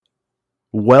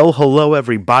Well, hello,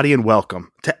 everybody, and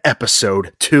welcome to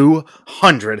episode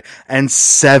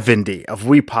 270 of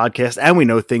We Podcast and We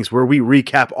Know Things, where we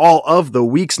recap all of the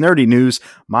week's nerdy news.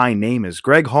 My name is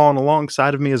Greg Hall, and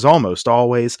alongside of me is almost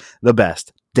always the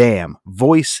best damn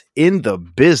voice in the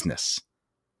business.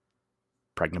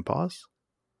 Pregnant pause.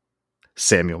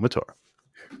 Samuel Matora.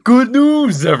 Good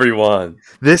news, everyone.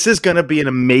 This is going to be an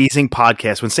amazing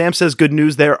podcast. When Sam says good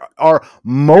news, there are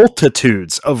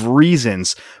multitudes of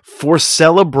reasons for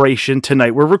celebration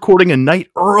tonight. We're recording a night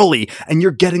early, and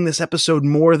you're getting this episode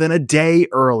more than a day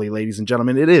early, ladies and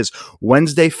gentlemen. It is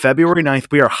Wednesday, February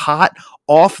 9th. We are hot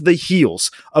off the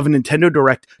heels of a Nintendo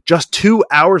Direct. Just 2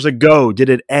 hours ago did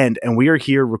it end, and we are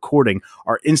here recording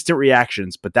our instant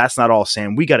reactions. But that's not all,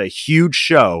 Sam. We got a huge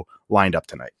show lined up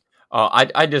tonight.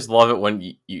 I just love it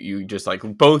when you just like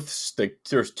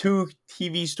there's two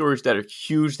TV stories that are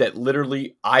huge that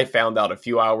literally I found out a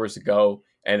few hours ago,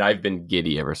 and I've been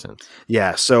giddy ever since.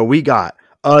 Yeah, so we got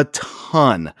a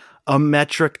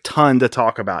metric ton to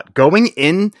talk about. Going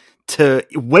into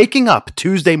waking up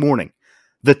Tuesday morning,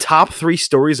 the top 3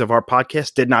 stories of our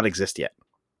podcast did not exist yet.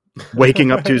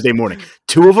 Waking up Tuesday morning.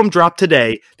 2 of them dropped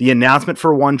today. The announcement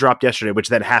for one dropped yesterday, which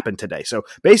then happened today. So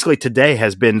basically today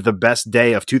has been the best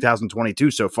day of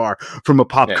 2022 so far from a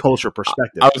pop culture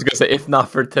perspective. I was going to say, if not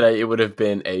for today, it would have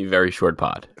been a very short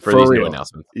pod for these new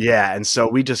announcements. Yeah, and so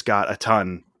we just got a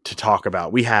ton to talk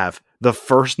about. We have the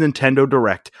first Nintendo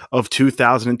Direct of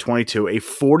 2022, a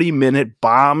 40-minute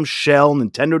bombshell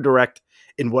Nintendo Direct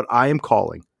in what I am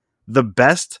calling the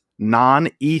best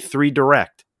non-E3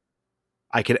 Direct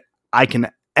I can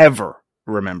ever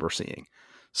remember seeing.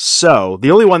 So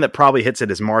the only one that probably hits it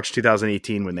is March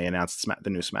 2018 when they announced the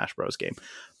new Smash Bros. Game.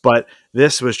 But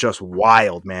this was just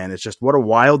wild, man. It's just what a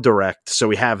wild Direct. So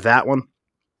we have that one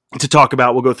to talk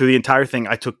about. We'll go through the entire thing.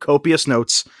 I took copious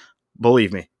notes.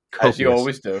 Believe me. Copious. As you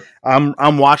always do.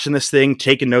 I'm watching this thing,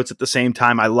 taking notes at the same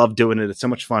time. I love doing it. It's so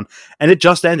much fun. And it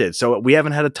just ended. So we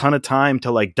haven't had a ton of time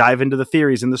to like dive into the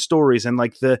theories and the stories and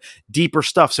like the deeper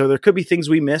stuff. So there could be things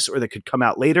we miss or that could come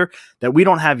out later that we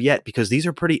don't have yet because these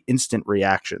are pretty instant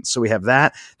reactions. So we have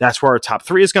that. That's where our top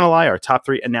 3 is going to lie. Our top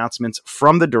 3 announcements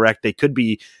from the Direct. They could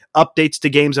be updates to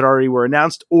games that already were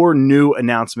announced or new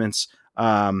announcements.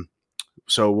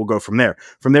 So we'll go from there.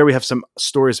 From there, we have some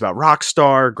stories about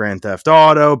Rockstar, Grand Theft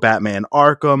Auto, Batman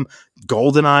Arkham,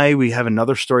 GoldenEye. We have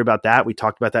another story about that. We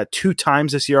talked about that 2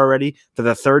 times this year already. For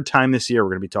the 3rd time this year,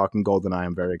 we're going to be talking GoldenEye.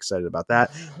 I'm very excited about that.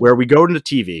 Where we go into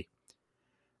TV.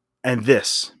 And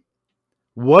this.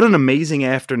 What an amazing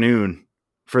afternoon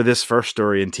for this first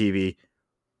story in TV.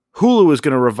 Hulu is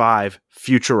going to revive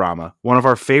Futurama, one of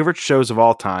our favorite shows of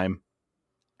all time.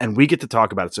 And we get to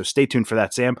talk about it. So stay tuned for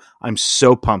that, Sam. I'm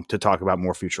so pumped to talk about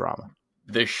more Futurama.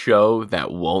 The show that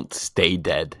won't stay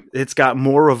dead. It's got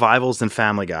more revivals than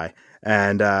Family Guy.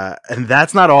 And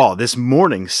that's not all. This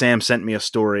morning, Sam sent me a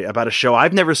story about a show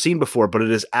I've never seen before, but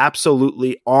it is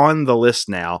absolutely on the list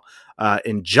now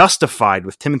in Justified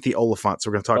with Timothy Olyphant. So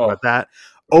we're going to talk about that.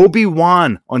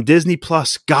 Obi-Wan on Disney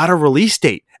Plus got a release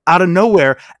date out of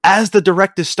nowhere as the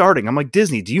Direct is starting. I'm like,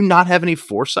 Disney, do you not have any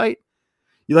foresight?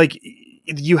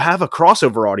 You have a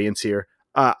crossover audience here.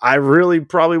 I really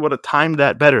probably would have timed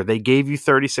that better. They gave you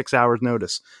 36 hours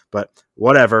notice, but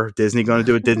whatever. Disney going to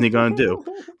do what Disney going to do.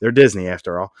 They're Disney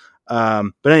after all.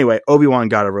 But anyway, Obi-Wan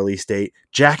got a release date.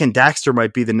 Jak and Daxter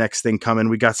might be the next thing coming.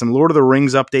 We got some Lord of the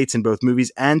Rings updates in both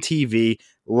movies and TV.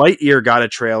 Lightyear got a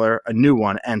trailer, a new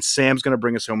one, and Sam's going to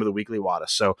bring us home with a weekly Wada.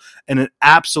 So, an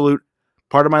absolute,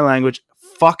 part of my language,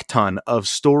 fuck ton of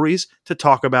stories to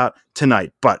talk about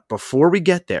tonight. But before we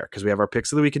get there, because we have our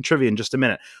picks of the week and trivia in just a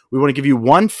minute, we want to give you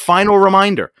one final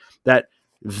reminder that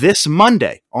this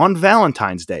Monday on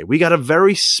Valentine's Day, we got a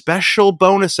very special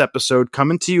bonus episode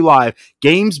coming to you live.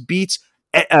 Games Beats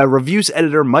reviews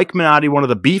editor Mike Minotti, one of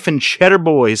the beef and cheddar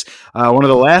boys, one of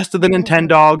the last of the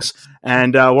Nintendogs,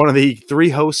 and one of the 3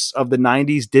 hosts of the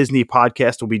 90s Disney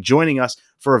podcast will be joining us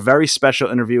for a very special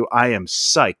interview. I am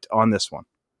psyched on this one.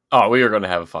 Oh, we are going to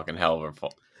have a fucking hell of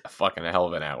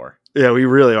an hour. Yeah, we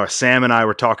really are. Sam and I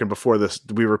were talking before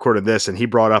we recorded this, and he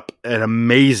brought up an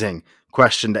amazing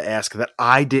question to ask that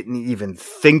I didn't even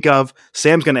think of.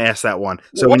 Sam's going to ask that one.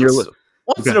 So once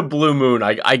in a blue moon,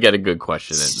 I get a good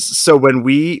question in. So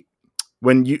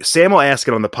Sam will ask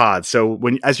it on the pod. So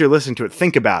as you're listening to it,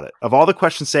 think about it. Of all the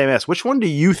questions Sam asked, which one do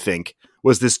you think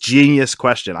was this genius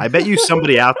question? I bet you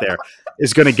somebody out there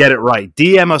is going to get it right.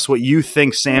 DM us what you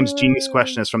think Sam's genius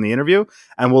question is from the interview,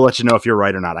 and we'll let you know if you're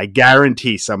right or not. I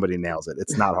guarantee somebody nails it.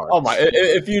 It's not hard. Oh my!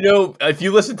 If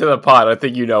you listen to the pod, I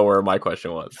think you know where my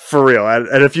question was. For real.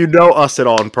 And if you know us at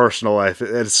all in personal life,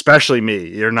 and especially me,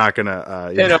 you're not going to...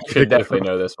 I should definitely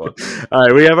know this one. All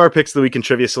right, we have our picks of the week in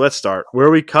trivia, so let's start where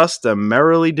we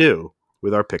customarily do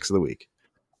with our picks of the week.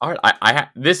 All right,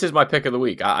 this is my pick of the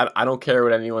week. I don't care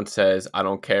what anyone says. I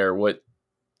don't care what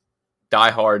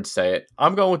diehards say it.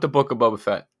 I'm going with the Book of Boba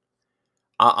Fett.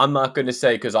 I'm not going to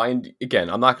say, because I'm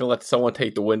not going to let someone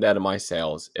take the wind out of my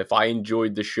sails. If I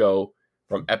enjoyed the show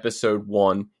from episode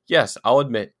 1, yes, I'll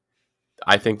admit,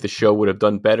 I think the show would have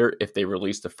done better if they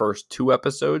released the first 2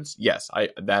 episodes. Yes, I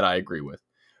agree with.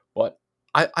 But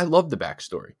I love the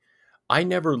backstory. I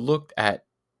never looked at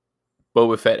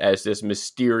Boba Fett as this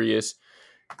mysterious,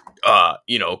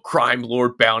 crime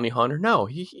lord bounty hunter. No,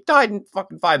 he died in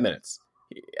fucking 5 minutes.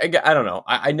 I don't know.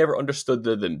 I never understood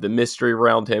the mystery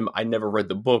around him. I never read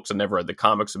the books. I never read the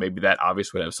comics, so maybe that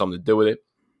obviously would have something to do with it.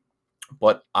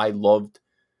 But I loved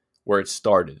where it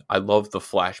started. I loved the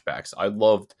flashbacks. I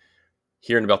loved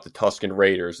hearing about the Tusken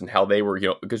Raiders and how they were,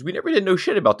 because we never did know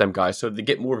shit about them guys. So to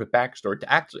get more of a backstory,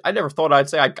 I never thought I'd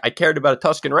say I cared about a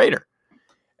Tusken Raider.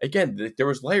 Again, there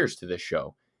was layers to this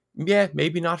show. Yeah,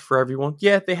 maybe not for everyone.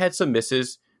 Yeah, they had some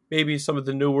misses. Maybe some of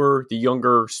the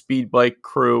younger speed bike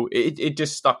crew, it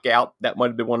just stuck out. That might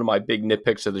have been one of my big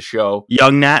nitpicks of the show.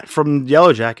 Young Nat from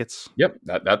Yellow Jackets. Yep,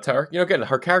 that's her. Again,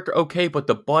 her character okay, but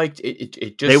the bike,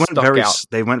 it just stuck out.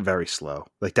 They went very slow.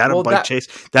 Like that chase.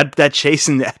 That chase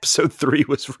in episode 3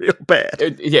 was real bad.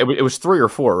 It was 3 or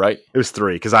 4, right? It was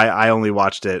 3 because I only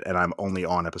watched it and I'm only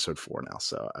on episode 4 now.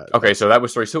 So okay, so that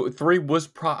was 3. So 3 was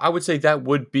I would say that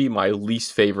would be my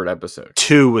least favorite episode.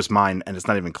 2 was mine, and it's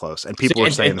not even close. And people are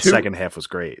saying the second half was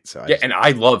great. So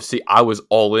I was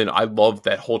all in. I loved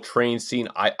that whole train scene.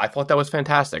 I thought that was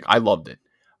fantastic. I loved it.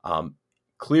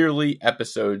 Clearly,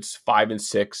 episodes 5 and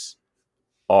 6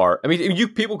 are. I mean,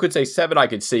 people could say 7. I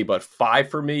could see, but 5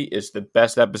 for me is the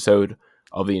best episode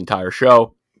of the entire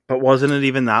show. But wasn't it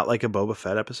even not like a Boba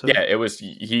Fett episode? Yeah, it was.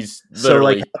 He's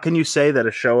literally. So, how can you say that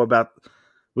a show about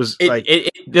was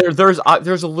there's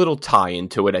a little tie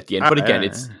into it at the end, but again,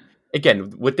 it's.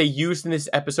 Again, what they used in this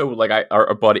episode, like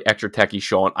our buddy Extra Techie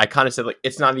Sean, I kind of said, like,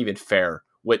 it's not even fair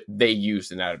what they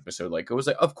used in that episode. Like, it was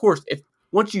like, of course, if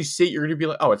once you see it, you're going to be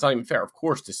like, oh, it's not even fair. Of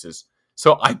course this is.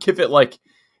 So I give it like,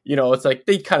 it's like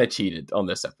they kind of cheated on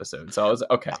this episode. So I was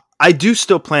like, okay. I do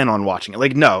still plan on watching it.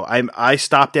 Like, no, I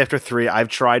stopped after 3. I've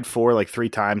tried 4 like 3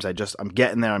 times. I'm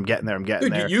getting there.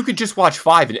 Dude, you could just watch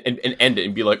 5 and end it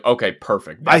and be like, okay,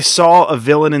 perfect. I saw a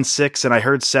villain in 6 and I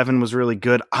heard 7 was really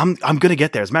good. I'm going to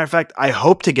get there. As a matter of fact, I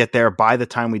hope to get there by the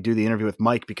time we do the interview with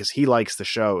Mike because he likes the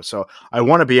show. So I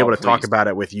want to be able to talk about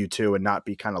it with you too and not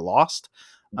be kind of lost.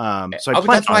 So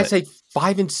that's why I say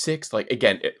 5 and 6. Like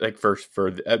again,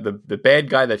 for the bad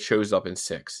guy that shows up in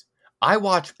 6. I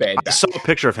watched Bad Batch. I saw a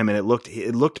picture of him and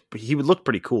he would look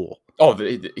pretty cool. Oh,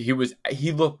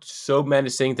 he looked so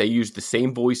menacing. They used the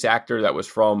same voice actor that was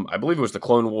from, I believe it was the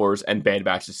Clone Wars and Bad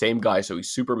Batch, the same guy. So he's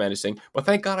super menacing. But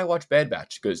thank God I watched Bad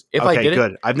Batch because I didn't,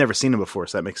 good. I've never seen him before,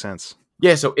 so that makes sense.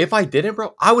 Yeah, so if I didn't,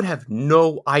 bro, I would have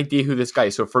no idea who this guy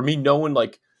is. So for me, knowing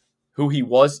like who he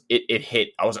was, it hit.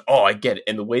 I was like, oh, I get it.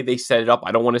 And the way they set it up,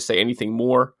 I don't want to say anything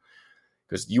more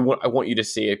because I want you to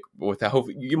see it. I hope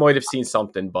you might have seen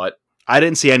something, but I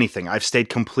didn't see anything. I've stayed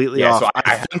completely off. So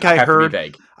I think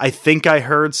I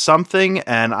heard something,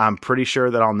 and I'm pretty sure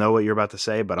that I'll know what you're about to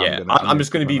say. But I'm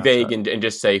just going to be vague and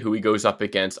just say who he goes up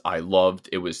against. I loved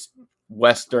it. Was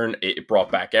Western. It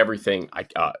brought back everything.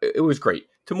 It was great.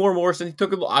 Tamora Morrison. He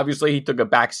took a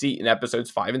back seat in episodes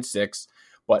 5 and 6.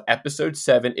 But episode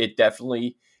 7, it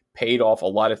definitely paid off a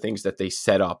lot of things that they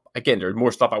set up. Again, there's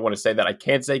more stuff I want to say that I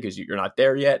can't say because you're not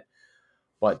there yet.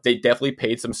 But they definitely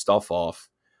paid some stuff off.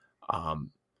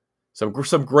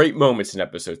 Some great moments in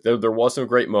episodes. There was some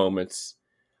great moments.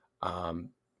 Again,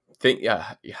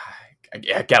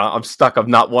 I'm stuck. I'm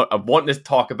wanting to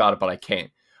talk about it, but I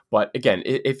can't. But again,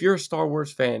 if you're a Star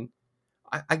Wars fan,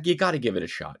 you got to give it a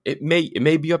shot. It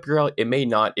may be up your alley. It may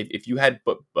not. If you had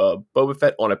Boba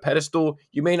Fett on a pedestal,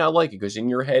 you may not like it because in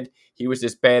your head he was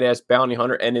this badass bounty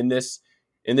hunter, and in this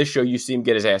show you see him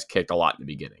get his ass kicked a lot in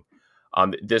the beginning.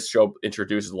 This show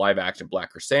introduces live action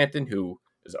Black Chrysanthemum, who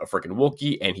is a freaking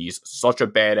Wookiee, and he's such a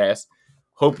badass.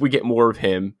 Hope we get more of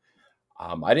him.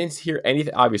 I didn't hear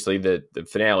anything. Obviously, the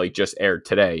finale just aired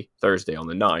today, Thursday on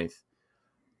the 9th.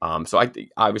 So I think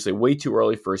obviously way too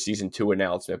early for a season 2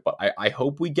 announcement, but I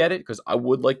hope we get it because I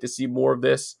would like to see more of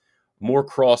this, more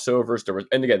crossovers. There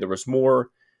was more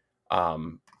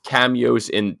cameos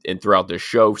in throughout the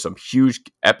show, some huge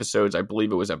episodes. I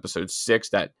believe it was episode 6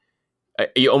 that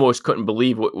you almost couldn't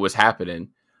believe what was happening,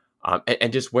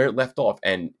 and just where it left off.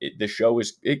 And the show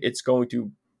is it's going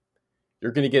to,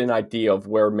 you're going to get an idea of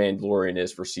where Mandalorian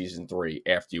is for season 3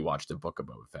 after you watch the Book of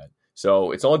Boba Fett.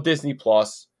 So it's on Disney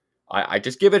Plus. I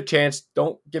just give it a chance.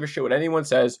 Don't give a shit what anyone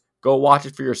says. Go watch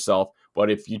it for yourself.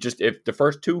 But if the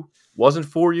first 2 wasn't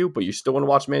for you, but you still want to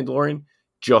watch Mandalorian,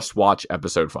 just watch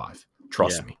episode 5.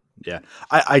 Trust me. Yeah,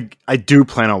 I do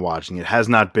plan on watching it. It has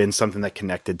not been something that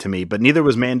connected to me, but neither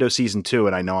was Mando season 2,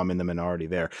 and I know I'm in the minority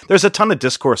there. There's a ton of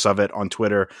discourse of it on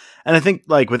Twitter, and I think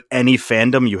like with any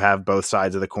fandom, you have both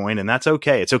sides of the coin, and that's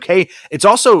okay. It's okay. It's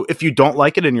also, if you don't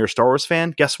like it and you're a Star Wars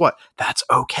fan, guess what? That's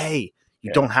okay.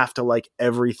 You don't have to like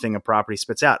everything a property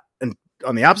spits out. And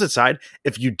on the opposite side,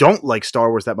 if you don't like Star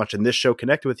Wars that much and this show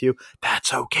connected with you,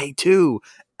 that's okay too.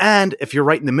 And if you're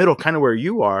right in the middle, kind of where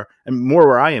you are, and more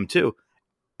where I am too,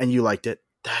 and you liked it,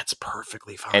 that's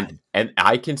perfectly fine. And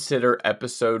I consider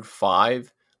episode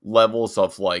 5 levels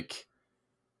of like,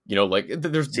 like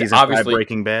there's season obviously 5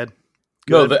 Breaking Bad.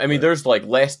 Good. No, there's like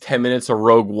last 10 minutes of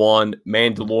Rogue One,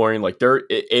 Mandalorian. Like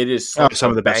it is some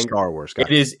of the best Star Wars.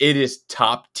 It is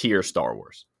top tier Star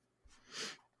Wars.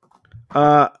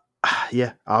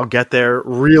 Yeah, I'll get there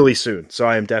really soon. So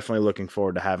I am definitely looking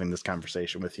forward to having this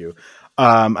conversation with you.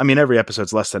 Every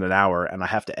episode's less than an hour and I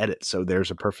have to edit. So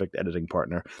there's a perfect editing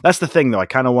partner. That's the thing though. I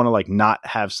kind of want to like not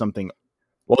have something.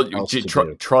 Well,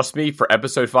 trust me, for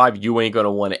episode 5, you ain't going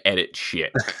to want to edit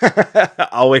shit.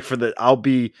 I'll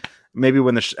be maybe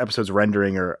when the episode's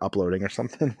rendering or uploading or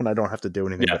something, when I don't have to do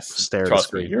anything but stare at the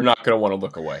screen. Me, you're not going to want to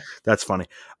look away. That's funny.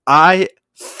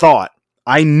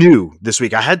 I knew this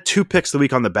week I had 2 picks the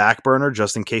week on the back burner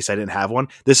just in case I didn't have one.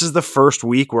 This is the first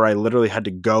week where I literally had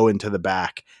to go into the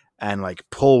back and like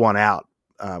pull one out.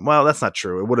 Well, that's not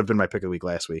true. It would have been my pick of the week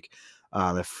last week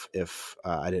if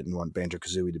I didn't want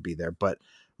Banjo-Kazooie to be there. But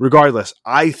regardless,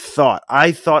 I thought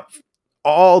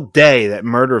all day that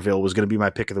Murderville was going to be my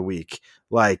pick of the week.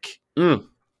 Like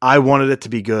I wanted it to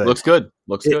be good. Looks good.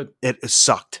 It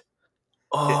sucked.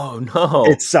 Oh no,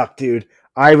 it sucked, dude.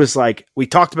 I was like, we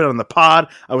talked about it on the pod.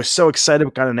 I was so excited.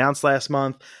 It got announced last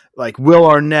month. Like Will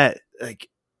Arnett, like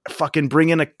fucking bring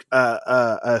in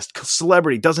a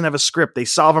celebrity, doesn't have a script. They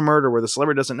solve a murder where the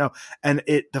celebrity doesn't know. And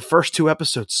the first 2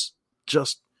 episodes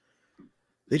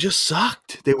they just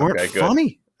sucked. They weren't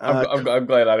funny. I'm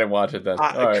glad I didn't watch it then.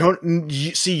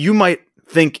 You might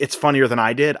think it's funnier than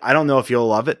I did. I don't know if you'll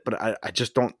love it, but I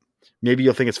just don't. Maybe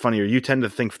you'll think it's funnier. You tend to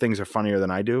think things are funnier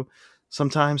than I do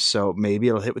sometimes, so maybe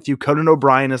it'll hit with you. Conan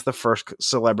O'Brien is the first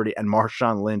celebrity, and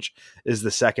Marshawn Lynch is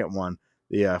the second one,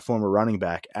 the former running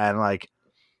back. And like,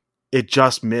 it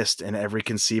just missed in every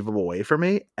conceivable way for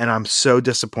me, and I'm so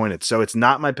disappointed. So it's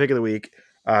not my pick of the week.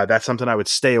 That's something I would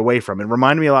stay away from. It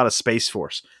reminded me a lot of Space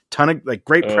Force. Ton of like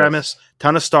great premise,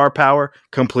 ton of star power,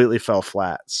 completely fell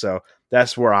flat. So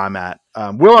that's where I'm at.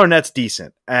 Will Arnett's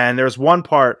decent, and there's one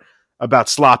part about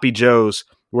Sloppy Joe's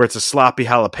where it's a sloppy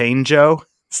jalapeno Joe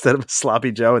instead of a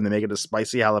sloppy Joe, and they make it a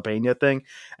spicy jalapeno thing.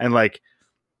 And like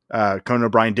Conan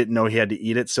O'Brien didn't know he had to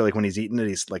eat it, so like when he's eating it,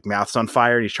 he's like mouth's on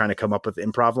fire and he's trying to come up with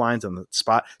improv lines on the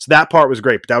spot. So that part was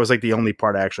great, but that was like the only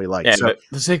part I actually liked. Yeah, so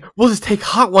it's like, we'll just take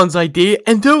Hot One's idea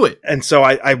and do it. And so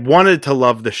I wanted to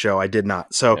love the show. I did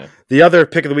not. So the other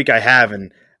pick of the week I have,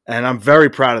 and I'm very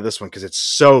proud of this one because it's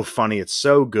so funny. It's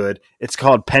so good. It's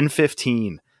called Pen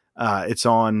 15. It's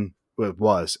on. It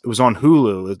was on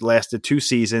Hulu. It lasted 2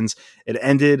 seasons. It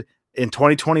ended in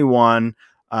 2021,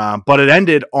 but it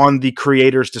ended on the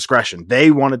creator's discretion.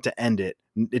 They wanted to end it.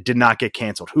 It did not get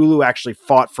canceled. Hulu actually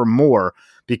fought for more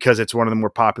because it's one of the more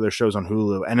popular shows on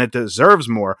Hulu, and it deserves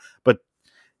more. But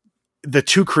the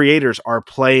 2 creators are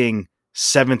playing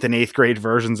 7th and 8th grade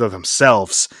versions of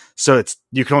themselves, so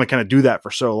you can only kind of do that for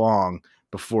so long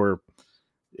before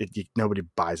nobody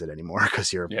buys it anymore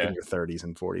because you're in your 30s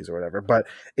and 40s or whatever. But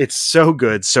it's so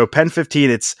good. So Pen 15,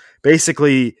 it's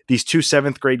basically these 2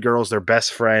 7th grade girls, they're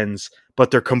best friends, but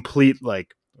they're complete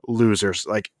like losers,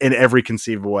 like in every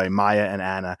conceivable way, Maya and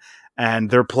Anna.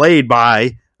 And they're played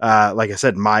by like I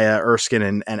said, Maya Erskine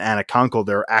and Anna Kunkel,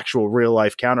 their actual real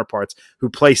life counterparts who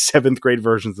play 7th grade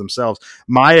versions themselves.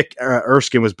 Maya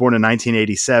Erskine was born in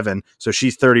 1987, so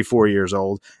she's 34 years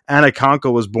old. Anna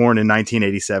Kunkel was born in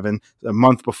 1987, a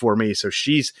month before me, so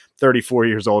she's 34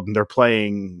 years old, and they're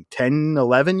playing 10,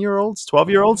 11-year-olds,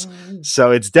 12-year-olds. So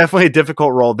it's definitely a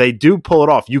difficult role. They do pull it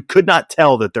off. You could not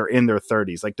tell that they're in their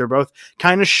 30s. Like, they're both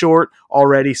kind of short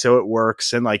already, so it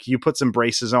works. And like, you put some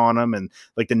braces on them and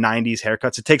like the 90s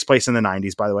haircuts. It takes place in the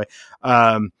 90s, by the way.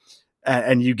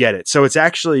 and you get it. So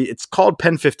it's called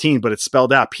Pen 15, but it's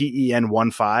spelled out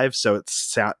PEN15. So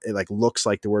it like looks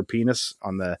like the word penis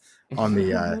on the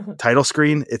title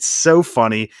screen. It's so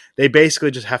funny. They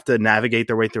basically just have to navigate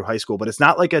their way through high school, but it's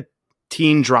not like a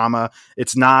teen drama.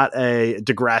 It's not a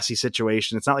Degrassi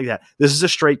situation. It's not like that. This is a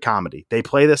straight comedy. They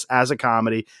play this as a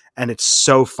comedy, and it's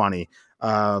so funny.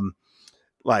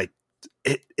 Like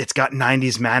it's got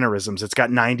 90s mannerisms. It's got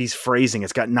 90s phrasing.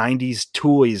 It's got 90s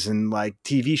toys and like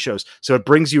TV shows. So it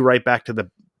brings you right back to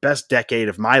the best decade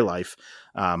of my life.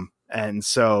 And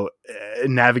so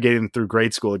navigating through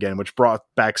grade school again, which brought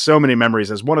back so many memories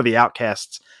as one of the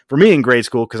outcasts for me in grade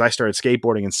school, because I started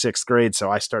skateboarding in 6th grade. So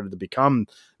I started to become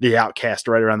the outcast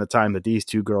right around the time that these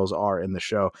two girls are in the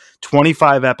show.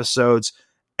 25 episodes.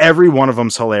 Every one of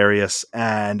them's hilarious,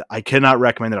 and I cannot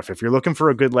recommend it enough. If you're looking for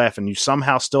a good laugh and you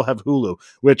somehow still have Hulu,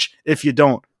 which if you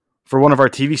don't, for one of our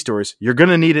TV stories, you're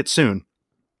going to need it soon.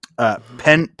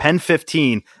 Pen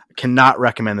 15, cannot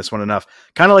recommend this one enough.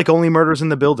 Kind of like Only Murders in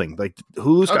the Building. Like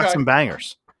Hulu's got some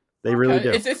bangers. They really do.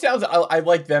 It sounds. I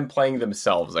like them playing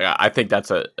themselves. Like I think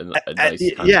that's a nice.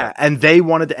 Yeah, and they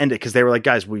wanted to end it because they were like,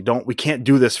 guys, we can't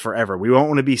do this forever. We won't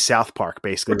want to be South Park,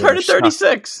 basically. Return to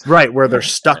 36, right? Where they're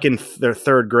stuck in their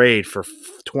 3rd grade for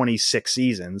 26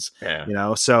 seasons. Yeah. You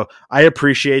know, so I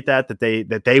appreciate that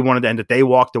they wanted to end it. They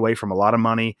walked away from a lot of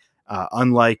money,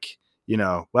 unlike.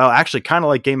 Actually kind of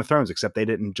like Game of Thrones, except they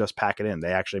didn't just pack it in.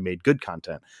 They actually made good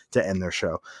content to end their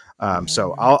show.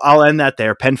 So I'll end that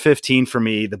there. Pen 15 for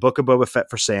me, The Book of Boba Fett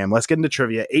for Sam. Let's get into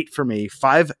trivia. 8 for me,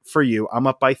 5 for you. I'm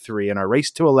up by 3 in our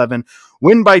race to 11.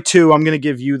 Win by 2. I'm going to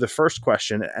give you the first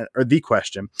question, or the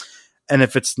question. And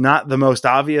if it's not the most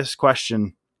obvious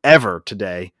question ever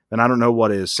today, then I don't know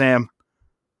what is. Sam,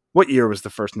 what year was the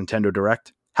first Nintendo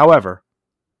Direct? However,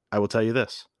 I will tell you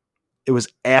this. It was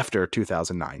after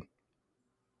 2009.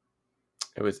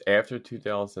 It was after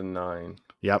 2009.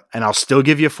 Yep. And I'll still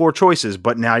give you 4 choices,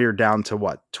 but now you're down to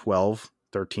what? 12,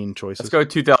 13 choices? Let's go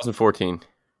 2014.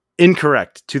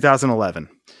 Incorrect. 2011.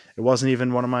 It wasn't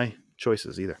even one of my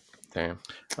choices either. Damn.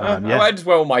 I just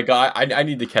went with my guy. I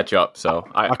need to catch up. So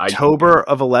October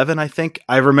of 11, I think.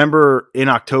 I remember in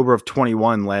October of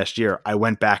 21 last year, I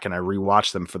went back and I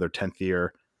rewatched them for their 10th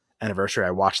year anniversary.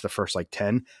 I watched the first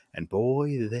 10, and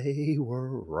boy, they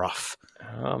were rough.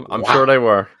 I'm sure they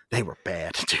were. They were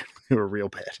bad, dude. They were real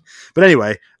bad. But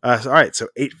anyway, all right. So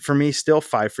 8 for me, still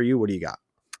 5 for you. What do you got?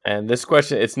 And this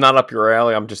question, it's not up your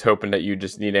alley. I'm just hoping that you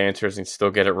just need answers and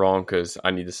still get it wrong because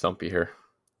I need to stump you here.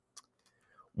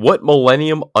 What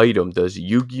Millennium item does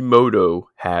Yugimoto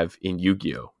have in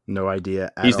Yu-Gi-Oh? No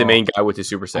idea. He's the main guy with the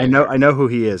Super Saiyan. I know who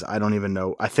he is. I don't even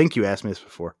know. I think you asked me this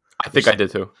before. I think I did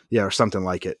too. Yeah, or something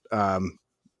like it.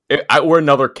 Or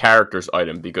another character's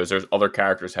item because there's other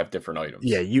characters have different items.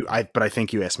 Yeah, but I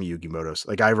think you asked me Yugimoto's.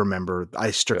 Like I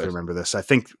strictly remember this. I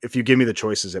think if you give me the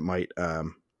choices, it might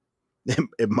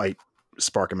it might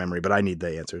spark a memory. But I need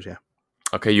the answers. Yeah.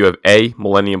 Okay, you have A,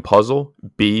 Millennium Puzzle,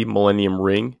 B, Millennium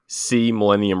Ring, C,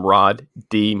 Millennium Rod,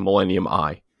 D, Millennium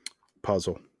Eye.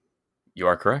 Puzzle. You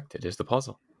are correct. It is the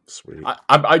puzzle. Sweet.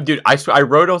 I wrote it. I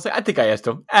was like, I think I asked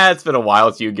him. It's been a while.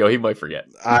 It's Yu-Gi-Oh. He might forget.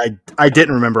 I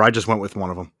didn't remember. I just went with one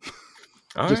of them.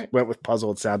 Just went with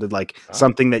puzzle. It sounded like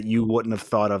something that you wouldn't have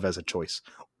thought of as a choice.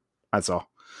 That's all.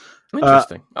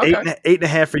 Interesting. Okay.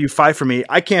 8.5 for you, 5 for me.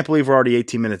 I can't believe we're already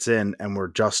 18 minutes in and we're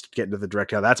just getting to the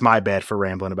direct now. That's my bad for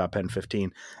rambling about Pen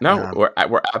 15. No, we're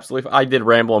absolutely. I did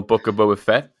ramble on Book of Boba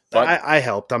Fett. But I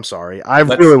helped. I'm sorry. I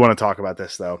really want to talk about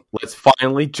this though. Let's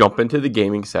finally jump into the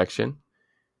gaming section.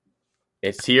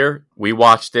 It's here. We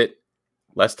watched it.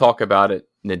 Let's talk about it.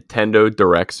 Nintendo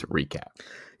Direct's recap.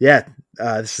 Yeah,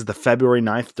 this is the February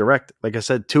 9th Direct. Like I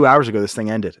said, 2 hours ago, this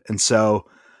thing ended. And so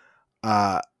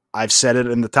I've said it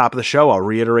in the top of the show. I'll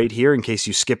reiterate here in case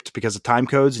you skipped because of time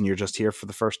codes and you're just here for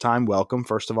the first time. Welcome,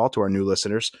 first of all, to our new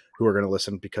listeners who are going to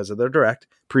listen because of their Direct.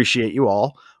 Appreciate you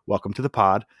all. Welcome to the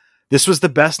pod. This was the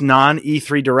best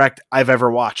non-E3 Direct I've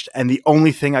ever watched, and the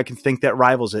only thing I can think that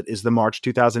rivals it is the March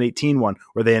 2018 one,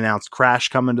 where they announced Crash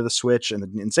coming to the Switch and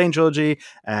the Insane Trilogy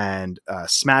and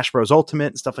Smash Bros.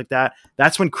 Ultimate and stuff like that.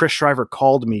 That's when Chris Shriver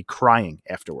called me crying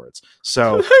afterwards.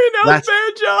 So that's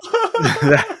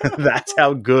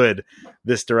how good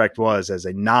this Direct was as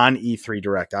a non-E3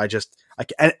 Direct.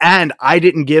 And I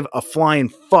didn't give a flying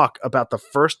fuck about the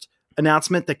first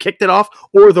announcement that kicked it off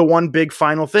or the one big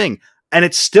final thing. And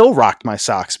it still rocked my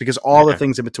socks because all the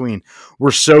things in between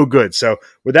were so good. So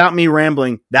without me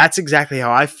rambling, that's exactly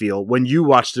how I feel. When you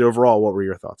watched it overall, what were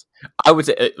your thoughts? I would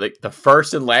say like the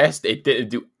first and last, it didn't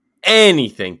do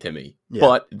anything to me. Yeah.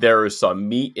 But there is some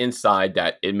meat inside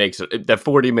that it makes it. That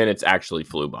 40 minutes actually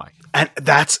flew by. And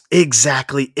that's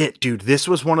exactly it, dude. This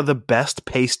was one of the best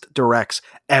paced directs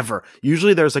ever.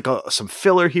 Usually there's like some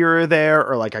filler here or there,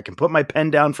 or like I can put my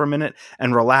pen down for a minute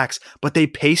and relax. But they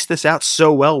paced this out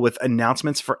so well with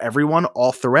announcements for everyone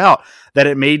all throughout that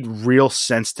it made real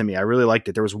sense to me. I really liked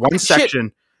it. There was one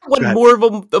section. What more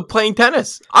of them playing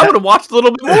tennis? I would have watched a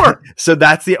little bit more. So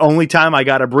that's the only time I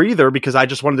got a breather because I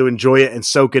just wanted to enjoy it and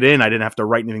soak it in. I didn't have to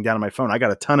write anything down on my phone. I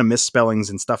got a ton of misspellings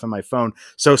and stuff in my phone.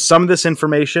 So some of this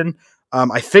information,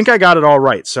 I think I got it all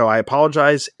right. So I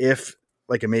apologize if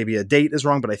like maybe a date is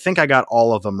wrong, but I think I got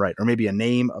all of them right. Or maybe a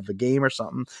name of the game or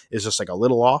something is just like a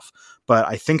little off. But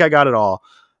I think I got it all.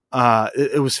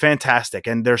 It was fantastic.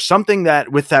 And there's something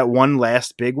that with that one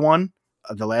last big one,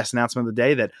 the last announcement of the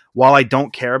day, that while I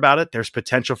don't care about it, there's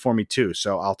potential for me too.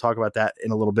 So I'll talk about that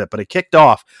in a little bit, but it kicked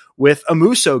off with a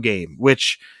Muso game,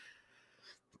 which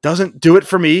doesn't do it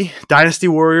for me. Dynasty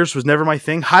Warriors was never my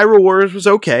thing. Hyrule Warriors was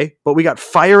okay, but we got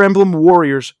Fire Emblem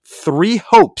Warriors 3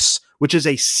 Hopes, which is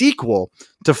a sequel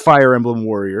to Fire Emblem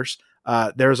Warriors.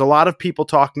 There's a lot of people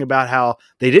talking about how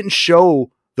they didn't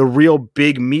show the real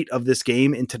big meat of this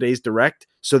game in today's Direct.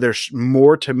 So there's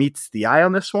more to meet the eye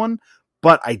on this one.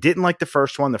 But I didn't like the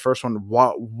first one. The first one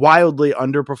wildly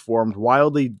underperformed,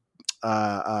 wildly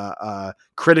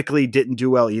critically didn't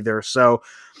do well either. So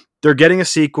they're getting a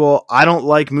sequel. I don't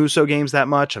like Muso games that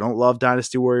much. I don't love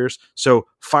Dynasty Warriors. So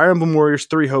Fire Emblem Warriors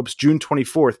 3 Hopes, June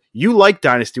 24th. You like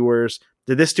Dynasty Warriors.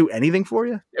 Did this do anything for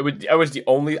you? I was the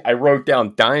only. I wrote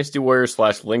down Dynasty Warriors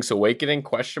 / Link's Awakening ?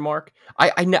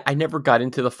 I never got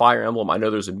into the Fire Emblem. I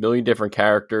know there's a million different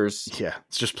characters. Yeah,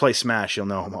 it's just play Smash. You'll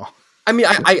know them all. I mean,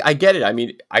 I get it. I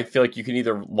mean, I feel like you can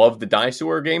either love the Dynasty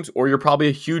Warrior games or you're probably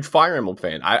a huge Fire Emblem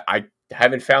fan. I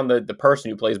haven't found the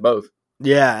person who plays both.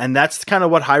 Yeah, and that's kind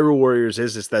of what Hyrule Warriors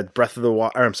is that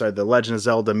the Legend of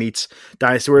Zelda meets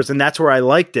Dynasty Warriors, and that's where I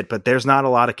liked it, but there's not a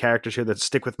lot of characters here that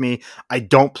stick with me. I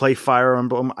don't play Fire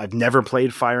Emblem. I've never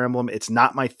played Fire Emblem. It's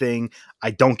not my thing. I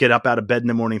don't get up out of bed in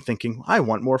the morning thinking, I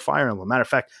want more Fire Emblem. Matter of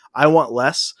fact, I want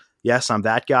less. Yes, I'm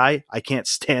that guy. I can't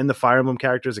stand the Fire Emblem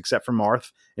characters except for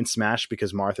Marth in Smash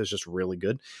because Marth is just really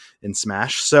good in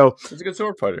Smash. So he's a good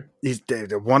sword fighter.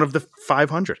 They're one of the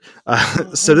 500.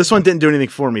 So this one didn't do anything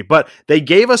for me, but they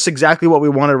gave us exactly what we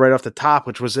wanted right off the top,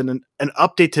 which was an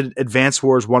update to Advance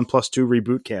Wars 1+2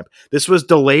 Reboot Camp. This was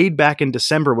delayed back in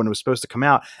December when it was supposed to come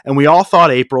out, and we all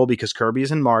thought April because Kirby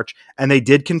is in March, and they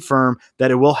did confirm that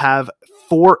it will have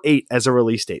 4/8 as a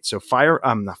release date. So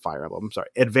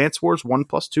Advance Wars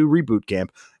 1+2 Reboot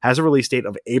Camp has a release date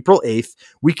of April 8th.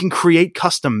 We can create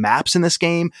custom maps in this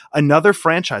game. Another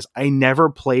franchise I never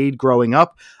played growing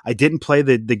up. I didn't play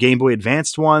the Game Boy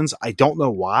Advanced ones. I don't know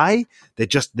why.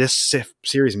 This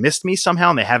series missed me somehow,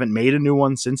 and they haven't made a new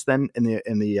one since then in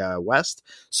the West.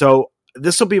 So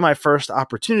this will be my first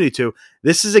opportunity to.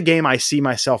 This is a game I see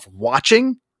myself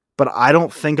watching, but I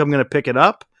don't think I'm going to pick it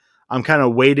up. I'm kind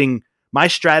of waiting. My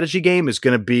strategy game is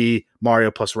going to be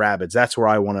Mario plus Rabbids. That's where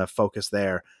I want to focus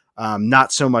there.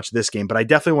 Not so much this game, but I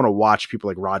definitely want to watch people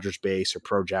like Rogers Base or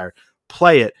Pro Jared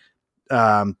play it.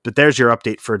 But there's your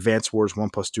update for Advance Wars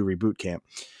 1+2 Reboot Camp.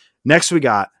 Next, we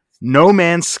got No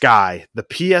Man's Sky, the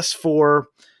PS4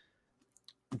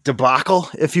 debacle,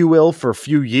 if you will, for a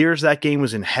few years. That game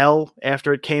was in hell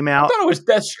after it came out. I thought it was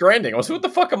Death Stranding. I was, what the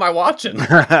fuck am I watching?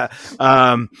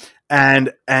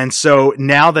 And so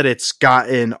now that it's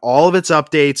gotten all of its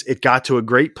updates, it got to a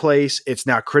great place. It's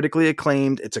now critically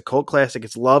acclaimed. It's a cult classic.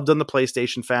 It's loved on the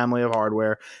PlayStation family of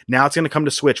hardware. Now it's going to come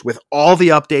to Switch with all the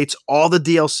updates, all the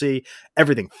DLC,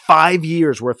 everything. 5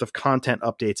 years worth of content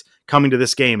updates coming to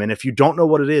this game. And if you don't know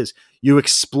what it is, you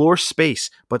explore space,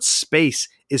 but space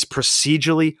is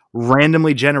procedurally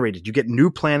randomly generated. You get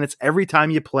new planets every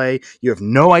time you play. You have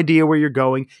no idea where you're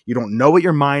going. You don't know what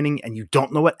you're mining, and you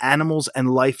don't know what animals and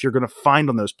life you're going to find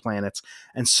on those planets.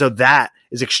 And so that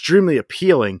is extremely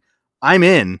appealing. I'm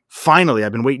in. Finally,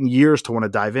 I've been waiting years to want to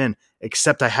dive in,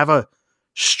 except I have a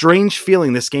strange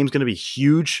feeling this game's going to be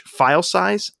huge file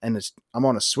size, and I'm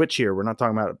on a Switch here. We're not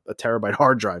talking about a terabyte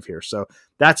hard drive here, so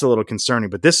that's a little concerning.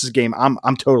 But this is a game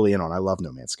I'm totally in on. I love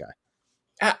No Man's Sky.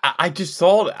 I just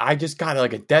got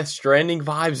like a Death Stranding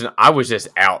vibes, and I was just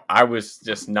out. I was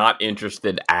just not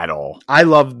interested at all. I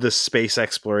love the space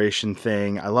exploration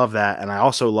thing. I love that, and I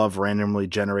also love randomly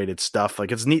generated stuff.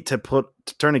 Like, it's neat to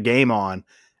turn a game on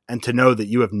and to know that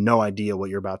you have no idea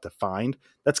what you're about to find.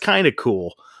 That's kind of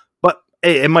cool. But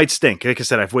hey, it might stink. Like I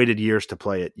said, I've waited years to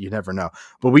play it. You never know.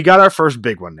 But we got our first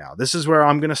big one now. This is where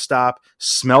I'm going to stop,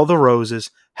 smell the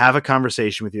roses, have a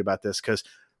conversation with you about this, because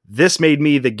this made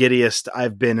me the giddiest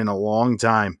I've been in a long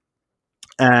time.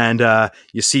 and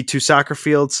you see two soccer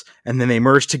fields, and then they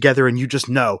merge together, and you just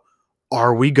know,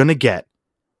 are we going to get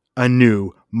a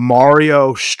new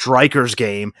Mario Strikers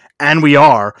game? And we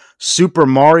are. Super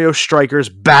Mario Strikers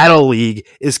Battle League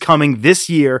is coming this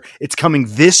year. It's coming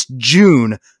this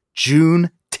June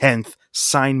 10th.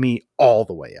 Sign me all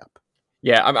the way up.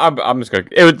 Yeah, I'm just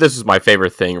gonna. This is my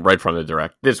favorite thing right from the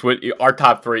direct. This would our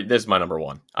top 3. This is my number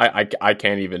 1. I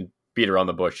can't even beat around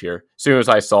the bush here. As soon as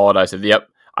I saw it, I said, "Yep,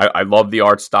 I love the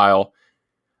art style."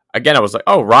 Again, I was like,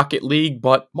 "Oh, Rocket League,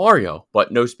 but Mario,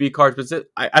 but no speed cards." But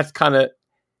that's kind of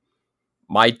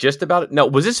my gist about it. No,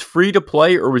 was this free to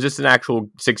play or was this an actual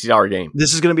 $60 game?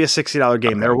 This is going to be a $60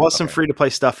 game. There was some free to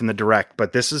play stuff in the direct,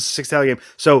 but this is a $60 game.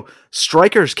 So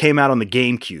Strikers came out on the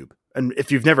GameCube. And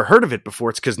if you've never heard of it before,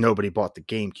 it's because nobody bought the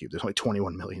GameCube. There's only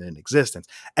 21 million in existence.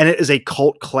 And it is a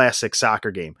cult classic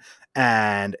soccer game.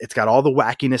 And it's got all the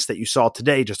wackiness that you saw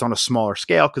today, just on a smaller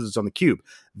scale because it's on the Cube.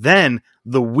 Then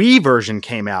the Wii version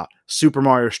came out, Super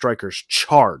Mario Strikers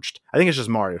Charged. I think it's just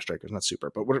Mario Strikers, not Super,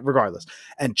 but regardless.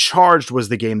 And Charged was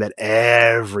the game that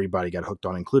everybody got hooked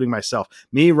on, including myself.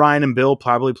 Me, Ryan, and Bill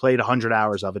probably played 100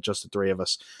 hours of it, just the 3 of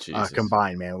us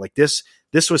combined, man. Like this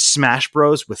was Smash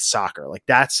Bros. With soccer. Like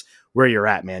that's where you're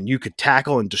at, man. You could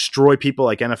tackle and destroy people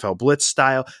like NFL Blitz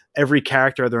style. Every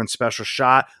character they're in special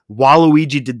shot.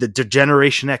 Waluigi did the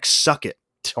Degeneration X suck it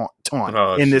taunt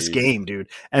in this game, dude.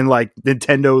 And like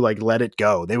Nintendo like let it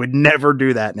go. They would never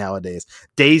do that nowadays.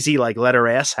 Daisy like let her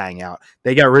ass hang out.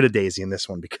 They got rid of Daisy in this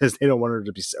one because they don't want her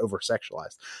to be over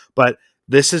sexualized. But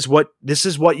this is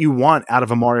what you want out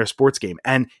of a Mario sports game.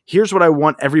 And here's what I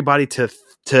want everybody to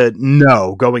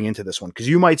know going into this one, because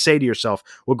you might say to yourself,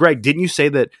 well, Greg, didn't you say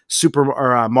that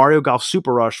Mario Golf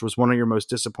Super Rush was one of your most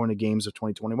disappointing games of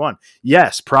 2021?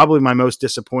 Yes, probably my most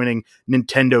disappointing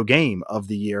Nintendo game of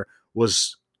the year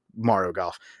was Mario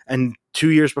Golf. And 2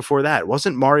 years before that,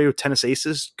 wasn't Mario Tennis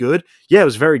Aces good? Yeah, it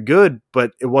was very good,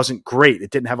 but it wasn't great.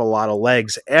 It didn't have a lot of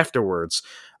legs afterwards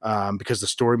because the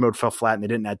story mode fell flat and they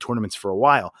didn't add tournaments for a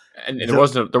while. And there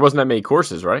wasn't that many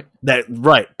courses, right?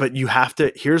 Right, but you have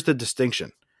to. Here's the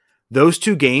distinction: those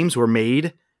 2 games were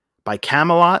made by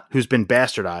Camelot, who's been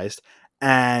bastardized,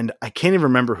 and I can't even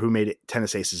remember who made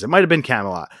Tennis Aces. It might have been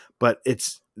Camelot, but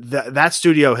it's that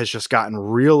studio has just gotten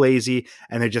real lazy,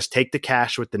 and they just take the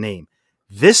cash with the name.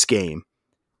 This game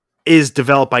is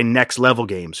developed by Next Level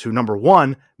Games, who, number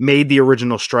 1, made the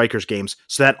original Strikers games.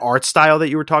 So that art style that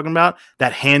you were talking about,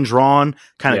 that hand-drawn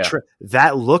kind of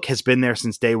that look has been there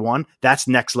since day one. That's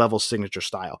Next Level's signature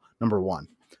style, number 1.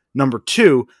 Number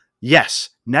 2, yes,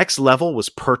 Next Level was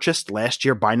purchased last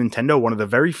year by Nintendo, one of the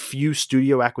very few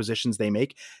studio acquisitions they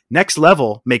make. Next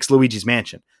Level makes Luigi's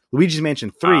Mansion. Luigi's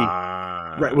Mansion 3,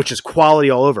 right, which is quality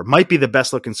all over, might be the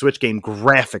best looking Switch game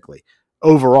graphically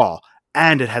overall,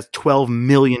 and it has 12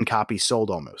 million copies sold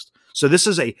almost. So this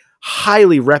is a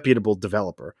highly reputable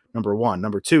developer, number 1.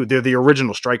 Number 2, they're the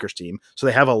original Strikers team, so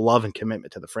they have a love and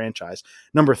commitment to the franchise.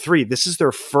 Number 3, this is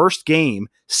their first game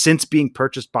since being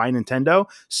purchased by Nintendo,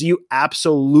 so you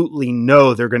absolutely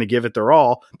know they're going to give it their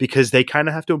all because they kind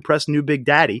of have to impress new Big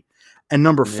Daddy. And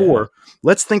number 4,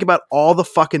 let's think about all the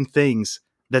fucking things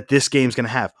that this game's going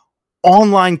to have.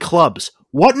 Online clubs.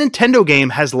 What Nintendo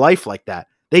game has life like that?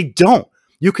 They don't.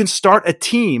 You can start a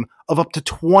team of up to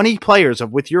 20 players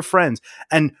with your friends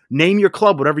and name your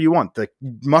club whatever you want. The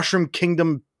Mushroom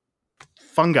Kingdom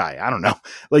Fungi. I don't know.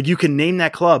 Like you can name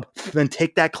that club, then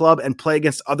take that club and play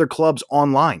against other clubs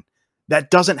online.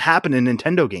 That doesn't happen in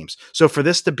Nintendo games. So for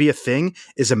this to be a thing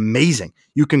is amazing.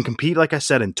 You can compete, like I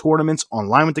said, in tournaments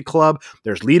online with the club.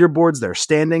 There's leaderboards, there's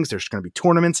standings, there's going to be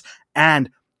tournaments, and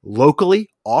locally,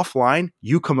 offline,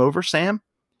 you come over, Sam,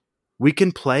 we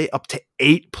can play up to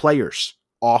 8 players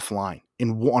offline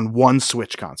on one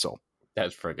Switch console.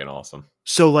 That's freaking awesome.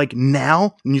 So like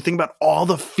now, when you think about all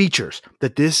the features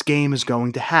that this game is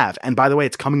going to have, and by the way,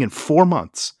 it's coming in 4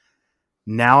 months.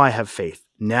 Now I have faith.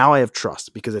 Now I have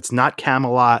trust because it's not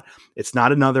Camelot. It's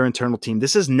not another internal team.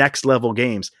 This is Next Level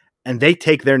Games, and they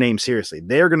take their name seriously.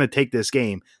 They're going to take this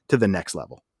game to the next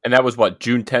level. And that was what,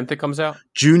 June 10th it comes out?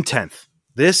 June 10th.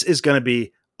 This is going to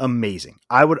be amazing.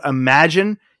 I would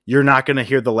imagine you're not going to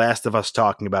hear the last of us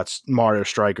talking about Mario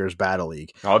Strikers Battle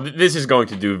League. Oh, this is going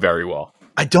to do very well.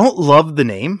 I don't love the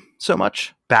name so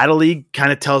much. Battle League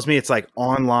kind of tells me it's like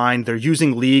online. They're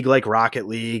using League like Rocket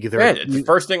League. It's the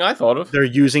first thing I thought of. They're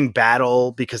using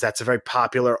Battle because that's a very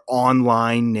popular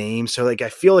online name. So like I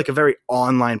feel like a very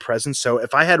online presence. So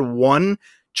if I had one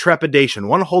trepidation,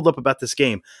 one hold up about this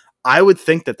game, I would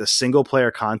think that the single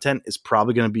player content is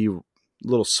probably going to be a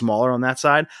little smaller on that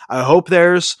side. I hope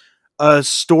there's a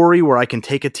story where I can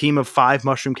take a team of 5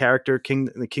 Mushroom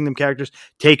Kingdom characters,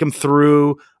 take them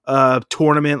through a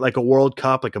tournament like a World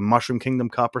Cup, like a Mushroom Kingdom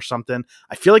Cup or something.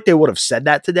 I feel like they would have said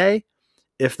that today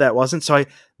if that wasn't. So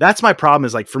that's my problem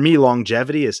is like for me,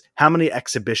 longevity is how many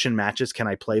exhibition matches can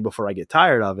I play before I get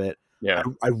tired of it? Yeah.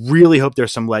 I really hope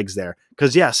there's some legs there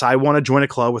because yes, I want to join a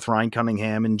club with Ryan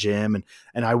Cunningham and Jim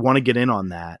and I want to get in on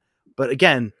that. But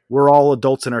again, we're all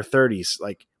adults in our 30s.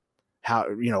 Like how,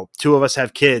 2 of us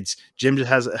have kids. Jim just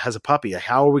has a puppy.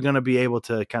 How are we going to be able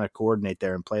to kind of coordinate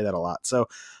there and play that a lot? So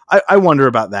I wonder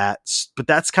about that, but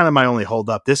that's kind of my only hold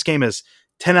up. This game is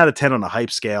 10 out of 10 on a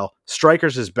hype scale.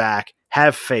 Strikers is back.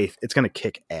 Have faith. It's going to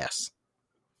kick ass.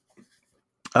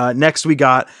 Next, we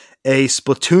got a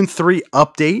Splatoon 3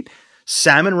 update.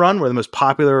 Salmon Run, one of the most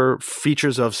popular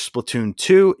features of Splatoon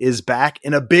 2, is back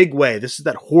in a big way. This is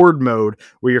that horde mode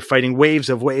where you're fighting waves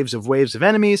of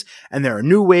enemies, and there are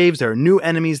new waves, there are new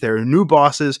enemies, there are new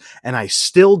bosses, and I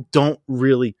still don't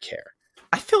really care.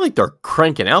 I feel like they're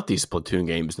cranking out these Splatoon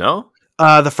games, no?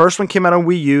 The first one came out on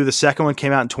Wii U. The second one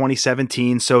came out in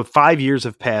 2017. So 5 years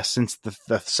have passed since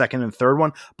the second and third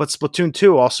one. But Splatoon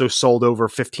 2 also sold over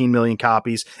 15 million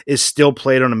copies, is still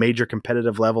played on a major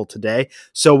competitive level today.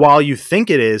 So while you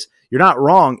think it is, you're not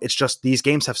wrong. It's just these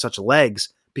games have such legs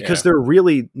because they're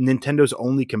really Nintendo's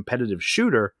only competitive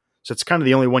shooter. So it's kind of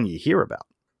the only one you hear about.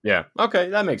 Yeah. Okay.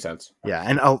 That makes sense. Yeah.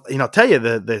 And I'll tell you,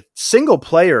 the single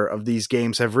player of these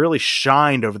games have really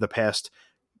shined over the past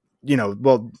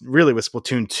really with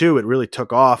Splatoon 2, it really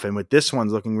took off. And with this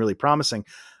one's looking really promising.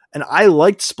 And I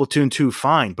liked Splatoon 2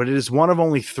 fine, but it is one of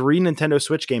only 3 Nintendo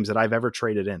Switch games that I've ever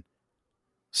traded in.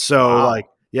 So I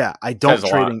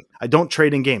don't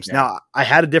trade in games. Yeah. Now I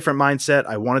had a different mindset.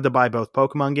 I wanted to buy both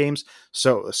Pokemon games.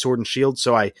 So Sword and Shield.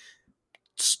 So I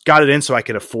got it in so I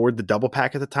could afford the double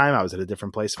pack at the time. I was at a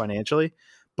different place financially,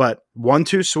 but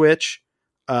 1-2 Switch,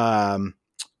 Splatoon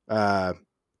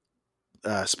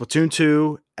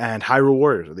 2 and Hyrule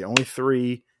Warriors are the only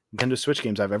 3 Nintendo Switch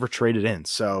games I've ever traded in.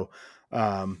 So,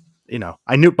 I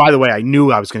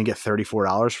knew I was going to get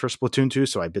 $34 for Splatoon 2.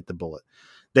 So I bit the bullet.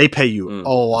 They pay you a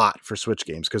lot for Switch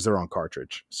games because they're on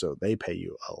cartridge. So they pay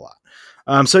you a lot.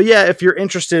 If you're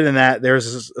interested in that,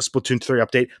 there's a Splatoon 3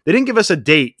 update. They didn't give us a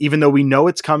date, even though we know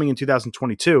it's coming in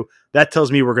 2022. That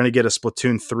tells me we're going to get a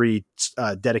Splatoon 3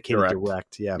 dedicated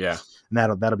direct. Yeah.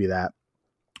 And that'll be that.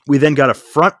 We then got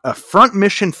a Front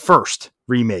Mission First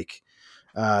remake.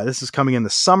 This is coming in the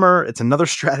summer. It's another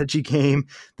strategy game.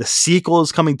 The sequel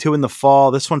is coming too in the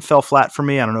fall. This one fell flat for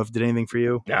me. I don't know if it did anything for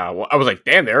you. Yeah, well, I was like,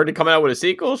 damn, they're already coming out with a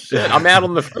sequel? Shit, I'm out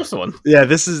on the first one. Yeah,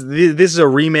 this is a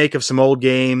remake of some old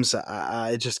games.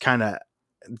 It just kind of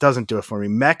doesn't do it for me.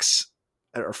 Mechs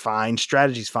are fine.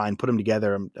 Strategy's fine. Put them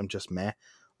together. I'm just meh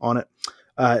on it.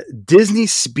 Disney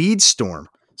Speedstorm.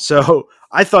 So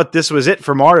I thought this was it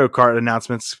for Mario Kart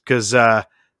announcements because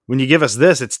when you give us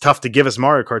this, it's tough to give us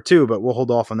Mario Kart 2, but we'll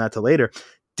hold off on that till later.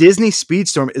 Disney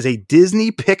Speedstorm is a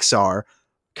Disney Pixar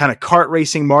kind of kart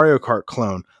racing Mario Kart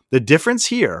clone. The difference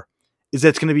here is that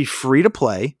it's going to be free to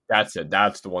play. That's it.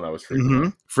 That's the one I was free to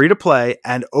play. Free to play.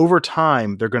 And over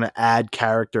time, they're going to add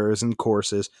characters and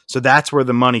courses. So that's where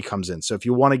the money comes in. So if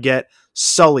you want to get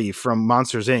Sully from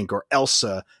Monsters Inc. or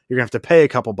Elsa, you're going to have to pay a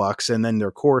couple bucks. And then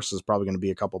their course is probably going to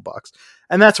be a couple bucks.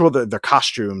 And that's where their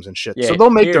costumes and shit. Yeah, so they'll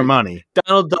make their money.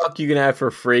 Donald Duck you can have for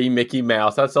free. Mickey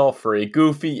Mouse, that's all free.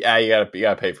 Goofy, you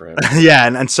gotta pay for him. Yeah,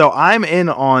 and so I'm in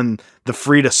on the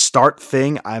free to start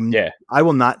thing. I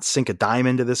will not sink a dime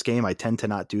into this game. I tend to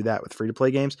not do that with free to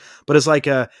play games. But it's like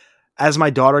as my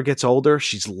daughter gets older,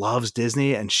 she loves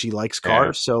Disney and she likes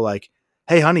cars. Yeah. So like,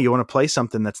 hey honey, you want to play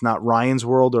something that's not Ryan's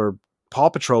World or Paw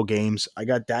Patrol games?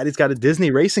 Daddy's got a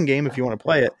Disney racing game if you want to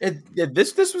play it.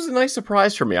 This was a nice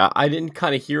surprise for me. I didn't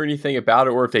kind of hear anything about it,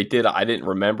 or if they did, I didn't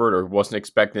remember it or wasn't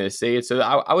expecting to see it. So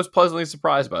I was pleasantly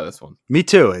surprised by this one. Me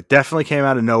too. It definitely came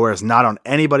out of nowhere. It's not on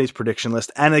anybody's prediction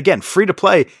list. And again, free to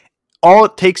play. All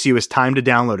it takes you is time to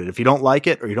download it. If you don't like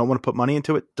it or you don't want to put money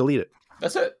into it, delete it.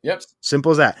 That's it. Yep.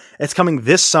 Simple as that. It's coming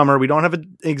this summer. We don't have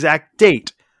an exact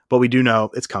date, but we do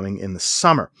know it's coming in the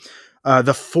summer.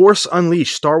 The Force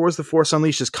Unleashed, Star Wars The Force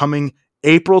Unleashed is coming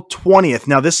April 20th.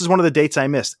 Now, this is one of the dates I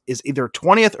missed. Is either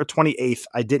 20th or 28th.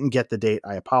 I didn't get the date.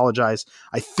 I apologize.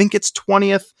 I think it's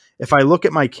 20th. If I look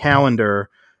at my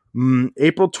calendar,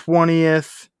 April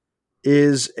 20th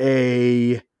is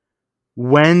a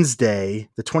Wednesday.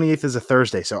 The 28th is a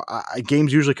Thursday. So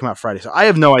games usually come out Friday. So I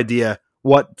have no idea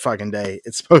what fucking day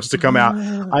it's supposed to come out.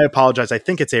 I apologize. I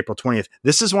think it's April 20th.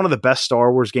 This is one of the best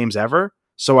Star Wars games ever.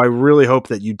 So I really hope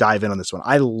that you dive in on this one.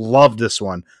 I love this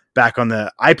one.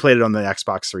 I played it on the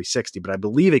Xbox 360, but I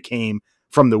believe it came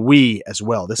from the Wii as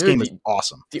well. This Dude, game is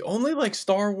awesome. The only like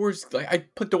Star Wars, like I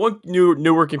put the one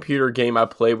newer computer game I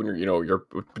played when you're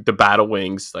the Battle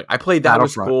Wings. Like I played that,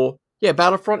 was cool. Yeah,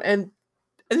 Battlefront and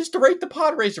just to rate the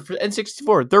Pod Racer for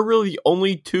N64. They're really the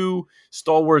only two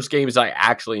Star Wars games I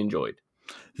actually enjoyed.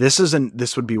 This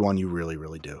would be one you really,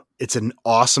 really do. It's an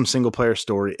awesome single player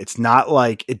story. It's not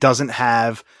like it doesn't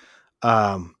have,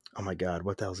 oh my God,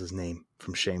 what the hell's his name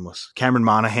from Shameless? Cameron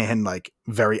Monaghan, like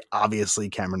very obviously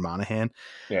Cameron Monaghan.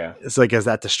 Yeah. It's like as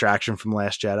that distraction from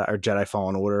Last Jedi or Jedi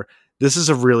Fallen Order. This is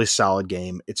a really solid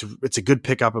game. It's a good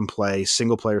pick up and play,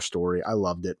 single player story. I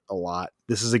loved it a lot.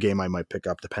 This is a game I might pick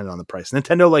up depending on the price.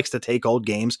 Nintendo likes to take old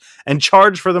games and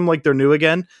charge for them like they're new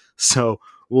again. So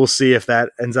we'll see if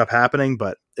that ends up happening.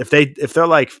 But if they're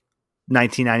like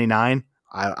 $19.99,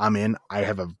 I'm in. I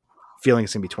have a feeling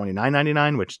it's gonna be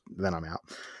 $29.99, which then I'm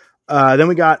out. Then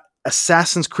we got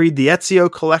Assassin's Creed, the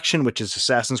Ezio collection, which is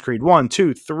Assassin's Creed 1,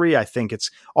 2, 3. I think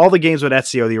it's all the games with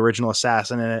Ezio, the original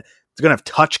assassin, in it. It's going to have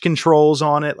touch controls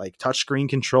on it, like touch screen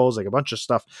controls, like a bunch of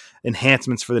stuff,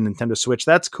 enhancements for the Nintendo Switch.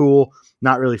 That's cool.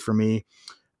 Not really for me.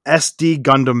 SD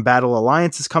Gundam Battle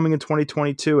Alliance is coming in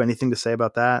 2022. Anything to say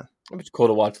about that? It's cool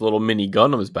to watch little mini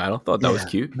Gundams battle. Thought that was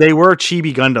cute. They were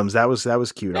chibi Gundams. That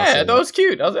was cute. Yeah, that was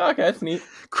cute. I was like, okay, that's neat.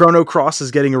 Chrono Cross is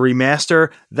getting a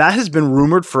remaster. That has been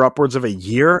rumored for upwards of a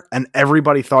year, and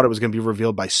everybody thought it was going to be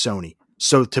revealed by Sony.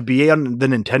 So to be on the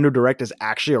Nintendo Direct is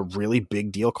actually a really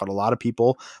big deal. Caught a lot of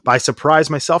people by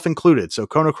surprise, myself included. So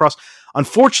Chrono Cross,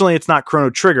 unfortunately, it's not Chrono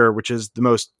Trigger, which is the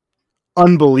most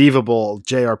unbelievable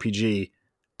JRPG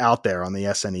out there on the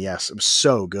SNES. It was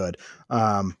so good.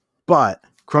 But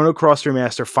Chrono Cross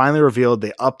Remaster finally revealed.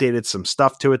 They updated some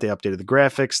stuff to it. They updated the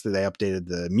graphics. They updated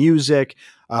the music.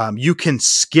 You can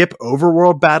skip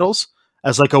overworld battles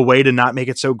as like a way to not make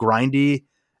it so grindy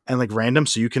and like random.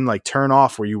 So you can like turn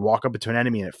off where you walk up into an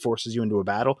enemy and it forces you into a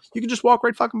battle. You can just walk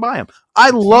right fucking by them. I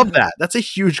love that. That's a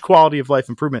huge quality of life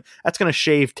improvement. That's going to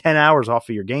shave 10 hours off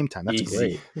of your game time. That's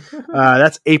easy. Great.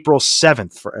 That's April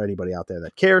 7th for anybody out there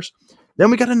that cares.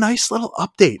 Then we got a nice little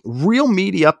update, real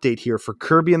meaty update here for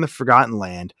Kirby and the Forgotten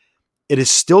Land. It is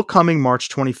still coming March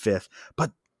 25th,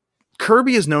 but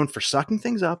Kirby is known for sucking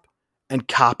things up and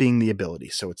copying the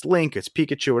abilities. So it's Link, it's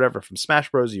Pikachu, whatever from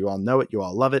Smash Bros. You all know it. You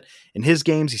all love it. In his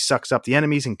games, he sucks up the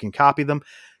enemies and can copy them.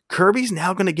 Kirby's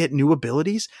now going to get new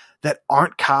abilities that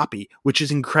aren't copy, which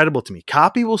is incredible to me.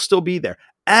 Copy will still be there.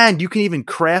 And you can even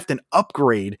craft and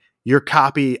upgrade your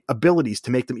copy abilities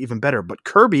to make them even better. But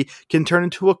Kirby can turn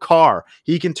into a car.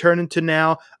 He can turn into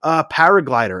now a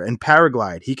paraglider and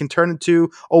paraglide. He can turn into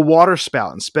a water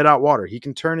spout and spit out water. He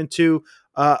can turn into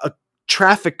a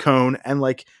traffic cone and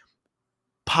like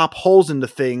pop holes into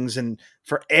things and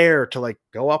for air to like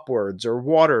go upwards or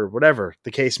water, whatever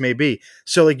the case may be.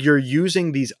 So like you're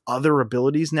using these other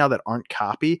abilities now that aren't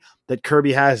copy that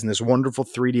Kirby has in this wonderful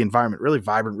 3D environment, really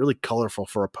vibrant, really colorful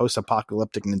for a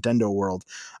post-apocalyptic Nintendo world.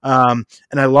 And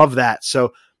I love that.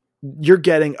 So you're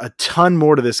getting a ton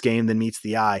more to this game than meets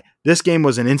the eye. This game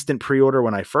was an instant pre-order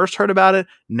when I first heard about it.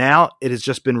 Now it has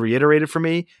just been reiterated for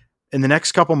me in the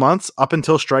next couple months up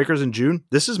until Strikers in June.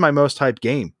 This is my most hyped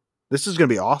game. This is going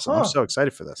to be awesome. I'm so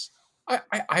excited for this.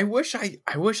 I wish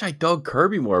I dug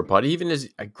Kirby more, but even as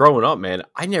growing up, man,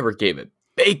 I never gave a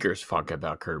baker's fuck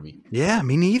about Kirby. Yeah,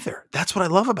 me neither. That's what I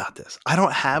love about this. I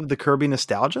don't have the Kirby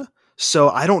nostalgia,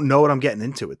 so I don't know what I'm getting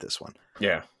into with this one.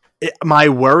 Yeah. My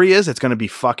worry is it's going to be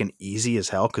fucking easy as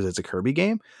hell because it's a Kirby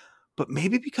game. But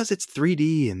maybe because it's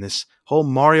 3D and this whole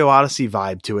Mario Odyssey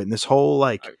vibe to it, and this whole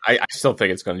like, I still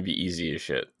think it's going to be easy as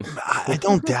shit. I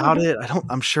don't doubt it.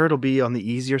 I'm sure it'll be on the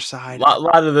easier side. A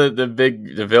lot of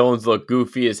the villains look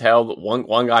goofy as hell.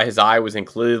 One guy, his eye was in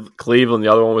Cleveland,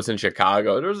 the other one was in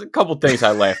Chicago. There was a couple things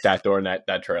I laughed at during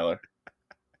that trailer.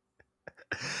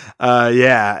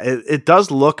 Yeah, it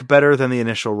does look better than the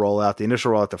initial rollout. The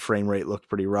initial rollout, the frame rate looked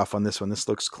pretty rough on this one. This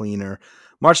looks cleaner.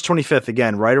 March 25th,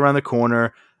 again, right around the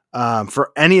corner.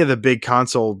 For any of the big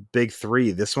console, big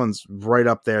three, this one's right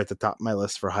up there at the top of my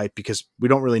list for hype because we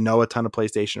don't really know a ton of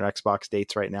PlayStation or Xbox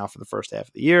dates right now for the first half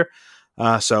of the year.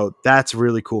 So that's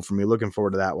really cool for me. Looking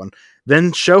forward to that one.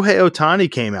 Then Shohei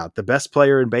Ohtani came out, the best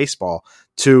player in baseball,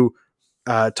 to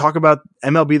talk about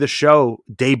MLB The Show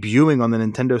debuting on the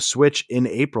Nintendo Switch in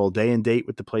April, day and date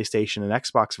with the PlayStation and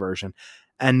Xbox version.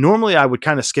 And normally I would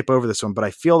kind of skip over this one, but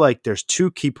I feel like there's two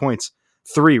key points,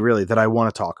 three really, that I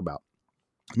want to talk about.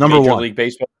 Number Major one, League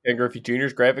Baseball and Griffey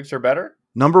Jr.'s graphics are better.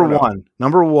 Number one.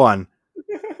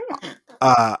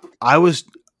 I was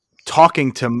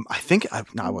talking to,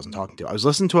 I wasn't talking to. I was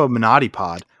listening to a Minotti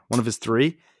pod, one of his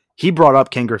three. He brought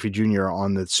up Ken Griffey Jr.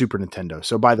 on the Super Nintendo.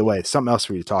 So by the way, something else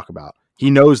for you to talk about. He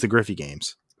knows the Griffey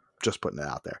games. Just putting it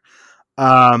out there.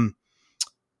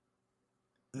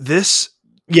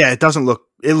 it doesn't look,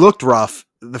 it looked rough.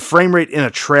 The frame rate in a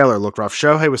trailer looked rough.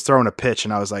 Shohei was throwing a pitch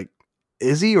and I was like,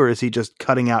 is he, or is he just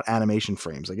cutting out animation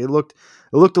frames? Like it looked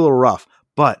a little rough,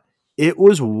 but it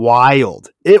was wild.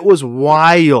 It was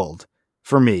wild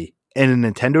for me in a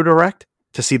Nintendo Direct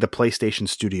to see the PlayStation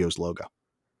Studios logo.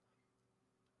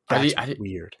 That's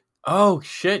weird. Oh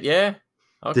shit. Yeah.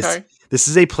 Okay. This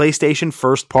is a PlayStation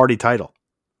first party title.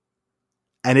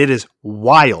 And it is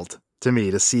wild to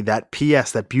me to see that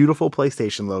that beautiful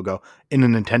PlayStation logo in a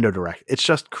Nintendo Direct. It's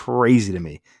just crazy to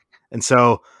me. And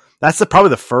so that's probably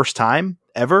the first time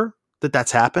ever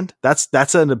that's happened. That's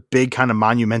a big kind of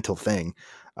monumental thing.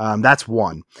 That's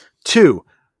one. Two,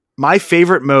 my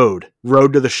favorite mode,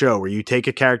 Road to the Show, where you take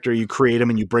a character, you create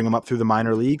them, and you bring them up through the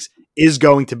minor leagues, is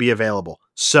going to be available.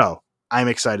 So I'm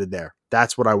excited there.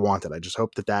 That's what I wanted. I just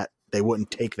hope that they wouldn't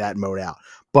take that mode out.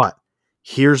 But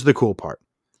here's the cool part.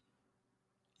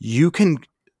 You can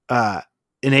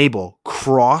enable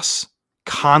cross-console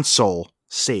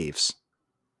saves.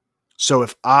 So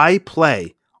if I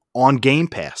play on Game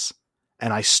Pass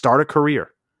and I start a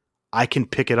career, I can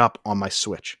pick it up on my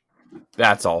Switch.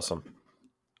 That's awesome.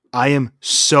 I am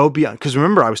so beyond, because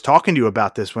remember I was talking to you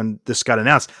about this when this got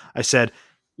announced. I said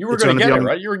you were going to get it,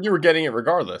 right? You were getting it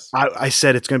regardless. I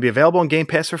said it's going to be available on Game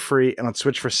Pass for free and on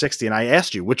Switch for $60. And I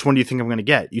asked you, which one do you think I'm going to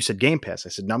get? You said Game Pass. I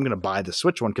said, no, I'm going to buy the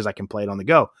Switch one because I can play it on the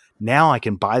go. Now I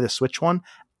can buy the Switch one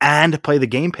and play the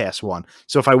Game Pass one.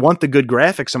 So if I want the good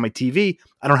graphics on my TV,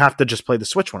 I don't have to just play the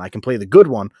Switch one. I can play the good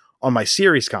one on my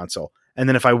Series console. And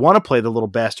then if I want to play the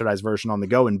little bastardized version on the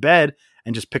go in bed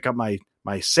and just pick up my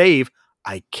save,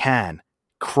 I can.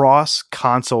 Cross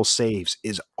console saves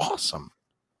is awesome.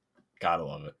 Gotta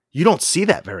love it. You don't see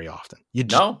that very often. You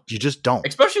just don't.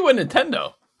 Especially with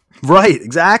Nintendo. Right,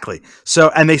 exactly.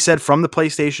 So, and they said from the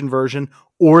PlayStation version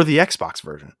or the Xbox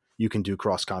version, you can do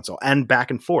cross console and back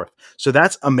and forth. So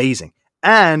that's amazing.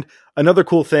 And another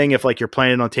cool thing, if like you're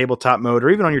playing it on tabletop mode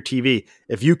or even on your TV,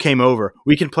 if you came over,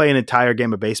 we can play an entire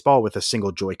game of baseball with a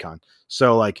single Joy-Con.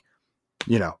 So like,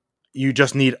 you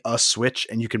just need a Switch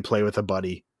and you can play with a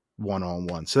buddy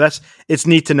one-on-one. So it's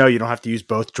neat to know you don't have to use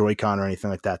both Joy-Con or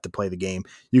anything like that to play the game.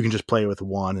 You can just play with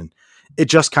one and it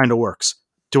just kind of works.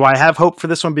 Do I have hope for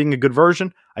this one being a good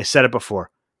version? I said it before.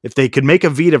 If they could make a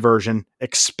Vita version,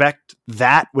 expect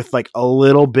that with like a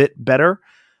little bit better,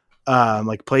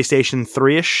 like PlayStation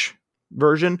 3-ish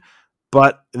version,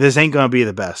 but this ain't going to be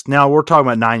the best. Now we're talking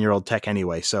about 9-year-old tech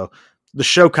anyway. So the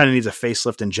show kind of needs a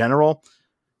facelift in general.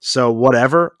 So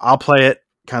whatever, I'll play it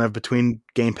kind of between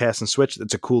Game Pass and Switch.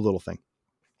 It's a cool little thing.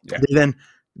 Yeah.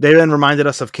 They then reminded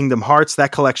us of Kingdom Hearts.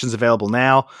 That collection's available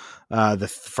now.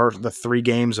 The 3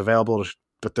 games available,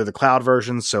 but they're the cloud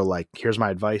versions. So like, here's my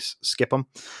advice: skip them.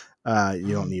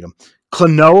 You don't need them.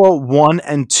 Klonoa 1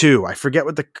 and 2. I forget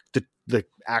what the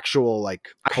actual like.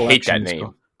 I hate that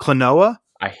name. Klonoa.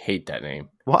 I hate that name.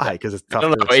 Why? Because it's tough. I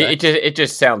don't know. It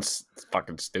just sounds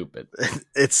fucking stupid.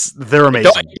 They're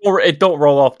amazing. It don't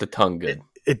roll off the tongue good.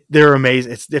 They're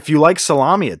amazing. If you like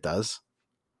salami, it does.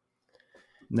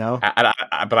 No, but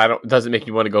I don't. It doesn't make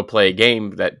you want to go play a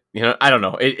game that I don't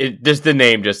know. It just the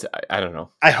name. Just I don't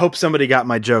know. I hope somebody got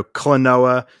my joke.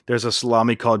 Klonoa. There's a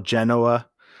salami called Genoa.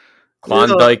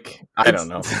 Klondike. I don't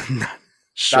know.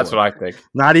 Sure. That's what I think.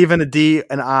 Not even a D,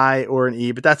 an I, or an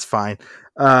E, but that's fine.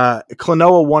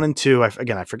 Klonoa 1 and 2. I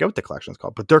forget what the collection is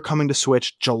called, but they're coming to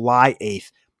Switch July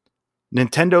 8th.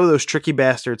 Nintendo, those tricky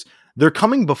bastards. They're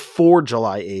coming before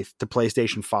July 8th to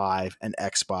PlayStation 5 and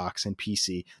Xbox and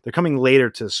PC. They're coming later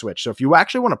to the Switch. So if you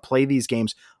actually want to play these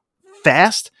games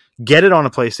fast, get it on a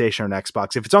PlayStation or an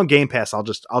Xbox. If it's on Game Pass, I'll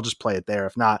just play it there.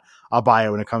 If not, I'll buy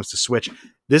it when it comes to Switch.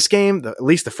 This game, at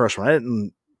least the first one, I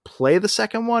didn't play the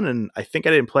second one, and I think I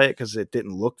didn't play it because it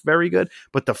didn't look very good.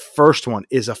 But the first one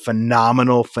is a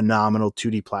phenomenal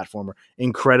 2D platformer.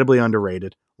 Incredibly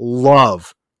underrated.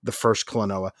 Love the first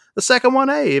Klonoa. The second one,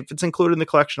 hey, if it's included in the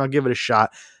collection, I'll give it a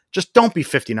shot. Just don't be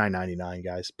 $59.99,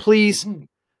 guys. Please.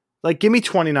 Like, give me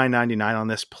 $29.99 on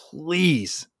this,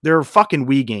 please. They're fucking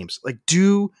Wii games. Like,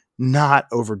 do not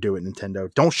overdo it,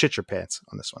 Nintendo. Don't shit your pants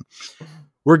on this one.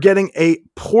 We're getting a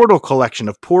Portal collection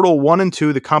of Portal 1 and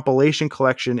 2, the compilation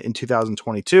collection in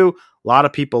 2022. A lot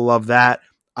of people love that.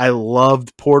 I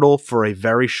loved Portal for a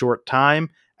very short time,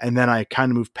 and then I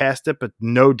kind of moved past it, but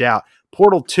no doubt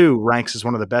Portal 2 ranks as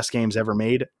one of the best games ever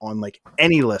made on like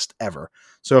any list ever.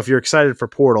 So if you're excited for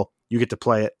Portal, you get to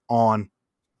play it on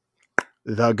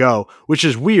the go, which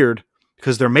is weird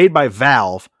because they're made by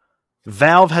Valve.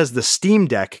 Valve has the Steam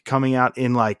Deck coming out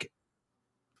in like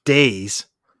days,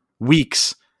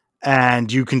 weeks,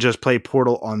 and you can just play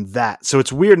Portal on that. So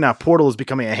it's weird now. Portal is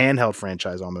becoming a handheld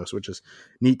franchise almost, which is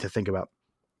neat to think about.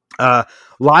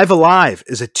 Live Alive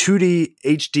is a 2D,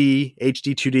 HD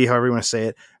 2D, however you want to say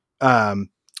it,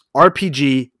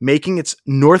 RPG making its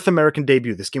North American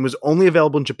debut. This game was only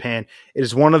available in Japan. It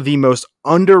is one of the most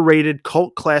underrated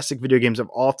cult classic video games of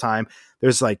all time.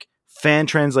 There's like fan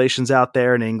translations out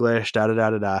there in English,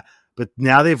 but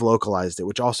now they've localized it,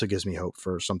 which also gives me hope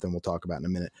for something we'll talk about in a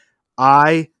minute.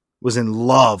 I was in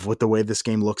love with the way this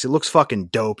game looks. It looks fucking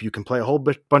dope. You can play a whole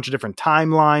bunch of different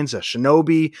timelines, a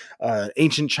shinobi,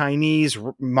 ancient Chinese,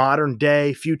 modern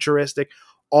day, futuristic,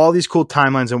 all these cool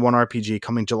timelines in one RPG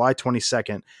coming July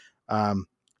 22nd.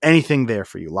 Anything there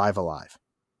for you, Live Alive.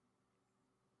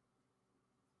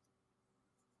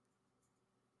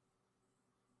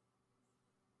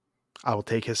 I will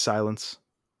take his silence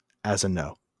as a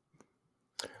no.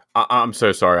 I'm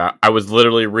so sorry. I was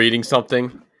literally reading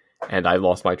something and I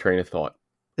lost my train of thought.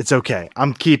 It's okay.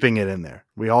 I'm keeping it in there.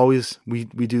 We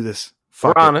do this.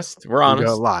 We're honest. We're honest.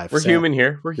 Go live. We're human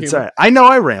here. We're human. It's all right. I know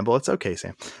I ramble. It's okay,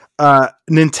 Sam.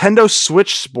 Nintendo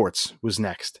Switch Sports was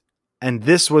next. And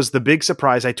this was the big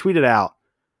surprise. I tweeted out.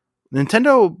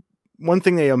 Nintendo, one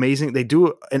thing they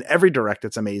do in every direct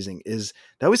that's amazing is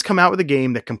they always come out with a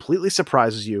game that completely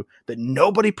surprises you, that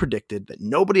nobody predicted, that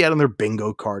nobody had on their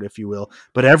bingo card, if you will,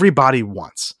 but everybody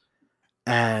wants.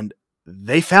 And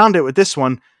they found it with this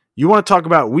one. You want to talk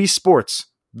about Wii Sports,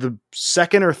 the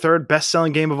second or third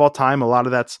best-selling game of all time. A lot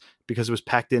of that's because it was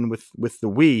packed in with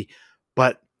the Wii,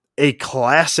 but a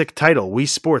classic title, Wii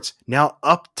Sports, now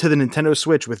up to the Nintendo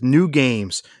Switch with new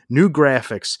games, new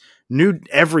graphics, new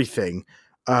everything.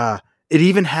 It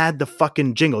even had the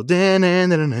fucking jingle.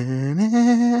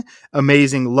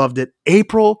 Amazing. Loved it.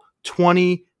 April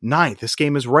 29th. This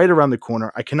game is right around the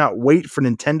corner. I cannot wait for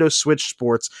Nintendo Switch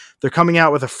Sports. They're coming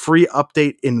out with a free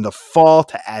update in the fall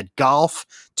to add golf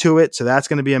to it. So that's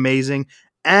going to be amazing.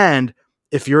 And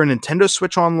if you're a Nintendo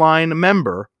Switch Online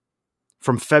member,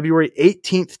 from February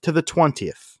 18th to the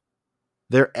 20th,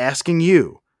 they're asking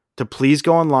you to please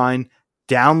go online,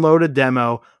 download a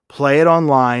demo, play it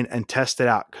online, and test it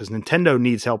out because Nintendo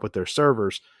needs help with their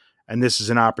servers. And this is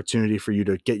an opportunity for you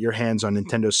to get your hands on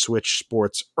Nintendo Switch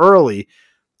Sports early.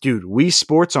 Dude, Wii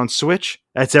Sports on Switch,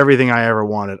 that's everything I ever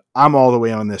wanted. I'm all the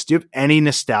way on this. Do you have any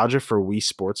nostalgia for Wii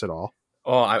Sports at all?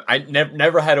 Oh, I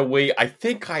never had a Wii. I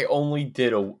think I only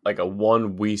did a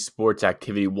one Wii Sports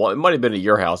activity. It might have been at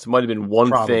your house. It might have been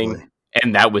one thing,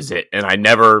 and that was it. And I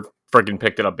never freaking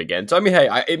picked it up again. So I mean, hey,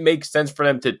 it makes sense for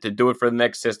them to do it for the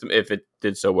next system if it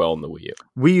did so well in the Wii U.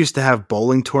 We used to have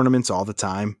bowling tournaments all the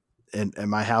time in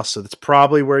my house, so that's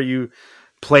probably where you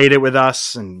played it with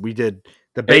us, and we did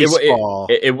the baseball.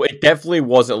 It definitely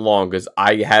wasn't long because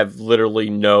I have literally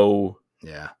no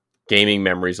gaming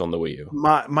memories on the Wii U.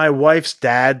 My wife's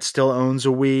dad still owns a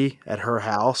Wii at her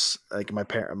house, like my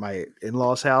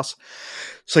in-laws' house.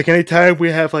 It's like anytime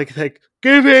we have like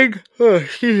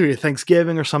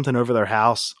Thanksgiving or something over their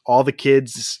house, all the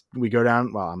kids, we go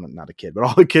down. Well, I'm not a kid, but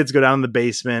all the kids go down in the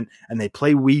basement and they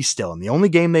play Wii still. And the only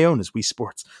game they own is Wii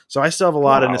Sports. So I still have a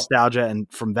lot of nostalgia. And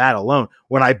from that alone,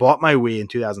 when I bought my Wii in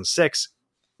 2006,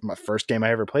 my first game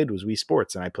I ever played was Wii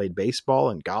Sports, and I played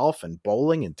baseball and golf and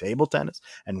bowling and table tennis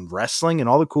and wrestling and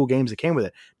all the cool games that came with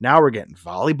it. Now we're getting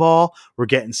volleyball. We're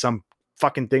getting some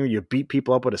fucking thing where you beat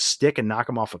people up with a stick and knock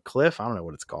them off a cliff. I don't know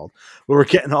what it's called, but we're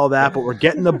getting all that, but we're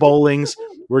getting the bowlings.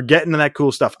 We're getting to that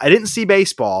cool stuff. I didn't see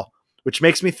baseball, which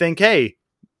makes me think, hey,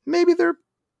 maybe the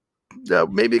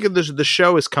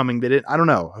show is coming. I don't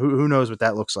know. Who knows what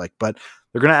that looks like, but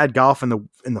they're going to add golf in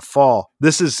the fall.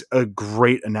 This is a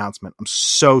great announcement. I'm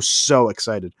so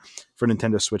excited for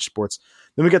Nintendo Switch Sports.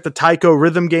 Then we got the Taiko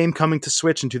Rhythm game coming to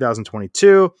Switch in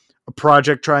 2022, a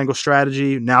Project Triangle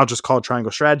Strategy, now just called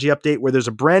Triangle Strategy Update, where there's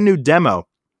a brand new demo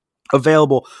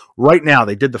available right now.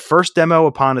 They did the first demo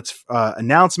upon its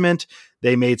announcement.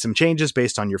 They made some changes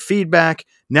based on your feedback.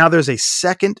 Now there's a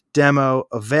second demo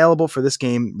available for this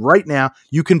game right now.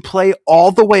 You can play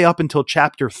all the way up until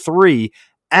Chapter 3,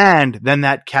 and then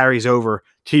that carries over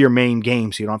to your main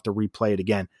game, so you don't have to replay it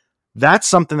again. That's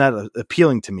something that's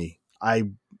appealing to me. I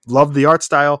love the art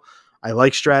style. I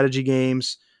like strategy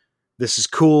games. This is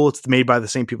cool. It's made by the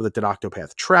same people that did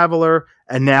Octopath Traveler,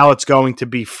 and now it's going to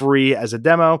be free as a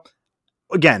demo.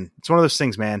 Again, it's one of those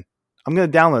things, man. I'm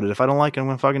going to download it. If I don't like it, I'm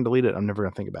going to fucking delete it. I'm never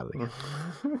going to think about it again.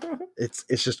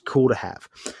 It's just cool to have.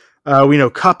 We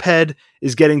know Cuphead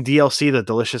is getting DLC, The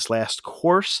Delicious Last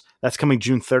Course. That's coming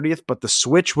June 30th, but the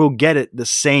Switch will get it the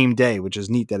same day, which is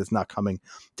neat that it's not coming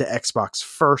to Xbox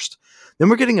first. Then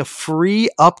we're getting a free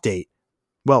update.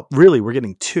 Well, really, we're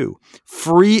getting 2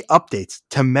 free updates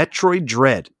to Metroid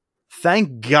Dread.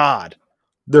 Thank God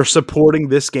they're supporting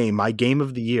this game, my game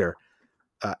of the year,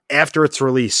 after its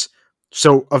release.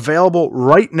 So available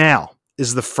right now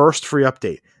is the first free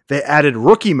update. They added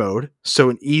rookie mode, so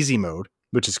an easy mode,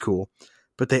 which is cool,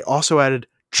 but they also added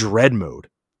dread mode,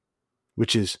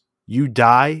 which is you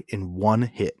die in one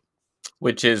hit.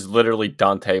 Which is literally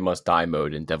Dante Must Die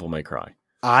mode in Devil May Cry.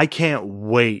 I can't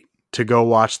wait to go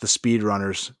watch the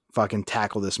speedrunners fucking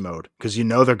tackle this mode, because you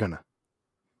know they're gonna.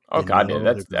 Oh god, yeah,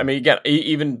 that's. I mean, again,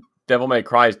 even Devil May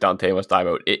Cry's Dante Must Die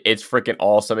mode. It's freaking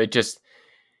awesome. It just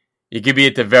you could be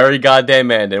at the very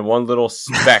goddamn end in one little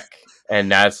speck,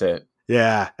 and that's it.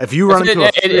 Yeah, if you run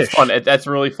into it's fun. That's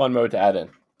a really fun mode to add in.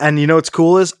 And you know what's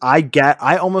cool is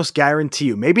I almost guarantee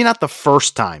you, maybe not the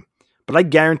first time, but I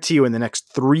guarantee you in the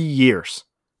next 3 years,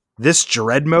 this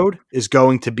dread mode is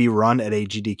going to be run at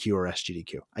AGDQ or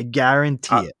SGDQ. I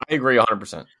guarantee it. I agree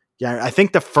 100%. Yeah, I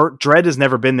think the dread has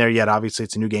never been there yet. Obviously,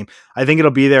 it's a new game. I think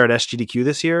it'll be there at SGDQ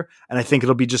this year, and I think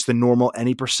it'll be just the normal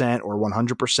any % or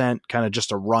 100%, kind of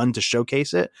just a run to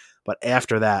showcase it. But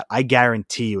after that, I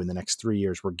guarantee you in the next 3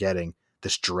 years, we're getting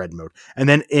this dread mode. And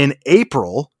then in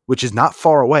April, which is not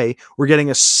far away, we're getting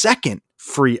a second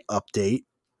free update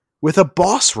with a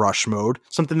boss rush mode,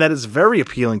 something that is very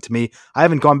appealing to me. I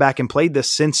haven't gone back and played this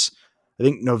since, I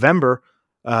think, November.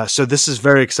 So this is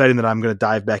very exciting that I'm going to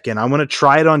dive back in. I'm going to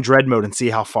try it on dread mode and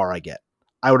see how far I get.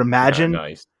 I would imagine,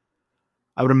 nice.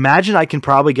 I would imagine I can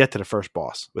probably get to the first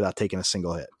boss without taking a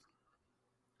single hit.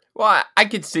 Well, I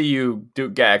could see you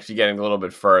actually getting a little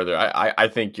bit further. I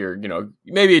think you're,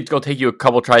 maybe it's going to take you a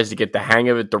couple tries to get the hang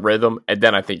of it, the rhythm, and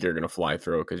then I think you're going to fly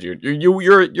through because you're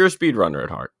a speedrunner at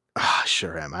heart. I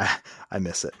sure am. I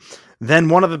miss it. Then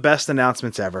one of the best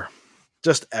announcements ever,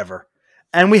 just ever.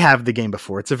 And we have the game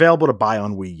before. It's available to buy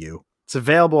on Wii U. It's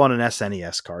available on an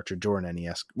SNES cartridge or an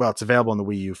NES. Well, it's available on the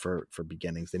Wii U for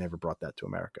beginnings. They never brought that to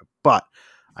America, but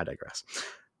I digress.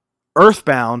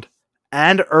 Earthbound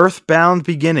and Earthbound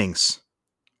Beginnings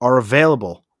are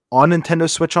available on Nintendo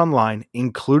Switch Online,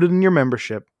 included in your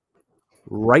membership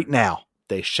right now.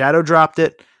 They shadow dropped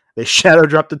it. They shadow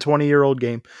dropped a 20-year-old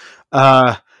game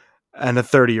and a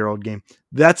 30-year-old game.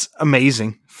 That's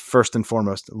amazing, first and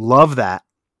foremost. Love that.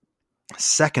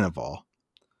 Second of all,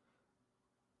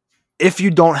 if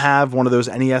you don't have one of those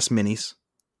NES minis,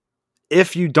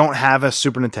 if you don't have a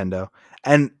Super Nintendo,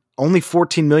 and only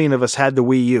 14 million of us had the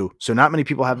Wii U, so not many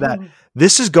people have that,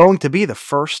 this is going to be the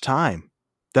first time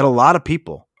that a lot of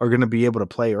people are going to be able to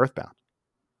play Earthbound.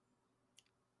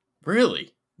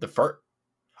 Really? The first?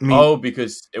 I mean,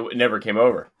 because it never came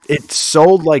over. It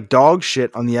sold like dog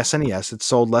shit on the SNES. It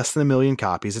sold less than 1 million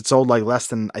copies. It sold like less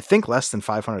than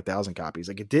 500,000 copies.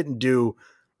 Like it didn't do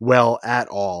well at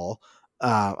all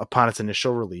upon its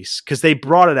initial release, because they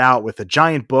brought it out with a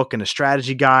giant book and a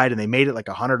strategy guide, and they made it like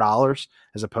 $100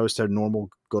 as opposed to a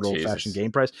normal good old fashioned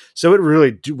game price. So it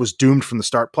really was doomed from the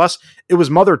start. Plus, it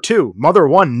was Mother 2. Mother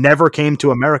 1 never came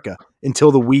to America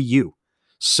until the Wii U.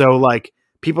 So like,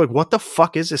 people are like, what the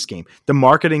fuck is this game? The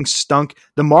marketing stunk.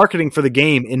 The marketing for the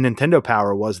game in Nintendo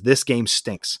Power was, this game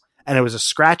stinks. And it was a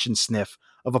scratch and sniff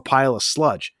of a pile of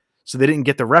sludge. So they didn't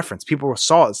get the reference. People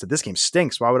saw it and said, this game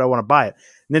stinks. Why would I want to buy it?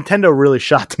 Nintendo really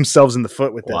shot themselves in the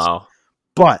foot with this. Wow.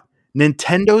 But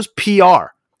Nintendo's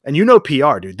PR, and you know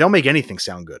PR, dude, they'll make anything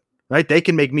sound good, right? They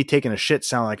can make me taking a shit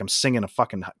sound like I'm singing a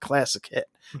fucking classic hit.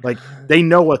 Like, they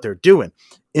know what they're doing.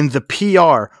 In the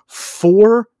PR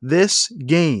for this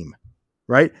game,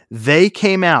 right? They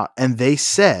came out and they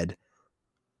said,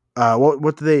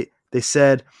 what did they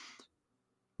said,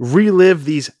 relive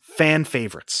these fan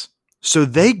favorites. So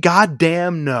they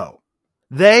goddamn know.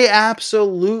 They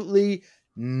absolutely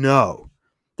know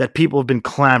that people have been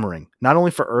clamoring, not only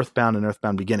for Earthbound and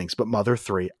Earthbound Beginnings, but Mother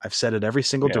 3. I've said it every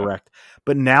single direct.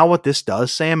 But now what this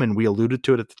does, Sam, and we alluded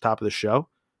to it at the top of the show,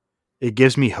 it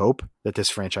gives me hope that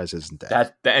this franchise isn't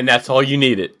dead. And that's all you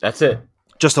needed. That's it.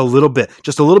 Just a little bit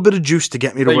of juice to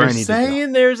get me to where I need to go.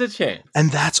 Saying there's a chance.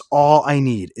 And that's all I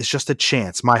need, is just a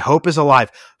chance. My hope is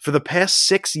alive. For the past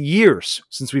 6 years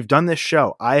since we've done this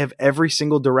show, I have every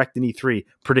single direct in E3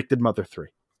 predicted Mother 3.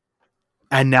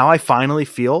 And now I finally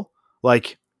feel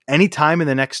like anytime in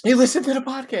the next... They listen to the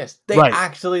podcast. They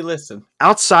actually listen.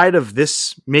 Outside of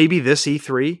this, maybe this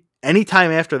E3, anytime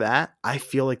after that, I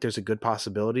feel like there's a good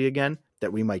possibility again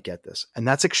that we might get this. And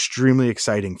that's extremely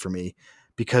exciting for me.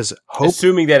 Because hope,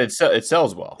 assuming that it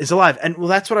sells well, is alive. And well,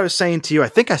 that's what I was saying to you. I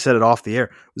think I said it off the air.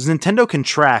 Was Nintendo can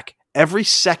track every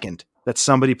second that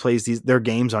somebody plays their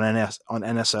games on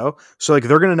NSO. So like,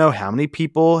 they're going to know how many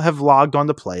people have logged on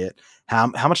to play it,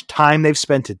 how much time they've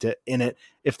spent in it,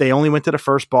 if they only went to the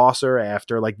first boss or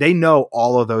after. Like, they know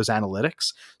all of those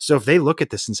analytics. So if they look at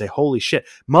this and say, holy shit,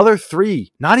 Mother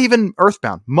 3, not even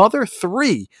Earthbound, Mother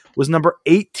 3 was number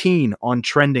 18 on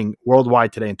trending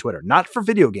worldwide today in Twitter, not for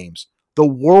video games, the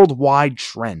worldwide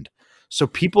trend. So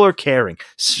people are caring.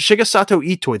 Shigesato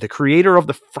Itoi, the creator of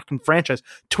the fucking franchise,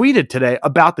 tweeted today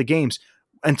about the games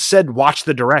and said, watch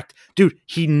the direct. Dude,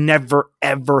 he never,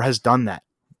 ever has done that.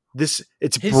 His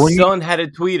son had to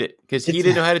tweet it because he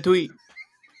didn't know how to tweet.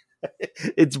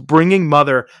 It's bringing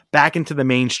Mother back into the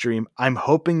mainstream. I'm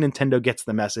hoping Nintendo gets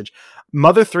the message.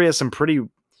 Mother 3 has some pretty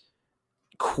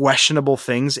questionable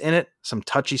things in it, some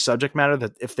touchy subject matter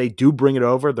that if they do bring it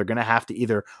over, they're going to have to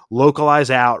either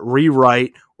localize out,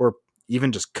 rewrite, or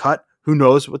even just cut. Who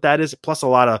knows what that is? Plus a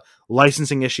lot of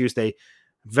licensing issues. They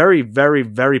very, very,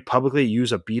 very publicly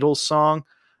use a Beatles song.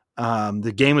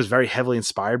 The game was very heavily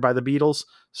inspired by the Beatles.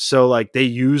 So like they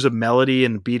use a melody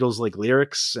and Beatles like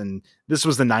lyrics, and this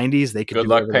was the 90s. They could good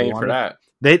luck paying for that.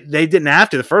 They didn't have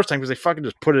to the first time because they fucking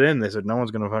just put it in. They said no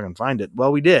one's going to fucking find it.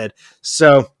 Well, we did.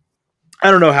 So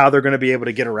I don't know how they're going to be able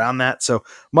to get around that. So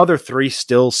Mother 3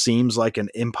 still seems like an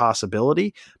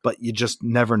impossibility, but you just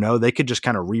never know. They could just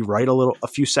kind of rewrite a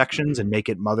few sections and make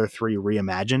it Mother 3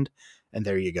 reimagined, and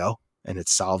there you go. And it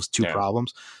solves two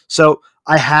problems. So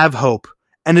I have hope.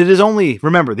 And it is only,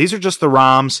 remember, these are just the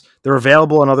ROMs. They're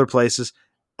available in other places.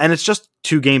 And it's just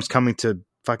 2 games coming to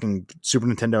fucking Super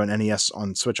Nintendo and NES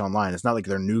on Switch Online. It's not like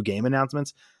they're new game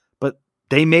announcements, but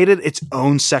they made it its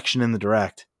own section in the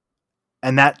Direct.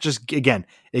 And that just, again,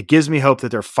 it gives me hope that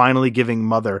they're finally giving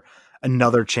Mother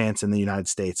another chance in the United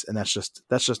States. And that's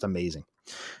just amazing.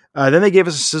 Then they gave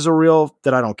us a sizzle reel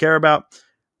that I don't care about.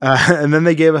 And then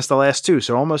they gave us the last 2.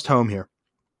 So almost home here.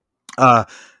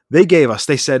 They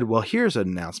said, well, here's an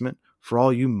announcement for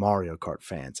all you Mario Kart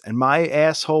fans. And my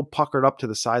asshole puckered up to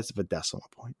the size of a decimal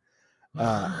point.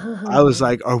 I was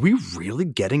like, are we really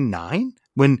getting 9?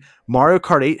 When Mario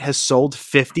Kart 8 has sold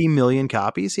 50 million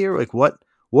copies here? Like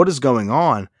what is going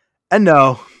on? And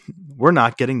no, we're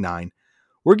not getting 9.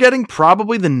 We're getting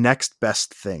probably the next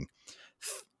best thing.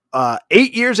 8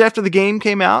 years after the game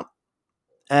came out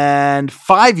and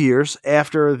 5 years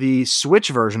after the Switch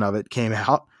version of it came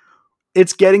out,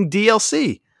 it's getting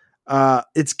DLC.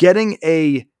 It's getting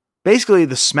basically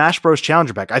the Smash Bros.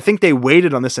 Challenger Pack. I think they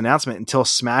waited on this announcement until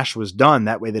Smash was done.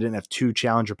 That way they didn't have 2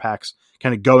 Challenger Packs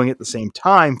kind of going at the same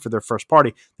time for their first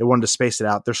party. They wanted to space it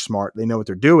out. They're smart. They know what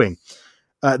they're doing.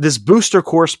 This Booster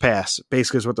Course Pass,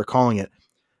 basically is what they're calling it.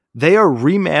 They are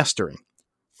remastering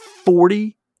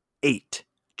 48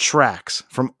 tracks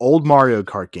from old Mario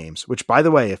Kart games, which, by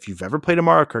the way, if you've ever played a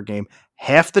Mario Kart game,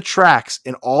 half the tracks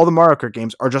in all the Mario Kart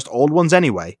games are just old ones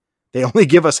anyway. They only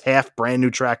give us half brand new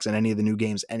tracks in any of the new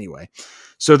games anyway.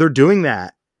 So they're doing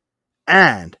that,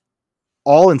 and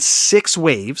all in 6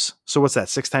 waves. So what's that?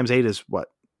 6 times 8 is what?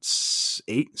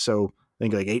 8? So I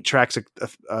think like 8 tracks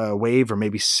a wave, or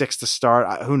maybe 6 to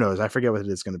start. Who knows? I forget what it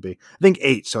is going to be. I think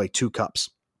 8, so like 2 cups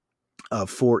of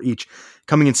 4 each,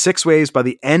 coming in 6 waves by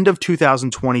the end of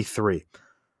 2023.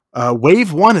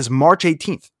 Wave 1 is March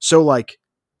 18th. So like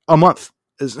a month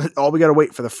is all we got to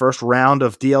wait for the first round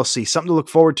of DLC. Something to look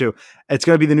forward to. It's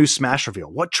going to be the new Smash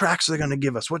reveal. What tracks are they going to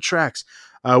give us? What tracks?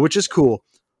 Which is cool.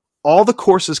 All the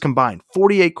courses combined,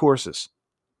 48 courses,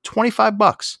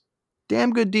 $25.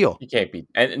 Damn good deal. You can't beat.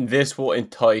 And this will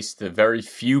entice the very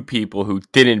few people who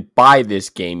didn't buy this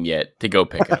game yet to go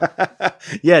pick it up.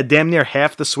 Yeah, damn near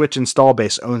half the Switch install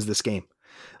base owns this game.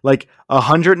 Like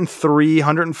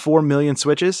 104 million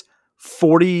Switches,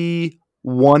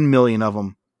 41 million of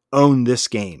them own this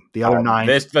game. The other 9.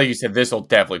 This, like you said, this will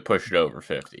definitely push it over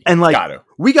 50. And like,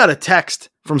 we got a text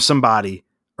from somebody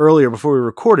earlier before we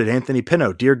recorded, Anthony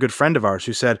Pino, dear good friend of ours,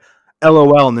 who said,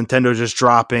 LOL, Nintendo just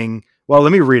dropping. Well,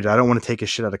 let me read it. I don't want to take his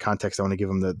shit out of context. I want to give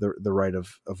him the right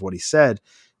of what he said.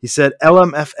 He said,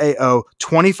 LMFAO,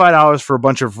 $25 for a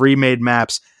bunch of remade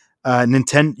maps.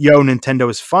 Nintendo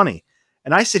is funny.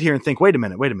 And I sit here and think, wait a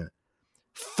minute.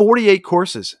 48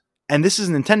 courses. And this is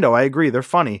Nintendo. I agree. They're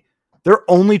funny. They're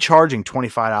only charging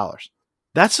 $25.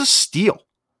 That's a steal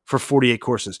for 48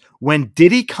 courses. When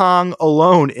Diddy Kong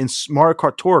alone in Mario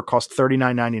Kart Tour cost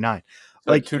 $39.99.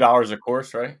 So like $2 a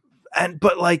course, right?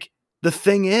 But like the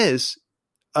thing is,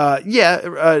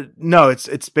 no,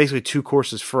 it's basically 2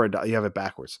 courses for $1. You have it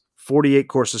backwards. 48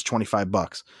 courses,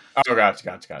 $25. Oh,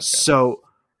 gotcha. So,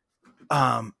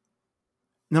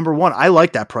 number 1, I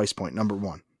like that price point. Number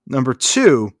 1. Number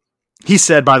 2, he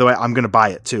said, by the way, I'm going to buy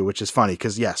it too, which is funny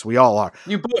because yes, we all are.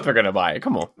 You both are going to buy it.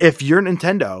 Come on. If you're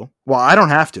Nintendo, well, I don't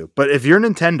have to, but if you're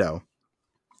Nintendo,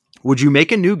 would you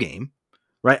make a new game,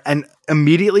 right? And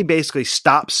immediately basically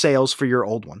stop sales for your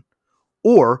old one?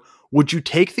 Or would you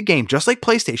take the game just like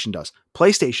PlayStation does?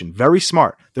 PlayStation, very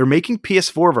smart. They're making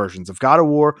PS4 versions of God of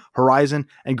War, Horizon,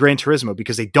 and Gran Turismo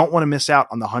because they don't want to miss out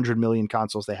on the 100 million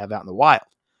consoles they have out in the wild.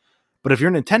 But if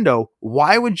you're Nintendo,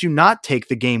 why would you not take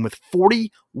the game with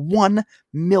 41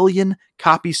 million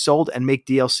copies sold and make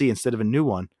DLC instead of a new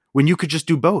one when you could just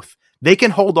do both? They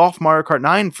can hold off Mario Kart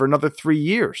 9 for another 3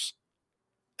 years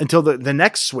until the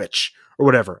next Switch or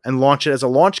whatever and launch it as a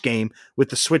launch game with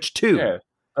the Switch 2. Yeah.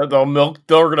 They're going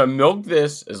to milk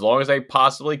this as long as they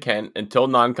possibly can until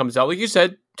 9 comes out. Like you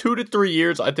said, 2 to 3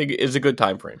 years, I think, is a good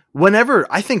time frame. Whenever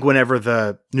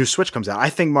the new Switch comes out, I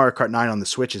think Mario Kart 9 on the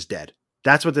Switch is dead.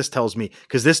 That's what this tells me,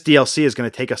 because this DLC is going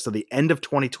to take us to the end of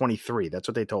 2023. That's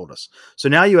what they told us. So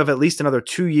now you have at least another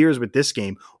 2 years with this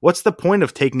game. What's the point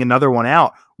of taking another one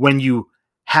out when you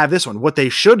have this one? What they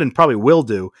should and probably will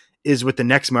do is with the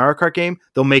next Mario Kart game,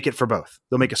 they'll make it for both.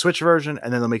 They'll make a Switch version,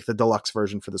 and then they'll make the deluxe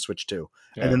version for the Switch 2.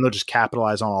 Yeah. And then they'll just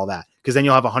capitalize on all that, because then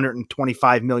you'll have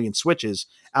 125 million Switches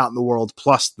out in the world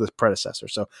plus the predecessor.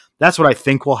 So that's what I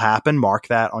think will happen. Mark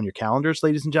that on your calendars,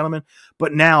 ladies and gentlemen.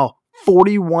 But now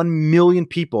 41 million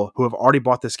people who have already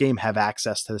bought this game have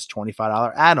access to this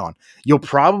 $25 add-on. You'll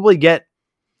probably get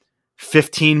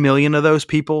 15 million of those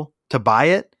people to buy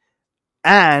it.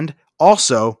 And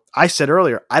also, I said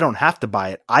earlier, I don't have to buy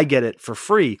it. I get it for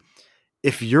free.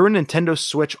 If you're a Nintendo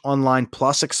Switch Online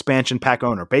Plus expansion pack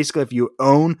owner, basically if you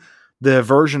own the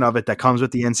version of it that comes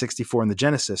with the N64 and the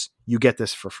Genesis, you get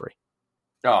this for free.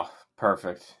 Oh,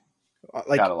 perfect.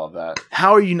 Gotta love that.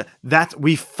 How are you?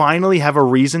 We finally have a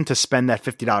reason to spend that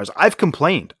 $50. I've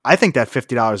complained. I think that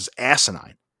 $50 is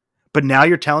asinine. But now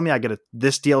you're telling me I get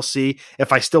this DLC.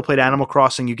 If I still played Animal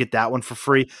Crossing, you get that one for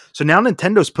free. So now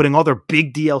Nintendo's putting all their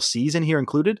big DLCs in here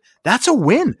included. That's a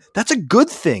win. That's a good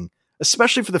thing,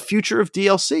 especially for the future of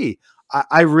DLC.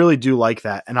 I really do like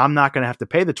that. And I'm not going to have to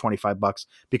pay the $25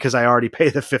 because I already pay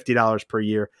the $50 per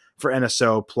year for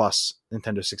NSO plus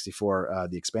Nintendo 64,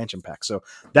 the expansion pack. So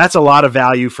that's a lot of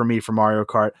value for me for Mario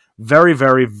Kart. Very,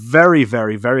 very, very,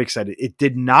 very, very excited. It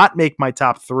did not make my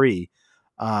top 3.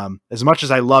 As much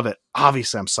as I love it,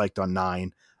 obviously I'm psyched on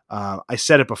 9. I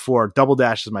said it before, Double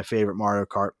Dash is my favorite Mario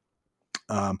Kart.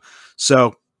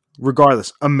 So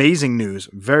regardless, amazing news.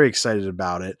 Very excited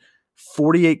about it.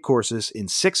 48 courses in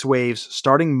 6 waves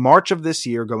starting March of this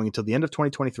year, going until the end of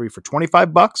 2023 for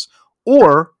 $25,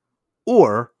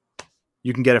 or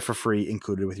you can get it for free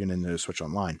included with your Nintendo Switch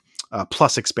Online.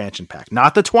 Plus expansion pack.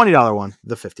 Not the $20 one,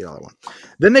 the $50 one.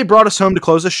 Then they brought us home to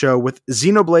close the show with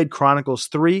Xenoblade Chronicles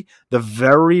 3, the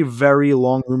very, very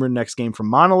long rumored next game from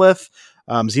Monolith.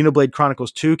 Xenoblade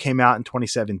Chronicles 2 came out in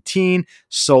 2017,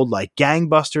 sold like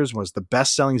gangbusters, was the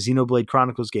best-selling Xenoblade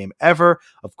Chronicles game ever.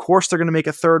 Of course, they're going to make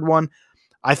a third one.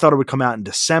 I thought it would come out in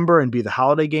December and be the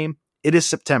holiday game. It is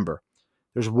September.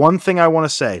 There's one thing I want to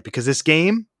say, because this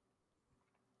game,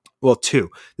 well, 2.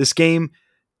 This game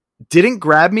didn't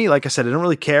grab me. Like I said, I don't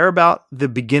really care about the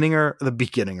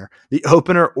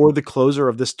opener or the closer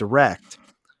of this direct,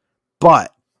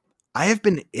 but I have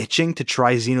been itching to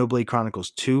try Xenoblade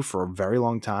Chronicles 2 for a very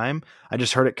long time. I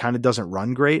just heard it kind of doesn't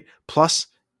run great. Plus,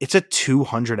 it's a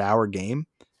 200-hour game,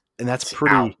 and that's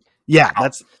pretty.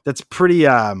 That's pretty.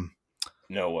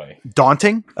 No way.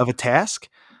 Daunting of a task.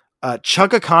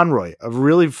 Chugga Conroy, a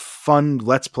really fun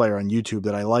Let's Player on YouTube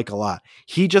that I like a lot.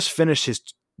 He just finished his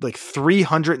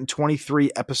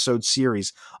 323 episode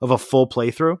series of a full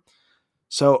playthrough.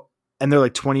 So, and they're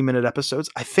 20-minute episodes.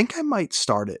 I think I might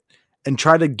start it and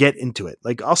try to get into it.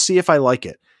 I'll see if I like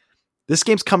it. This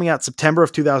game's coming out September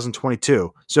of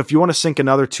 2022. So if you want to sink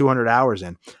another 200 hours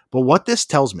in, but what this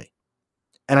tells me,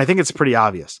 and I think it's pretty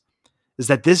obvious, is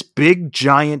that this big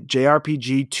giant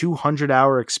JRPG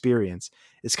 200-hour experience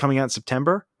is coming out in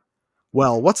September.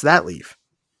 Well, what's that leave?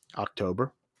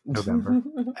 October, November,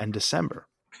 and December.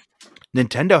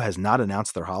 Nintendo has not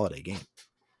announced their holiday game.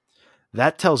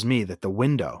 That tells me that the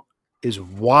window is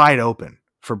wide open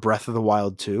for Breath of the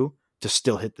Wild 2 to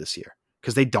still hit this year,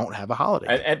 because they don't have a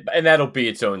holiday. And that'll be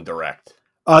its own direct.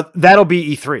 That'll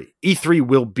be E3. E3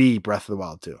 will be Breath of the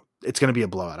Wild 2. It's going to be a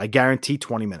blowout. I guarantee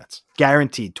 20 minutes.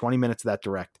 Guaranteed 20 minutes of that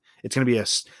direct. It's going to be a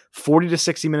 40 to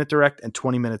 60 minute direct, and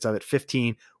 20 minutes of it,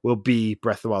 15, will be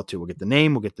Breath of the Wild 2. We'll get the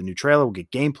name, we'll get the new trailer, we'll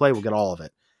get gameplay, we'll get all of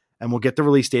it. And we'll get the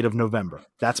release date of November.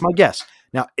 That's my guess.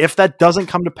 Now, if that doesn't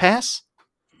come to pass,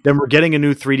 then we're getting a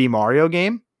new 3D Mario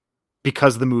game,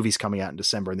 because the movie's coming out in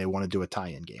December and they want to do a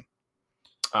tie-in game.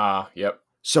 Yep.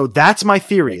 So that's my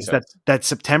theory, is that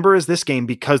September is this game,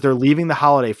 because they're leaving the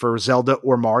holiday for Zelda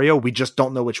or Mario. We just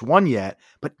don't know which one yet.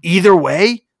 But either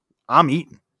way, I'm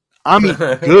eating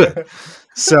good.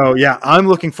 So yeah, I'm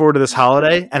looking forward to this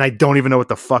holiday, and I don't even know what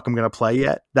the fuck I'm going to play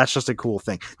yet. That's just a cool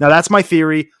thing. Now, that's my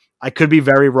theory. I could be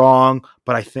very wrong,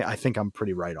 but I think I'm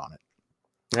pretty right on it.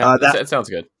 Yeah, that sounds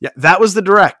good. Yeah, that was the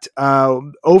direct.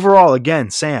 Overall, again,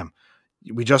 Sam,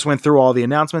 we just went through all the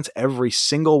announcements, every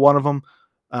single one of them.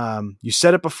 You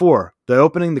said it before. The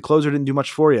opening, the closer didn't do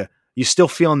much for you. You still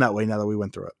feeling that way now that we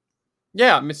went through it?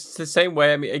 Yeah, I mean, it's the same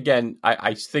way. I mean, again,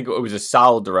 I think it was a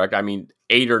solid direct. I mean,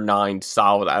 8 or 9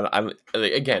 solid.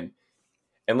 Again,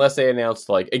 unless they announced,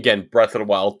 like, again, Breath of the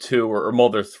Wild 2 or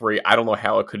Mother 3, I don't know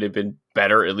how it could have been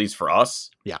better, at least for us.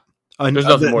 Yeah. There's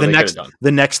nothing more they could have done.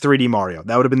 The next 3D Mario.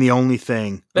 That would have been the only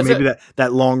thing. That's maybe it.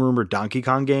 that long-rumored Donkey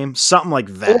Kong game. Something like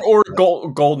that. Or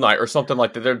GoldenEye or something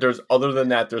like that. There's other than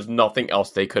that, there's nothing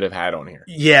else they could have had on here.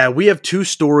 Yeah, we have 2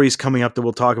 stories coming up that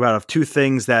we'll talk about of 2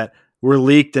 things that were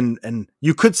leaked and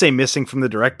you could say missing from the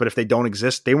direct, but if they don't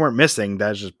exist, they weren't missing.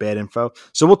 That's just bad info.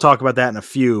 So we'll talk about that in a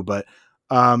few, but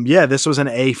yeah, this was an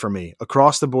A for me.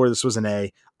 Across the board, this was an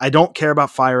A. I don't care about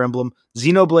Fire Emblem.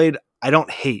 Xenoblade, I don't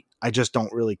hate. I just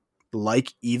don't really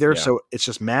like either. Yeah. So it's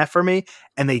just meh for me.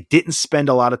 And they didn't spend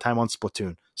a lot of time on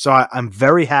Splatoon. So I'm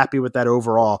very happy with that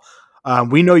overall.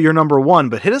 We know you're number 1,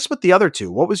 but hit us with the other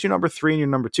 2. What was your number 3 and your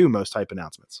number 2 most hype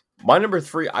announcements? My number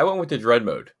 3, I went with the Dread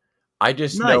mode. I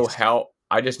just know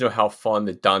how fun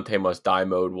the Dante Must Die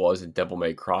mode was in Devil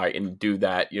May Cry, and do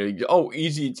that.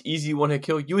 Easy, it's easy one hit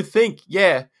kill. You would think,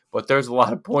 yeah, but there's a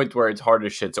lot of points where it's hard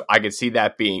as shit. So I could see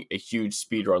that being a huge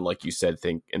speed run, like you said,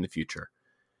 in the future.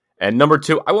 And number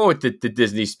 2, I went with the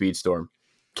Disney Speedstorm.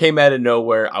 Came out of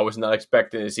nowhere. I was not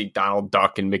expecting to see Donald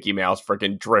Duck and Mickey Mouse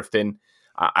freaking drifting.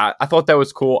 I thought that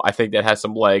was cool. I think that has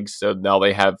some legs. So now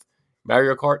they have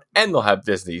Mario Kart and they'll have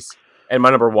Disney's. And my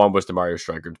number 1 was the Mario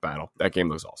Strikers battle. That game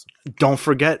was awesome. Don't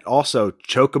forget also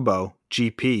Chocobo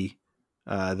GP,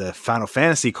 the Final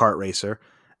Fantasy kart racer,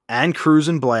 and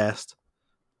Cruisin' Blast,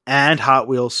 and Hot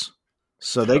Wheels.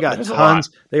 So they got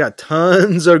tons. They got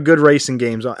tons of good racing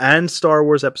games on, and Star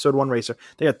Wars Episode 1 Racer.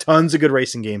 They got tons of good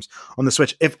racing games on the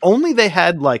Switch. If only they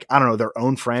had, like, I don't know, their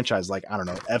own franchise, like, I don't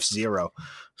know, F-Zero.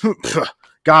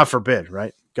 God forbid,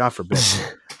 right? God forbid.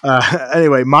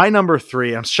 Anyway, my number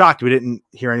 3. I'm shocked we didn't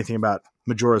hear anything about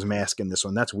Majora's Mask in this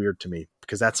one. That's weird to me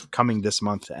because that's coming this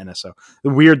month to NSO.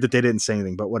 Weird that they didn't say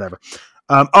anything, but whatever.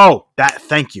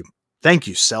 Thank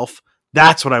you, Self.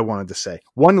 That's what I wanted to say.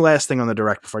 One last thing on the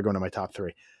direct before I go into my top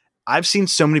 3. I've seen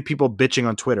so many people bitching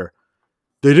on Twitter.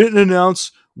 They didn't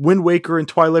announce Wind Waker and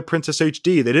Twilight Princess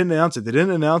HD. They didn't announce it.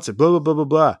 Blah, blah, blah, blah,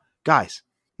 blah. Guys,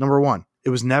 number 1, it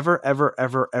was never, ever,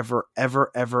 ever, ever,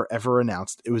 ever, ever, ever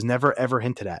announced. It was never, ever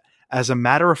hinted at. As a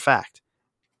matter of fact,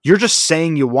 you're just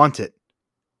saying you want it.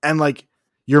 And, like,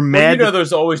 you're mad. Well,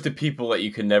 there's always the people that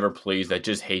you can never please that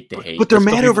just hate to hate. But they're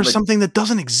mad over something that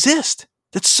doesn't exist.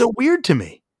 That's so weird to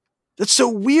me.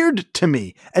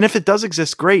 And if it does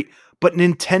exist, great. But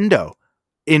Nintendo,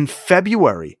 in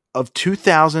February of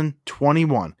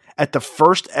 2021, at the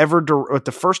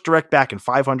first direct back in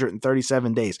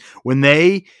 537 days, when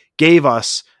they gave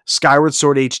us Skyward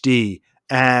Sword HD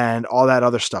and all that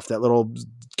other stuff, that little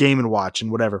Game & Watch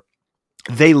and whatever,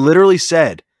 they literally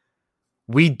said,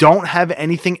 we don't have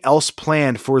anything else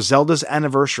planned for Zelda's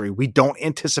anniversary. We don't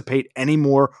anticipate any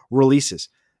more releases.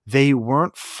 They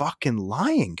weren't fucking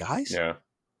lying, guys. Yeah.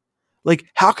 Like,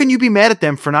 how can you be mad at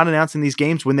them for not announcing these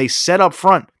games when they said up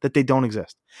front that they don't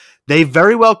exist? They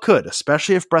very well could,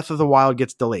 especially if Breath of the Wild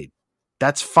gets delayed.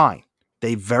 That's fine.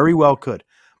 They very well could.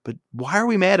 But why are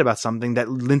we mad about something that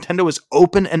Nintendo is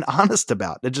open and honest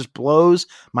about? It just blows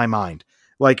my mind.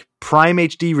 Like Prime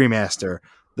HD Remaster,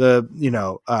 the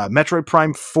Metroid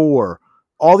Prime 4,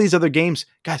 all these other games,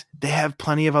 guys, they have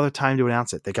plenty of other time to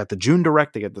announce it. They got the June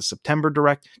Direct, they got the September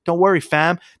Direct. Don't worry,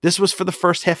 fam. This was for the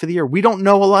first half of the year. We don't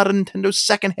know a lot of Nintendo's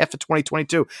second half of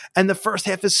 2022, and the first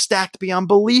half is stacked beyond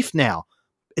belief now.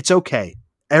 It's okay.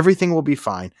 Everything will be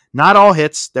fine. Not all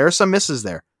hits. There are some misses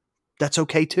there. That's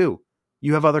okay too.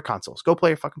 You have other consoles. Go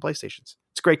play your fucking PlayStations.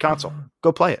 It's a great console.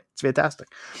 Go play it. It's fantastic.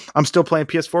 I'm still playing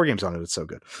PS4 games on it. It's so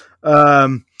good.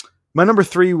 My number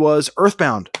 3 was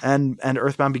Earthbound and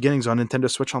Earthbound Beginnings on Nintendo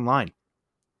Switch Online.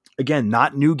 Again,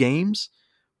 not new games,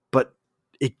 but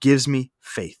it gives me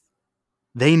faith.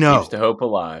 They know. Keeps the hope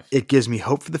alive. It gives me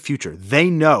hope for the future. They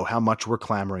know how much we're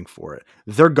clamoring for it.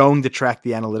 They're going to track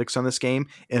the analytics on this game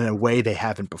in a way they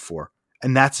haven't before.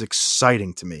 And that's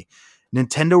exciting to me.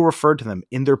 Nintendo referred to them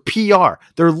in their PR,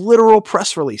 their literal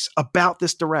press release about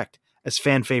this direct as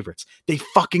fan favorites. They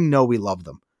fucking know we love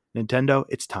them. Nintendo,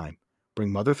 it's time.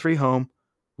 Bring Mother 3 home.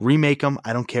 Remake them.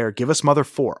 I don't care. Give us Mother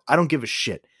 4. I don't give a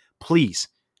shit. Please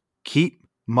keep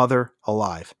Mother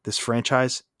alive. This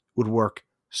franchise would work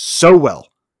so well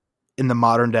in the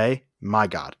modern day. My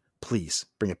God, please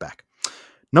bring it back.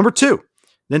 Number 2,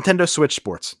 Nintendo Switch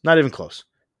Sports. Not even close.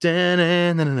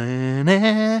 One of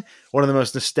the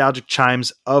most nostalgic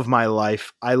chimes of my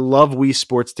life. I love Wii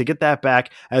Sports. To get that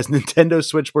back as Nintendo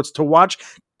Switch Sports, to watch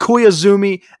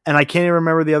Koizumi, and I can't even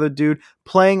remember the other dude,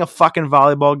 playing a fucking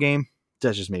volleyball game.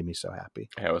 just made me so happy.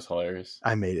 That was hilarious.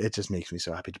 It just makes me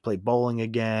so happy to play bowling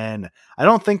again. I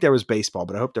don't think there was baseball,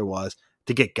 but I hope there was.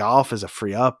 To get golf as a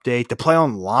free update, to play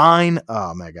online.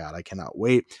 Oh my God, I cannot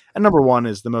wait. And number one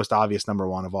is the most obvious number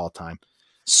one of all time.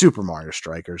 Super Mario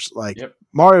Strikers.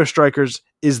 Mario Strikers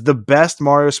is the best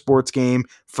Mario sports game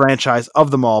franchise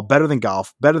of them all. Better than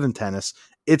golf, better than tennis.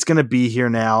 It's going to be here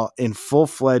now in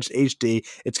full-fledged HD.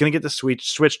 It's going to get the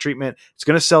Switch treatment. It's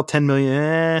going to sell 10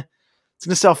 million. It's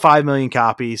going to sell 5 million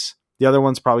copies. The other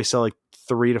ones probably sell like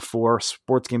 3 to 4.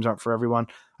 Sports games aren't for everyone.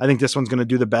 I think this one's going to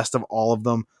do the best of all of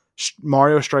them.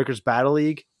 Mario Strikers Battle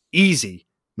League, easy,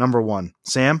 number one.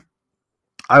 Sam,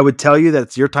 I would tell you that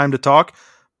it's your time to talk,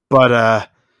 but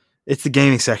it's the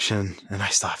gaming section, and I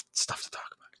still have stuff to talk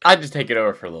about. I just take it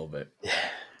over for a little bit. Yeah.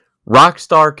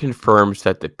 Rockstar confirms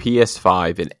that the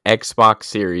PS5 and Xbox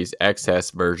Series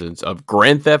XS versions of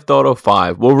Grand Theft Auto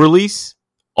 5 will release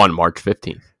on March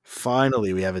 15th.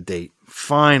 Finally, we have a date.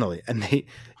 Finally. And they,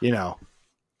 you know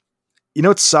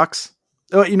what sucks?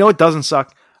 You know what doesn't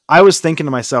suck? I was thinking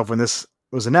to myself when this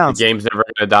was announced, the game's never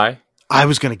going to die. I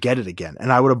was going to get it again, and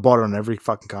I would have bought it on every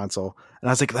fucking console. And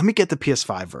I was like, let me get the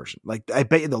PS5 version. Like, I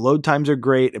bet you the load times are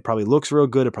great. It probably looks real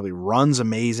good. It probably runs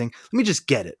amazing. Let me just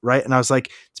get it, right? And I was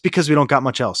like, it's because we don't got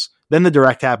much else. Then the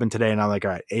direct happened today, and I'm like,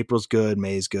 all right, April's good,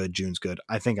 May's good, June's good.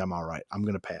 I think I'm all right. I'm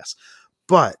going to pass.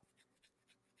 But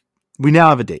we now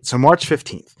have a date, so March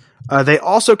 15th. They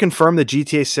also confirmed that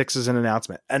GTA 6 is an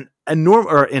announcement and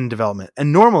in development.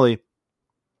 And normally,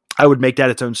 I would make that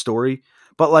its own story,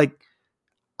 but like,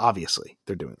 obviously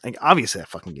obviously that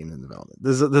fucking game's in development.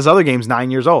 There's other games 9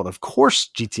 years old. Of course,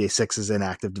 GTA 6 is in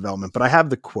active development, but I have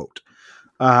the quote.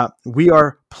 We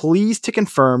are pleased to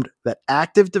confirm that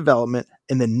active development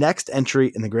in the next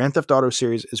entry in the Grand Theft Auto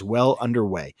series is well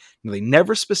underway. Now, they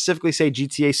never specifically say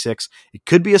GTA 6. It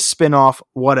could be a spinoff,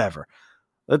 whatever.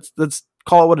 Let's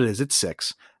call it what it is. It's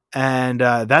 6. And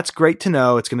that's great to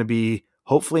know. It's going to be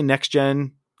hopefully next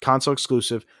gen console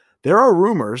exclusive. There are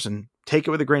rumors, and take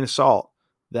it with a grain of salt,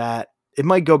 that it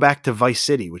might go back to Vice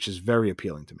City, which is very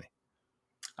appealing to me.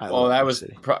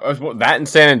 That and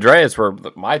San Andreas were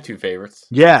my two favorites.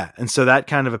 Yeah, and so that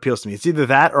kind of appeals to me. It's either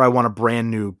that or I want a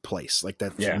brand new place. Like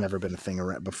that's never been a thing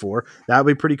before. That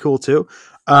would be pretty cool too.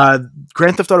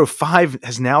 Grand Theft Auto 5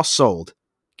 has now sold,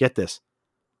 get this,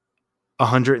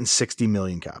 160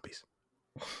 million copies.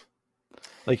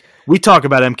 Like, we talk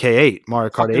about MK8,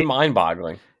 Mario Kart 8.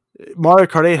 Mind-boggling. Mario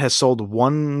Kart 8 has sold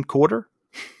 1/4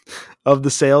 of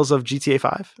the sales of GTA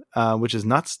 5, which is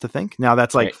nuts to think. Now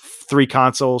that's like 3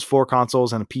 consoles, 4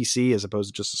 consoles, and a PC as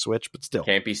opposed to just a Switch, but still.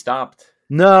 Can't be stopped.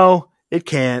 No, it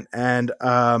can't. And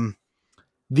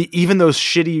even those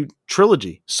shitty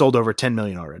trilogy sold over 10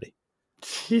 million already.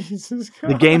 Jesus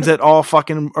God. The games that all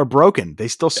fucking are broken, they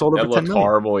still sold over 10 million.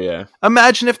 Horrible, yeah.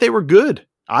 Imagine if they were good.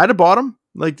 I'd have bought them.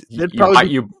 Like,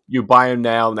 you buy them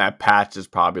now, and that patch is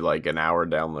probably like an hour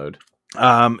download.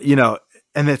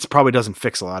 And it probably doesn't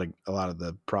fix a lot of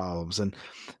the problems, and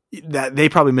that they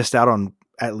probably missed out on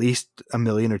at least 1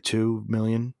 million or 2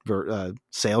 million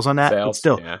sales on that. But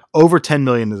still, over 10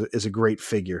 million is a great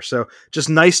figure. So just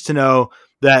nice to know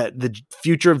that the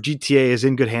future of GTA is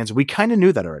in good hands. We kind of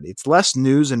knew that already. It's less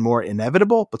news and more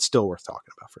inevitable, but still worth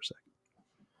talking about for a second.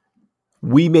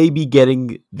 We may be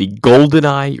getting the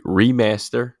GoldenEye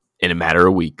remaster in a matter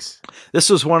of weeks.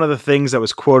 This was one of the things that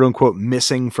was quote unquote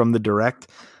missing from the direct.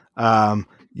 You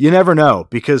never know,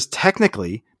 because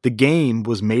technically the game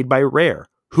was made by Rare.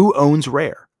 Who owns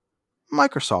Rare?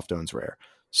 Microsoft owns Rare.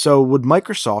 So would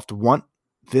Microsoft want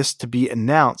this to be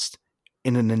announced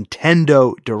in a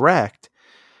Nintendo Direct?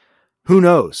 Who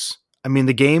knows? I mean,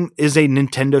 the game is a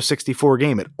Nintendo 64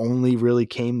 game. It only really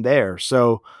came there.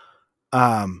 So,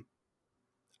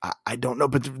 I don't know,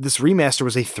 but this remaster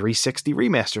was a 360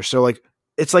 remaster. So like,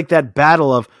 it's like that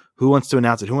battle of who wants to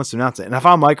announce it, who wants to announce it. And if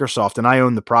I'm Microsoft and I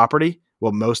own the property,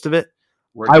 well, most of it,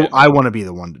 I want to be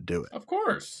the one to do it. Of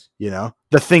course. The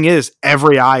thing is,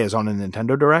 every eye is on a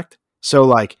Nintendo Direct. So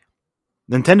like,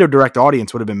 Nintendo Direct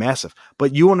audience would have been massive,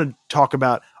 but you want to talk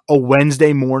about a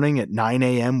Wednesday morning at 9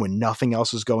 a.m. when nothing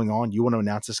else is going on. You want to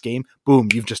announce this game. Boom.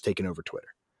 You've just taken over Twitter.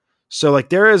 So like,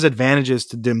 there is advantages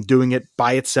to them doing it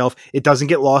by itself. It doesn't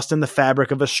get lost in the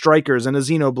fabric of a Strikers and a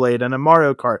Xenoblade and a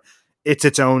Mario Kart. It's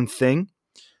its own thing.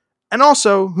 And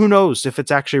also, who knows if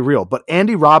it's actually real. But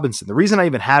Andy Robinson, the reason I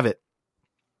even have it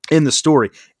in the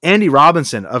story, Andy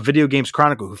Robinson of Video Games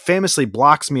Chronicle, who famously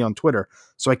blocks me on Twitter,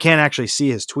 so I can't actually see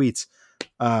his tweets.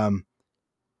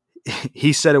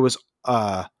 He said it was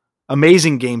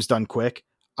amazing games done quick.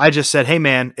 I just said, hey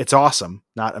man, it's awesome,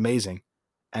 not amazing.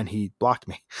 and he blocked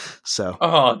me. So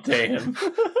oh damn,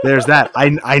 there's that.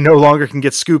 I no longer can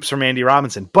get scoops from Andy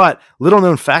Robinson. But little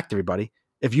known fact, everybody,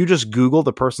 if you just Google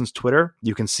the person's Twitter,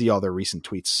 you can see all their recent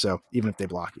tweets. So even if they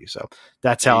block you, so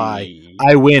that's how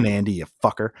I win, Andy, you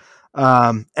fucker.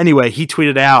 Anyway, he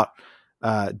tweeted out,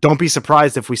 don't be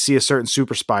surprised if we see a certain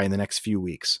super spy in the next few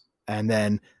weeks. And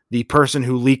then the person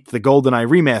who leaked the GoldenEye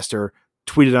remaster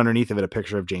tweeted underneath of it a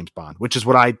picture of James Bond, which is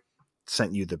what I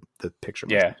sent you the picture.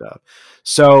 Yeah. Of.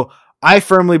 So I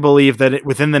firmly believe that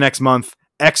within the next month,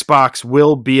 Xbox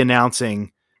will be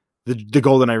announcing the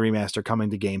GoldenEye remaster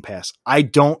coming to Game Pass. I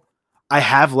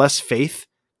have less faith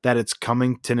that it's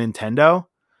coming to Nintendo,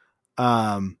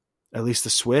 at least the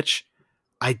Switch.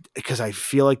 Because I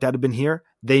feel like that'd have been here.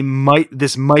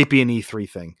 This might be an E3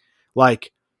 thing.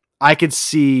 Like I could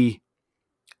see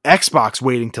Xbox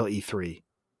waiting till E3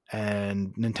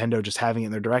 and Nintendo just having it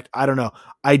in their direct. I don't know.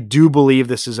 I do believe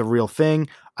this is a real thing.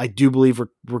 I do believe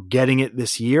we're getting it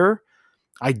this year.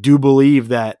 I do believe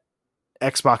that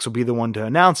Xbox will be the one to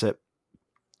announce it,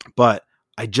 but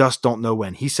I just don't know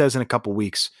when. He says in a couple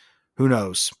weeks, who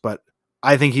knows, but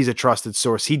I think he's a trusted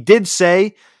source. He did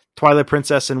say Twilight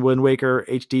Princess and Wind Waker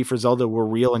HD for Zelda were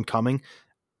real and coming,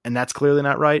 and that's clearly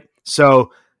not right.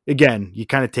 So again, you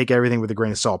kind of take everything with a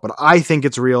grain of salt, but I think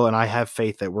it's real, and I have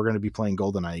faith that we're going to be playing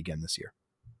GoldenEye again this year.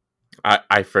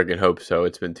 I friggin' hope so.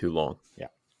 It's been too long. Yeah.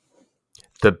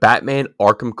 The Batman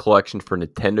Arkham Collection for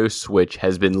Nintendo Switch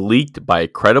has been leaked by a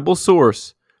credible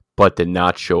source, but did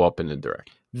not show up in the Direct.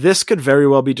 This could very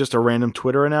well be just a random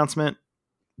Twitter announcement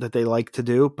that they like to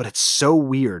do, but it's so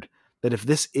weird that if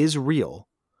this is real,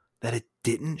 that it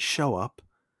didn't show up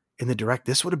in the Direct.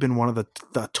 This would have been one of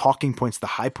the talking points, the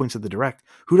high points of the Direct.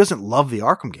 Who doesn't love the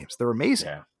Arkham games? They're amazing.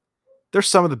 Yeah. They're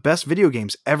some of the best video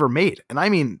games ever made. And I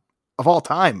mean, of all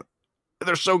time,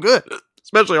 they're so good,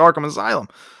 especially Arkham Asylum.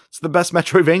 It's the best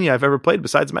Metroidvania I've ever played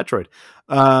besides Metroid.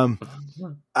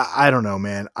 I don't know,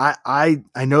 man. I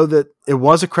know that it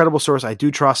was a credible source. I do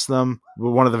trust them.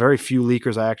 We're one of the very few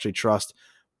leakers I actually trust.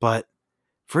 But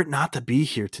for it not to be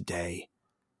here today,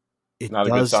 a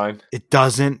good sign. It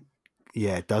doesn't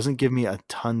give me a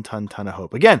ton of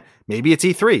hope. Again, maybe it's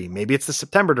E3. Maybe it's the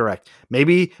September Direct.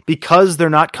 Maybe because they're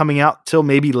not coming out till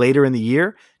maybe later in the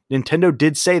year, Nintendo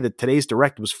did say that today's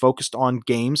Direct was focused on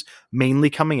games mainly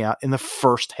coming out in the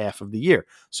first half of the year.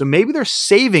 So maybe they're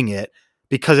saving it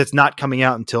because it's not coming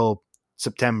out until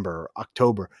September,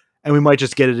 October, and we might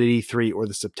just get it at E3 or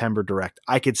the September Direct.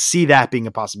 I could see that being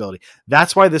a possibility.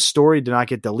 That's why this story did not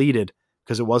get deleted,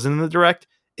 because it wasn't in the Direct.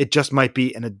 It just might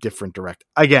be in a different Direct.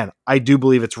 Again, I do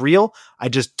believe it's real. I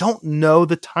just don't know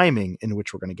the timing in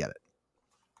which we're going to get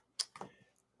it.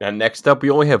 Now, next up,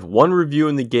 we only have one review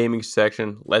in the gaming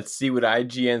section. Let's see what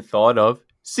IGN thought of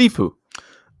Sifu.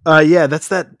 Yeah, that's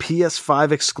that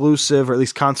PS5 exclusive, or at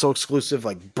least console exclusive,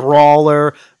 like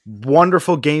brawler,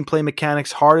 wonderful gameplay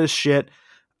mechanics, hard as shit.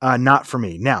 Not for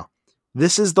me. Now,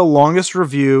 this is the longest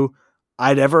review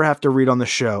I'd ever have to read on the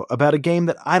show about a game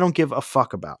that I don't give a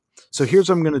fuck about. So here's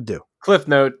what I'm going to do. Cliff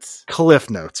Notes. Cliff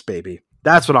Notes, baby.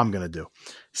 That's what I'm going to do.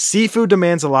 Sifu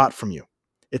demands a lot from you.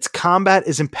 Its combat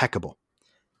is impeccable.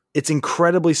 It's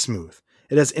incredibly smooth.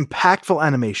 It has impactful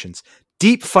animations,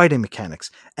 deep fighting mechanics,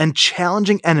 and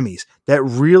challenging enemies that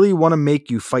really want to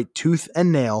make you fight tooth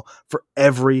and nail for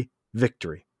every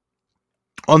victory.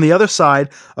 On the other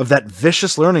side of that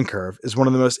vicious learning curve is one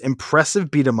of the most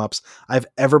impressive beat-em-ups I've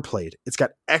ever played. It's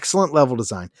got excellent level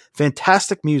design,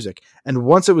 fantastic music, and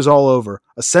once it was all over,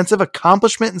 a sense of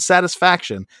accomplishment and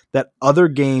satisfaction that other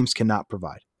games cannot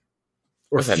provide.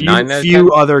 Or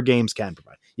few other games can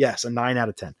provide. Yes, a 9 out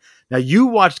of 10. Now, you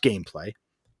watched gameplay.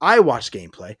 I watched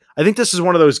gameplay. I think this is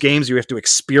one of those games you have to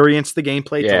experience the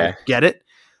gameplay to get it.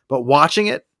 But watching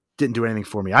it didn't do anything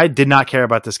for me. I did not care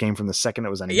about this game from the second it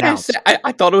was announced. Yes,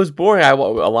 I thought it was boring.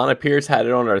 Alana Pierce had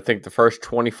it on, I think, the first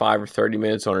 25 or 30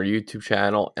 minutes on her YouTube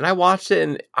channel. And I watched it,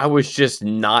 and I was just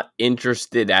not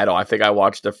interested at all. I think I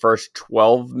watched the first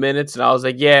 12 minutes, and I was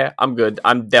like, yeah, I'm good.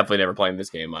 I'm definitely never playing this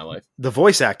game in my life. The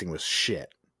voice acting was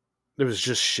shit. It was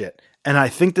just shit. And I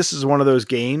think this is one of those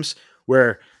games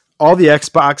where all the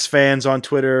Xbox fans on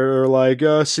Twitter are like,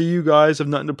 see, you guys have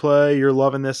nothing to play. You're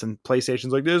loving this. And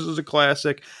PlayStation's like, this is a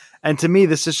classic. And to me,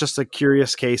 this is just a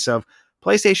curious case of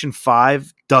PlayStation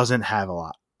 5 doesn't have a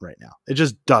lot right now. It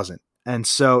just doesn't. And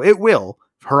so it will.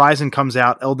 Horizon comes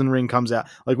out. Elden Ring comes out.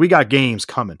 Like, we got games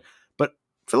coming. But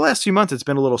for the last few months, it's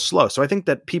been a little slow. So I think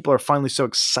that people are finally so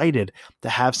excited to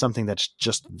have something that's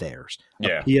just theirs.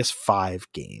 A PS5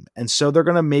 game. And so they're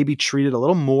going to maybe treat it a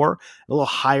little more, a little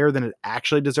higher than it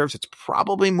actually deserves. It's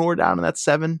probably more down in that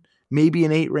 7, maybe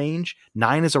an 8 range.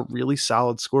 9 is a really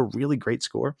solid score, really great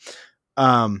score.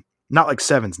 Not like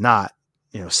 7's not.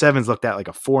 7's looked at like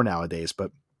a 4 nowadays,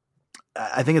 but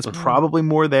I think it's probably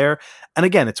more there. And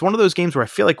again, it's one of those games where I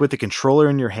feel like with the controller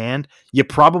in your hand, you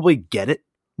probably get it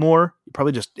more. You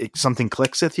probably something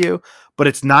clicks with you, but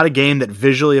it's not a game that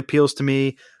visually appeals to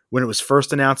me. When it was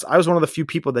first announced, I was one of the few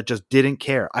people that just didn't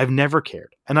care. I've never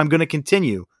cared, and I'm going to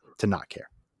continue to not care.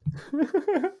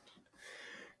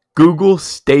 Google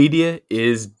Stadia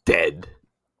is dead.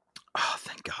 Oh,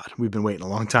 thank God. We've been waiting a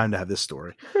long time to have this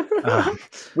story.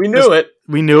 We knew it.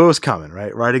 We knew it was coming,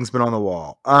 right? Writing's been on the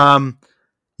wall.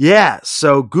 Yeah,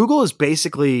 so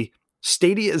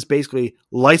Stadia is basically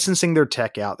licensing their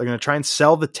tech out. They're going to try and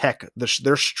sell the tech,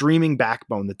 their streaming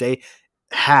backbone that they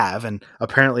have, and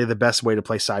apparently the best way to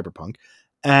play Cyberpunk.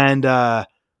 And they're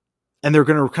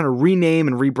going to kind of rename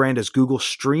and rebrand as Google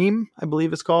Stream, I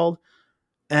believe it's called.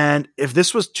 And if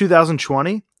this was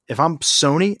 2020, if I'm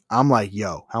Sony, I'm like,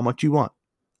 yo, how much you want?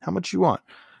 How much you want?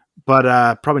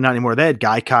 But probably not anymore. They had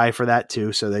Gaikai for that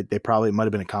too, so they probably might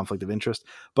have been a conflict of interest.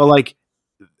 But like,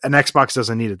 an Xbox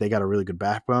doesn't need it. They got a really good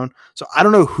backbone. So I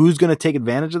don't know who's going to take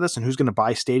advantage of this and who's going to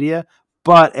buy Stadia.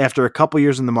 But after a couple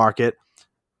years in the market,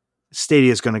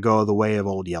 Stadia is going to go the way of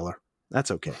old Yeller. That's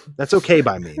okay. That's okay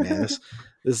by me, man.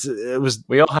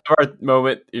 We all have our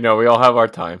moment. We all have our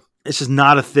time. It's just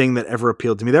not a thing that ever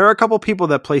appealed to me. There are a couple people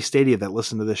that play Stadia that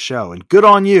listen to this show, and good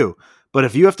on you. But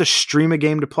if you have to stream a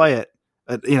game to play it,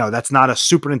 that's not a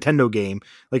Super Nintendo game.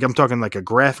 Like I'm talking like a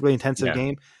graphically intensive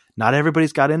game. Not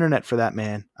everybody's got internet for that,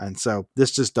 man. And so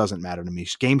this just doesn't matter to me.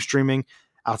 Game streaming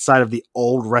outside of the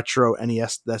old retro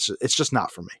NES, it's just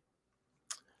not for me.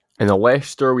 And the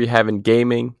last story we have in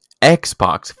gaming,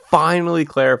 Xbox finally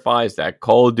clarifies that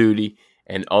Call of Duty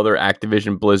and other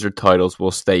Activision Blizzard titles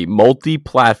will stay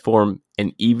multi-platform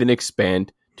and even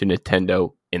expand to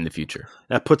Nintendo in the future.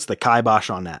 That puts the kibosh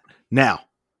on that. Now,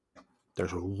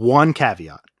 there's one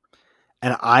caveat.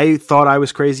 And I thought I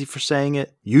was crazy for saying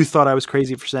it. You thought I was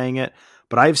crazy for saying it.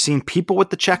 But I've seen people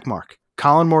with the check mark,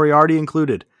 Colin Moriarty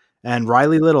included, and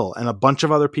Riley Little, and a bunch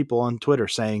of other people on Twitter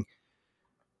saying,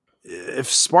 if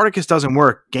Spartacus doesn't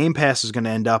work, Game Pass is going to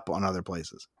end up on other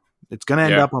places. It's going to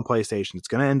end up on PlayStation. It's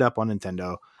going to end up on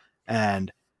Nintendo.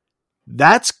 And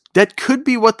that could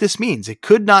be what this means. It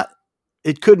could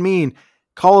mean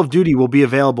Call of Duty will be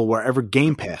available wherever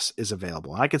Game Pass is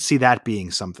available. I could see that being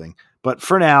something. But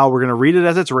for now, we're going to read it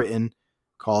as it's written.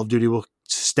 Call of Duty will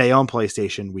stay on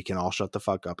PlayStation. We can all shut the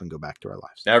fuck up and go back to our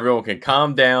lives. Everyone can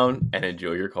calm down and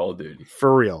enjoy your Call of Duty.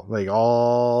 For real. Like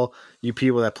all you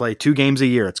people that play 2 games a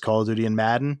year, it's Call of Duty and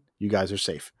Madden. You guys are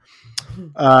safe.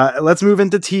 Let's move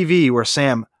into TV where,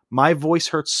 Sam, my voice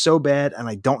hurts so bad and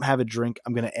I don't have a drink.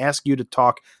 I'm going to ask you to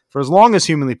talk for as long as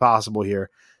humanly possible here.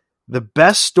 The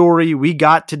best story we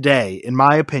got today, in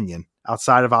my opinion,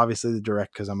 outside of obviously the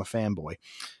direct because I'm a fanboy,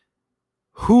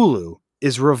 Hulu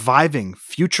is reviving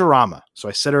Futurama. So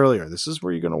I said earlier, this is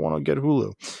where you're going to want to get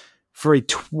Hulu for a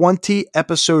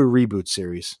 20-episode reboot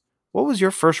series. What was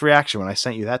your first reaction when I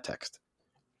sent you that text?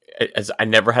 As I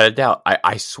never had a doubt.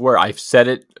 I swear I've said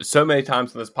it so many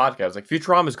times on this podcast. Like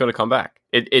Futurama is going to come back.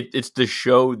 It's the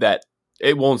show that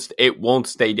it won't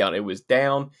stay down. It was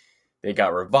down. They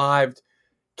got revived.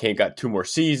 Got 2 more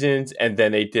seasons, and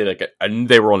then they did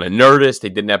they were on a Nerdist. They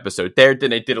did an episode there.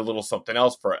 Then they did a little something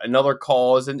else for another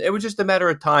cause, and it was just a matter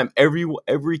of time.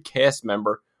 Every cast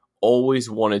member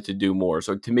always wanted to do more.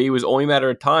 So to me, it was only a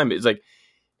matter of time. It's like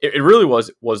it really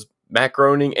was Matt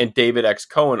Groening and David X.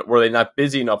 Cohen. Were they not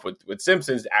busy enough with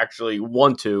Simpsons to actually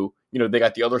want to? They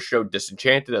got the other show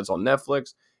Disenchanted that's on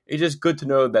Netflix. It's just good to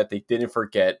know that they didn't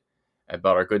forget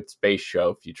about our good space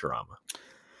show Futurama.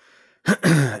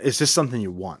 Is this something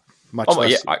you want? Much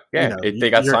less, they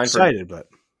got you're signed excited, but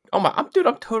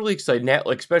I'm totally excited now.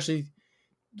 Like especially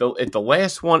the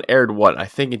last one aired I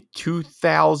think in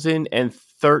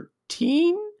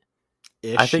 2013.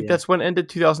 I think that's when it ended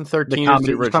 2013.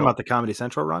 You're talking about the Comedy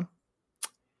Central run?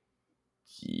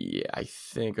 Yeah, I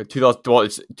think in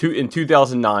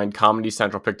 2009, Comedy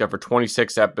Central picked up for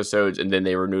 26 episodes, and then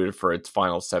they renewed it for its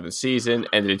final 7th season.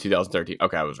 Ended in 2013.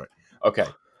 Okay, I was right. Okay,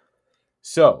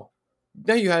 so.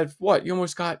 Now you had what? You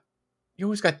almost got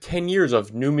 10 years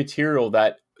of new material,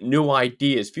 new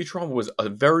ideas. Futurama was a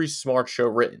very smart show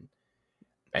written.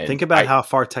 And think about how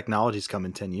far technology's come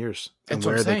in 10 years and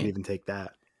where they can even take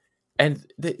that. And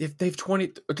if they've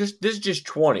 20, this is just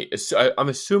 20. I'm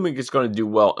assuming it's going to do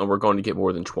well, and we're going to get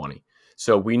more than 20.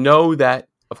 So we know that,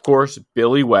 of course,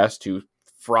 Billy West,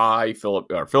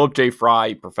 Philip J.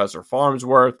 Fry, Professor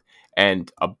Farnsworth, and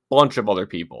a bunch of other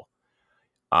people.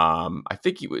 I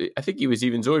think he was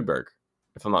even Zoidberg,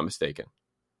 if I'm not mistaken.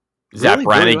 Zap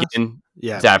Brannigan.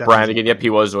 Yeah. Zap Brannigan. Yep, he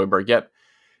was Zoidberg. Yep.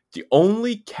 The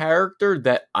only character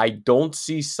that I don't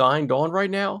see signed on right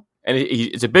now and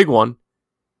it's a big one.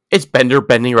 It's Bender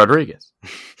bending Rodriguez.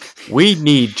 We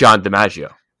need John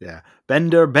DiMaggio. Yeah,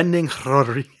 Bender bending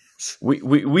Rodriguez.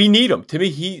 We need him. To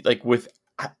me,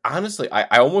 honestly,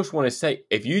 I almost want to say,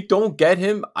 if you don't get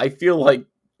him, I feel like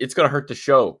it's going to hurt the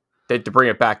show to bring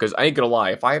it back. Because I ain't going to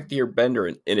lie, if I have to hear Bender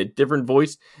in a different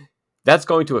voice, that's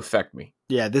going to affect me.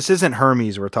 Yeah, this isn't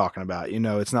Hermes we're talking about.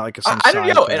 It's not like I don't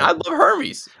know, and I love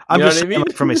Hermes. I'm just saying,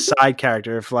 like, from a side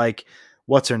character, if like,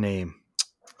 what's her name?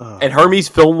 And Hermes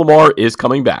Phil Lamar is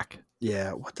coming back.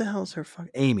 Yeah, what the hell is her fuck?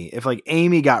 Amy. If like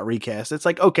Amy got recast, it's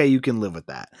like, okay, you can live with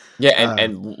that. Yeah,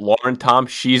 and Lauren Tom,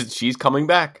 she's coming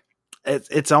back.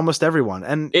 It's almost everyone,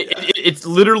 and it's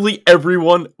literally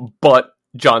everyone but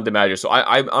John DiMaggio. So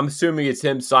I'm assuming it's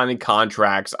him signing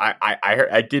contracts.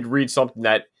 I did read something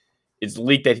that it's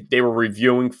leaked that they were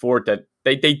reviewing for it, that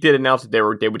they did announce that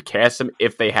they would cast him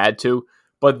if they had to,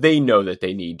 but they know that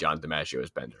they need John DiMaggio as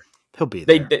Bender. He'll be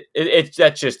there.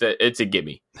 It's a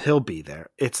gimme. He'll be there.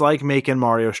 It's like making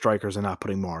Mario Strikers and not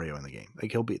putting Mario in the game.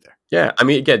 Like, he'll be there. Yeah, I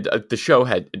mean, again, the show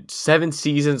had 7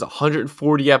 seasons,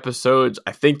 140 episodes.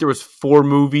 I think there was 4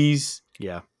 movies.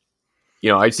 Yeah.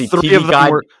 I see three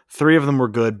of them were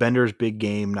good. Bender's Big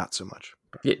Game, not so much.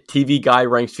 Yeah, TV Guy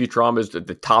ranks Futurama as the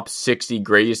top 60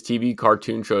 greatest TV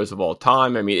cartoon shows of all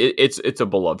time. I mean, it's a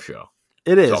beloved show.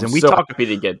 It is, so and we so talk happy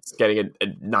to getting a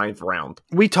 9th round.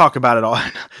 We talk about it all.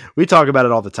 We talk about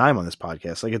it all the time on this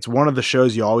podcast. Like, it's one of the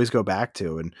shows you always go back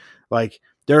to, and like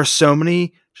there are so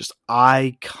many just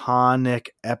iconic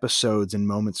episodes and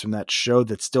moments from that show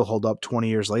that still hold up 20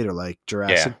 years later, like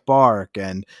Jurassic Park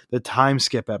and the time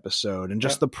skip episode, and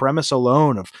just the premise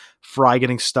alone of Fry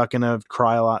getting stuck in a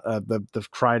the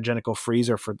cryogenical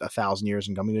freezer for 1,000 years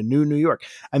and coming to New York,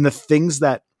 and the things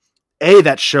that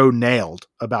that show nailed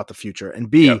about the future,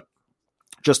 and B,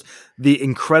 just the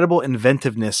incredible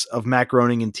inventiveness of Matt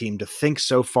Groening and team to think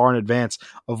so far in advance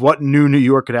of what New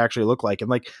York could actually look like. And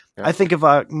like, I think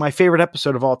of my favorite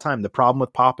episode of all time, the problem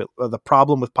with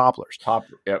Poplars.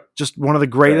 Just one of the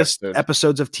greatest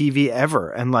episodes of TV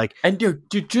ever. And like, and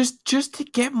dude, just to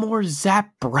get more Zap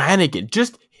Brannigan,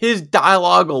 just his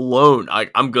dialogue alone,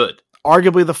 I'm good.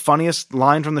 Arguably the funniest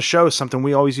line from the show is something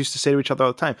we always used to say to each other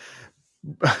all the time.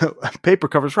 Paper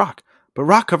covers rock, but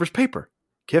rock covers paper.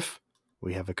 Kiff,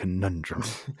 we have a conundrum.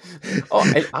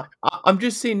 I'm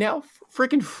just seeing now,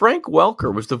 freaking Frank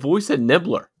Welker was the voice of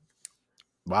Nibbler.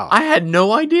 Wow. I had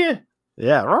no idea.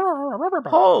 Yeah.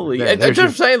 Holy. I'm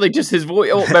just saying, like, just his voice.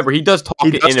 Oh, remember, he does talk.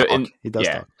 He does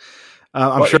talk.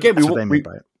 I'm sure again,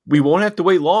 we won't have to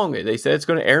wait long. They said it's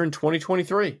going to air in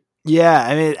 2023. Yeah,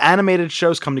 I mean, animated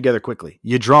shows come together quickly.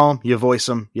 You draw them, you voice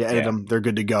them, you edit them, they're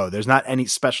good to go. There's not any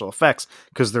special effects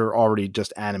because they're already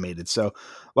just animated. So,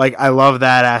 like, I love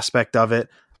that aspect of it.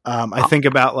 I think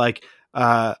about, like,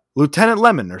 Lieutenant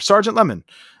Lemon or Sergeant Lemon.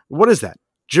 What is that?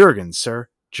 Jergens, sir.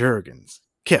 Jergens.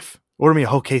 Kiff, order me a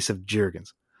whole case of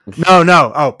Jergens.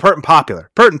 No. Oh, Pert and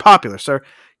Popular, sir.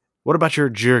 What about your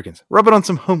Jergens? Rub it on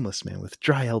some homeless man with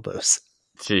dry elbows.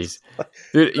 Jeez,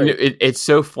 dude, it's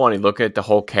so funny looking at the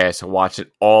whole cast and watching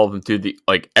all of them do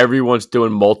everyone's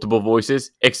doing multiple voices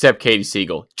except Katie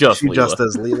Siegel. Just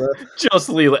as Leela. Just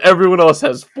Leela. Everyone else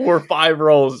has 4 or 5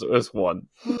 roles as one.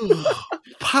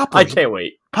 Poplars. I can't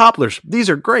wait. Poplars. These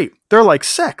are great. They're like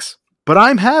sex, but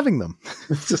I'm having them.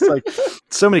 It's just like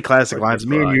so many classic lines.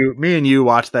 Me and you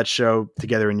watched that show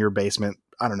together in your basement.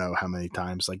 I don't know how many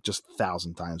times, like just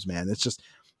 1,000 times, man.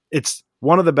 It's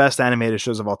one of the best animated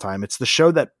shows of all time. It's the show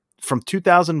that from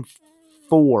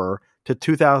 2004 to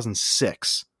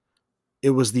 2006, it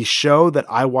was the show that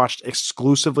I watched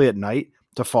exclusively at night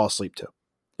to fall asleep to.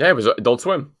 Yeah, it was Adult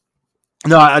Swim.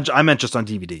 No, I meant just on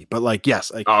DVD, but like,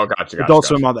 yes. Like, gotcha. Adult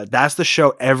Swim, all that. That's the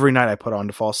show every night I put on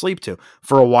to fall asleep to.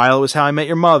 For a while, it was How I Met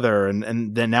Your Mother,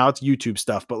 and then now it's YouTube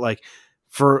stuff. But like,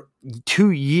 for 2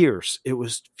 years, it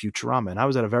was Futurama, and I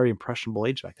was at a very impressionable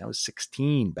age back then. I was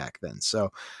 16 back then.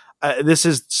 So this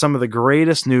is some of the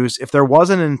greatest news. If there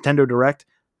wasn't a Nintendo Direct,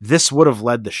 this would have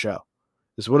led the show.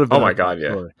 This would have been. Oh my God,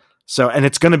 yeah. So, and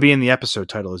it's going to be in the episode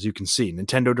title, as you can see.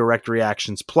 Nintendo Direct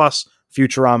reactions plus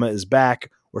Futurama is back,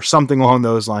 or something along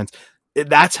those lines.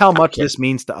 That's how much this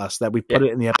means to us that we put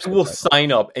it in the episode. I will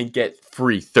sign up and get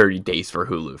free 30 days for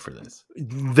Hulu for this.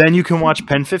 Then you can watch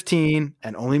Pen 15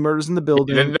 and Only Murders in the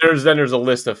Building. And then there's a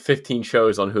list of 15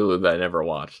 shows on Hulu that I never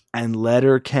watched. And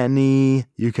Letterkenny.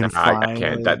 You can I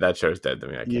can't. That show's dead to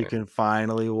me. I can't. You can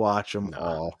finally watch them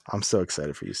all. I'm so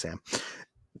excited for you, Sam.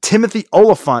 Timothy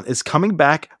Olyphant is coming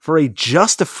back for a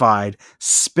Justified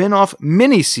spin-off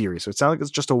miniseries. So it sounds like it's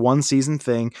just a 1-season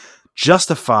thing.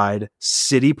 Justified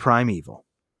City Primeval.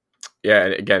 Yeah,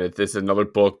 and again, this is another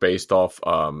book based off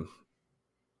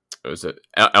it was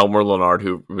Elmer Leonard,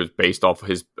 who was based off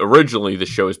originally the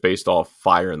show is based off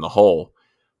Fire in the Hole.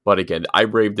 But again, I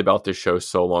raved about this show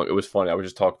so long. It was funny. I was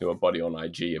just talking to a buddy on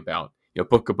IG about,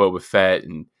 Book of Boba Fett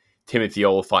and Timothy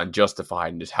Olyphant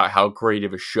Justified and just how great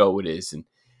of a show it is. And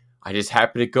I just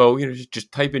happened to go,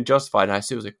 just type in Justified. And I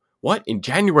see, it was like, what? In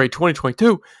January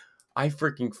 2022? I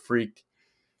freaking freaked.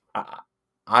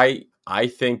 I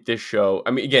think this show,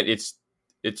 I mean, again,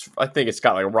 I think it's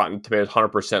got like a Rotten Tomatoes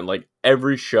 100%. Like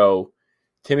every show,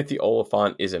 Timothy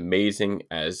Olyphant is amazing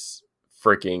as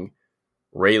freaking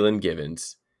Raylan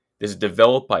Givens. This is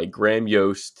developed by Graham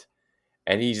Yost,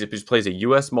 and he plays a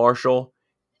U.S. Marshal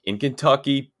in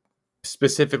Kentucky,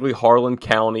 specifically Harlan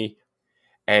County,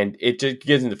 and it just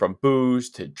gets into from booze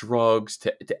to drugs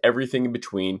to everything in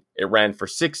between. It ran for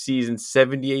 6 seasons,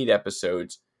 78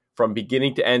 episodes, from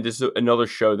beginning to end. This is another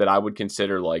show that I would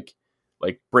consider like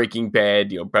Breaking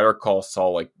Bad, Better Call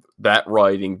Saul, like that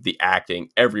writing, the acting,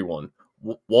 everyone.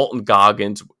 Walton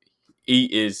Goggins,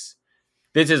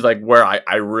 this is like where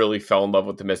I really fell in love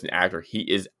with him as an actor. He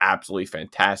is absolutely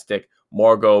fantastic.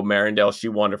 Margot Marindale, she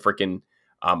won a freaking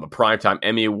a Primetime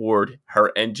Emmy Award,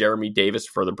 her and Jeremy Davis,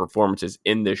 for the performances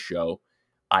in this show.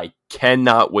 I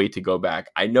cannot wait to go back.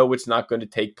 I know it's not going to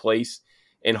take place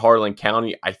in Harlan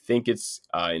County. I think it's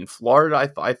in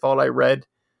Florida, I thought I read.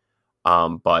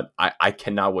 But I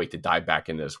cannot wait to dive back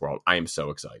into this world. I am so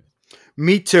excited.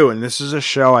 Me too. And this is a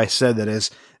show I said that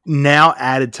is now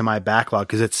added to my backlog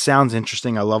because it sounds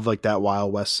interesting. I love like that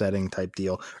Wild West setting type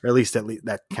deal, or at least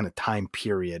that kind of time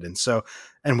period.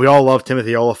 And we all love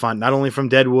Timothy Olyphant, not only from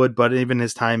Deadwood, but even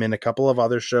his time in a couple of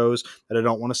other shows that I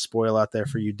don't want to spoil out there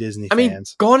for you Disney fans. I mean,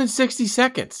 Gone in 60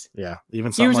 Seconds. Yeah,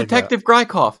 even he was like Detective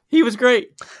Grykoff. He was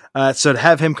great. So to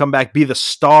have him come back, be the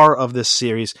star of this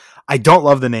series, I don't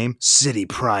love the name City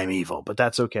Primeval, but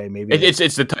that's okay. Maybe it's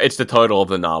the title of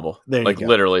the novel. There you go.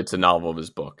 Literally, it's a novel of his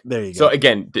book. There you go. So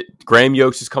again, Graham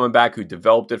Yost is coming back, who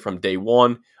developed it from day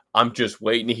one. I'm just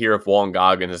waiting to hear if Walton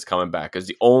Goggins is coming back, because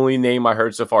the only name I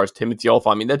heard so far is Timothy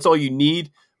Olyphant. I mean, that's all you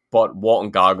need, but Walton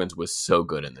Goggins was so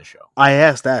good in the show. I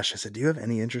asked Ash, I said, do you have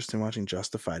any interest in watching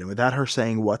Justified? And without her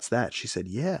saying, what's that? She said,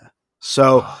 yeah.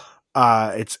 So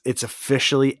it's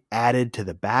officially added to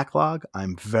the backlog.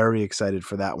 I'm very excited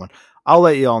for that one. I'll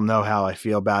let you all know how I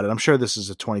feel about it. I'm sure this is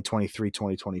a 2023,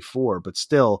 2024, but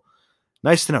still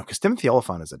nice to know, because Timothy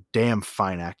Olyphant is a damn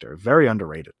fine actor. Very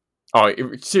underrated. Oh,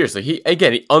 seriously. He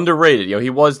underrated. He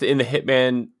was in the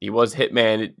Hitman. He was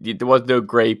Hitman. It was no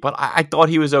great, but I thought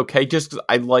he was okay just because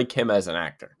I like him as an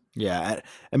actor. Yeah.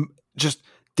 And just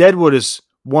Deadwood is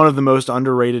one of the most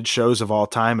underrated shows of all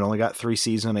time. It only got 3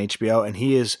 seasons on HBO, and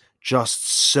he is just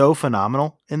so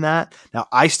phenomenal in that. Now,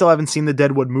 I still haven't seen the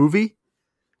Deadwood movie.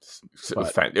 It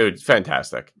was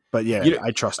fantastic. But yeah,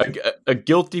 I trust him. A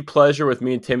guilty pleasure with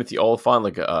me and Timothy Olyphant,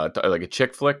 like a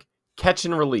chick flick, Catch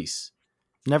and Release.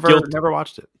 Never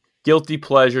watched it. Guilty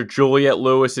pleasure. Juliette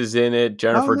Lewis is in it.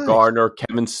 Jennifer Gardner,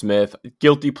 Kevin Smith.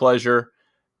 Guilty pleasure.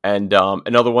 And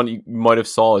another one you might have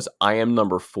saw is I Am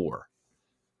Number 4.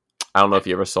 I don't know if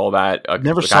you ever saw that.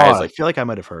 Never saw it. I feel like I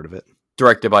might have heard of it.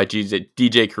 Directed by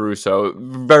DJ Caruso.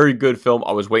 Very good film.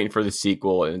 I was waiting for the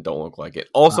sequel, and it don't look like it.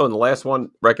 Also, in the last one,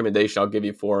 recommendation I'll give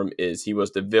you for him is he was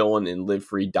the villain in Live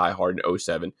Free, Die Hard in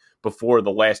 2007. Before,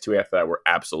 the last two after that were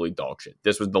absolutely dog shit.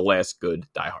 This was the last good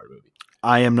Die Hard movie.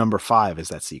 I Am Number 5 is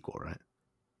that sequel, right?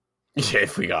 Yeah,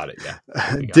 if we got it, yeah.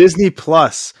 Disney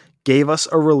Plus gave us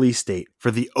a release date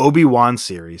for the Obi-Wan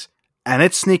series, and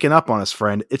it's sneaking up on us,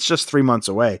 friend. It's just 3 months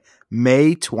away.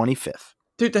 May 25th.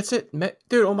 Dude, that's it.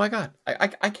 Dude, oh my God.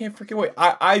 I can't freaking wait.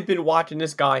 I've been watching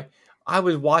this guy. I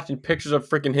was watching pictures of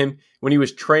freaking him when he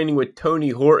was training with Tony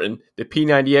Horton, the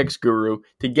P90X guru,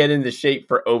 to get into shape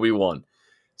for Obi-Wan.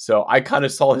 So I kind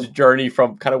of saw his journey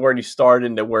from kind of where he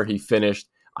started to where he finished.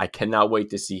 I cannot wait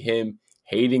to see him,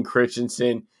 Hayden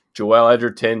Christensen, Joelle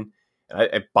Edgerton,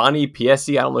 Bonnie Piesse.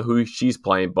 I don't know who she's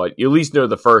playing, but you at least know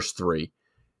the first 3.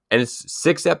 And it's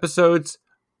 6 episodes.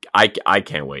 I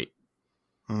can't wait.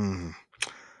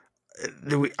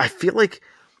 I feel like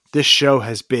this show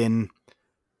has been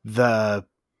the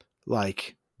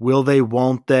will they,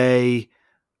 won't they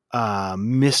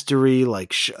mystery.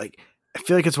 I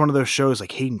feel like it's one of those shows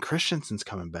like Hayden Christensen's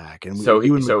coming back, and here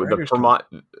it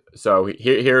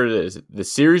is. The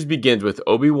series begins with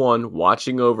Obi-Wan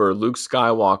watching over Luke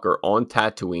Skywalker on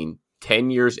Tatooine 10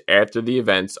 years after the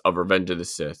events of Revenge of the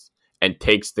Sith, and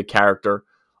takes the character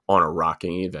on a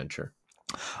rocking adventure.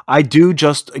 I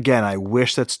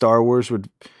wish that Star Wars would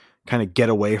kind of get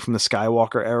away from the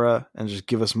Skywalker era and just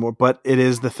give us more, but it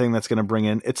is the thing that's going to bring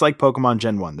in. It's like Pokemon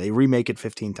Gen 1. They remake it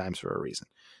 15 times for a reason.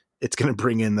 It's going to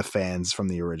bring in the fans from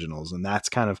the originals, and that's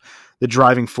kind of the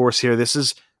driving force here. This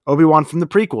is Obi-Wan from the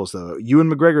prequels, though. Ewan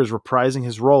McGregor is reprising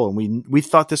his role, and we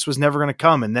thought this was never going to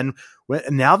come. And then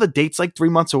now the date's like 3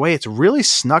 months away. It's really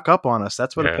snuck up on us.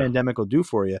 That's what a pandemic will do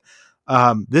for you.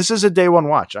 This is a day one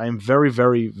watch. I am very,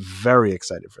 very, very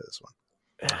excited for this one.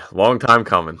 Long time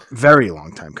coming. Very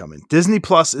long time coming. Disney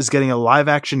Plus is getting a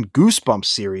live-action Goosebumps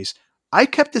series. I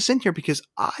kept this in here because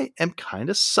I am kind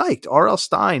of psyched. R.L.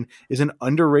 Stine is an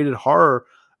underrated horror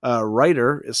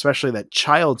writer, especially that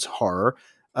child's horror.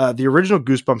 The original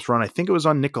Goosebumps run, I think it was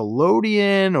on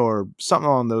Nickelodeon or something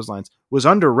along those lines, was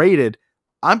underrated.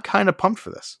 I'm kind of pumped for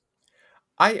this.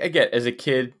 I get, as a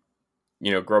kid,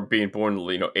 being born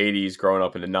in the 80s, growing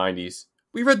up in the 90s,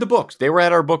 we read the books. They were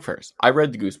at our book fairs. I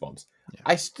read the Goosebumps.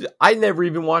 Yeah. I never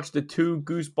even watched the 2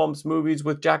 Goosebumps movies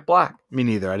with Jack Black. Me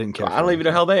neither. I didn't care. I don't even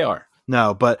know how they are.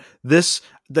 No, but this,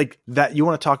 like that, you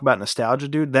want to talk about nostalgia,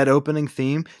 dude? That opening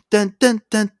theme, dun dun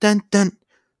dun dun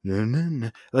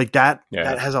dun. Like that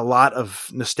has a lot of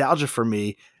nostalgia for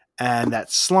me, and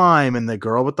that slime and the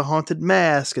girl with the haunted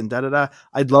mask and da-da-da.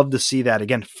 I'd love to see that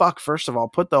again. First of all,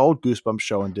 put the old Goosebumps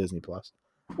show on Disney Plus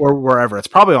or wherever. It's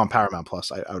probably on Paramount Plus,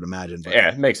 I would imagine. But yeah,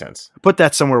 it makes sense. Put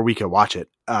that somewhere we could watch it,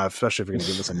 especially if you're going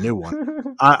to give us a new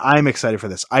one. I'm excited for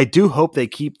this. I do hope they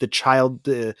keep the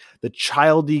childy,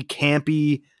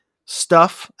 campy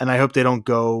stuff, and I hope they don't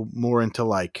go more into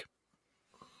like,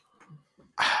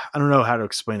 I don't know how to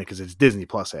explain it because it's Disney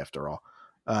Plus after all.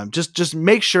 Just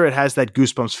make sure it has that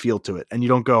Goosebumps feel to it, and you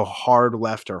don't go hard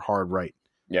left or hard right.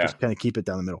 Yeah, just kind of keep it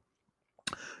down the middle.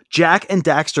 Jak and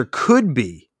Daxter could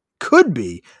be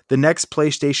the next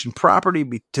PlayStation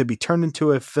property to be turned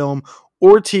into a film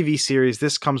or TV series.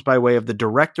 This comes by way of the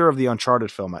director of the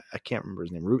Uncharted film. I can't remember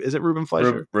his name. Is it Ruben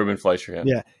Fleischer? Ruben Fleischer. Yeah.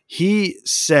 Yeah. He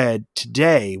said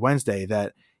today, Wednesday,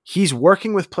 that he's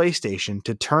working with PlayStation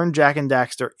to turn Jak and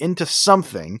Daxter into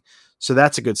something. So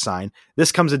that's a good sign.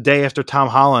 This comes a day after Tom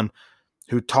Holland,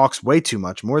 who talks way too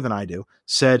much, more than I do,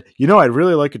 said, I'd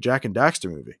really like a Jak and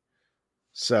Daxter movie.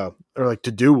 So, or like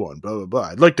to do one, blah, blah, blah.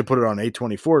 I'd like to put it on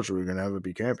A24, so we're going to have it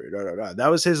be campy. Da, da, da. That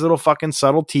was his little fucking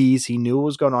subtle tease. He knew what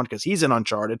was going on because he's in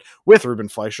Uncharted with Ruben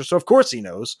Fleischer. So of course he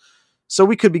knows. So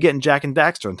we could be getting Jak and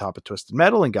Daxter on top of Twisted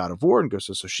Metal and God of War and Ghost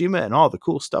of Tsushima and all the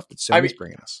cool stuff that Sony's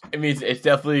bringing us. I mean, it's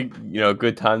definitely, a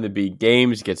good time to be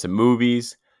games, get some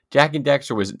movies. Jak and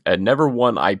Daxter was never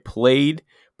one I played,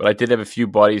 but I did have a few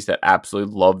buddies that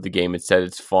absolutely loved the game and said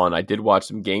it's fun. I did watch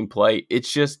some gameplay.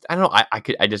 It's just, I don't know.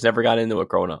 I just never got into it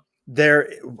growing up.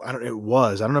 I don't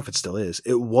know if it still is.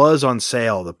 It was on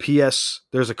sale.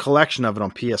 There's a collection of it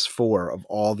on PS4 of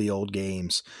all the old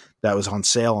games that was on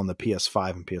sale on the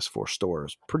PS5 and PS4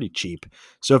 stores. Pretty cheap.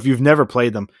 So if you've never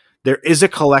played them, there is a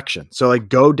collection. So like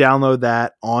go download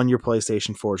that on your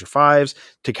PlayStation 4s or 5s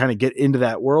to kind of get into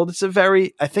that world.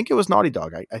 I think it was Naughty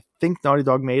Dog. I think Naughty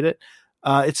Dog made it.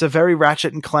 It's a very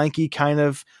Ratchet and Clanky kind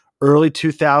of early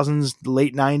 2000s,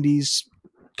 late 90s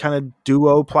kind of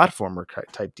duo platformer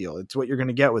type deal. It's what you're going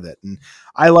to get with it. And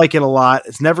I like it a lot.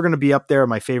 It's never going to be up there in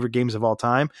my favorite games of all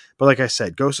time. But like I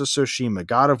said, Ghost of Tsushima,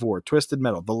 God of War, Twisted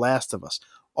Metal, The Last of Us,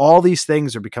 all these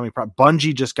things are becoming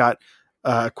Bungie just got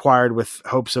acquired with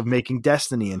hopes of making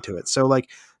Destiny into it. So like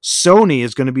Sony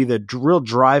is going to be the real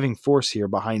driving force here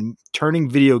behind turning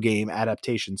video game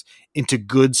adaptations into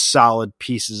good, solid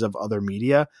pieces of other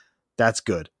media. That's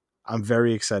good. I'm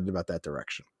very excited about that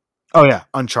direction. Oh yeah.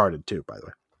 Uncharted too, by the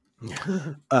way.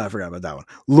 I forgot about that one.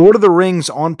 Lord of the Rings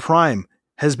on Prime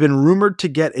has been rumored to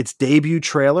get its debut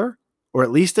trailer or at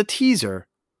least a teaser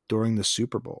during the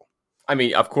Super Bowl. I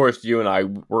mean, of course, you and I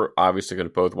were obviously going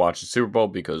to both watch the Super Bowl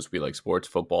because we like sports,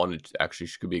 football, and it actually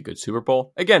should be a good Super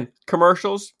Bowl. Again,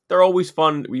 commercials, they're always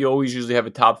fun. We always usually have a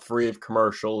top 3 of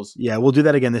commercials. Yeah, we'll do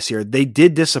that again this year. They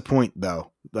did disappoint,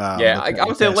 though. I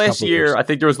would say last year, I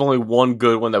think there was only one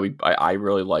good one that I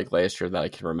really liked last year that I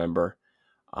can remember.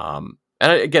 And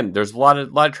again, there's a lot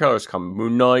of trailers coming.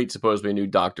 Moon Knight, supposedly a new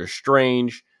Doctor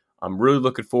Strange. I'm really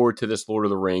looking forward to this Lord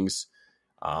of the Rings.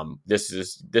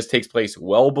 This takes place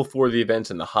well before the events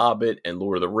in The Hobbit and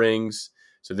Lord of the Rings.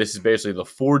 So this is basically the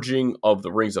forging of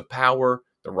the Rings of Power,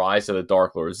 the rise of the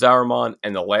Dark Lord Saruman,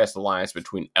 and the last alliance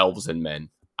between elves and men.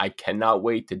 I cannot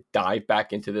wait to dive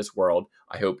back into this world.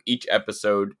 I hope each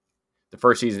episode, the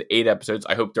first season, 8 episodes,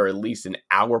 I hope they're at least an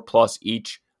hour plus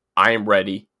each. I am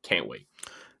ready. Can't wait.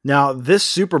 Now, this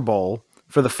Super Bowl,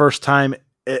 for the first time,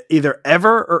 either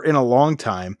ever or in a long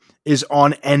time, is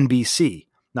on NBC.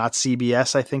 Not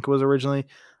CBS, I think was originally,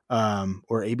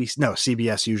 or ABC. No,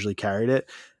 CBS usually carried it.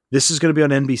 This is going to be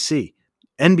on NBC.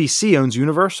 NBC owns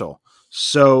Universal.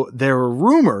 So there were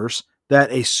rumors that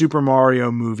a Super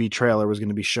Mario movie trailer was going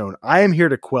to be shown. I am here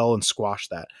to quell and squash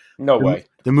that. No way.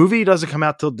 The movie doesn't come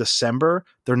out till December.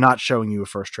 They're not showing you a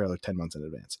first trailer 10 months in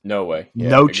advance. No way. Yeah,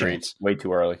 no agreed. Chance. Way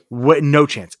too early. No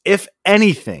chance. If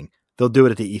anything, they'll do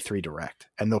it at the E3 Direct,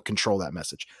 and they'll control that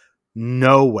message.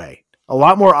 No way. A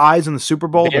lot more eyes on the Super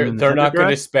Bowl. They're not going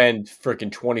to spend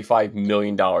freaking $25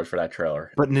 million for that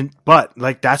trailer. But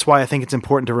like that's why I think it's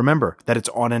important to remember that it's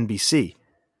on NBC.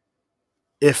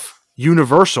 If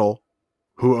Universal,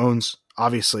 who owns,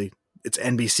 obviously, it's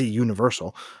NBC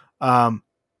Universal,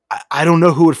 I don't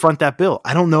know who would front that bill.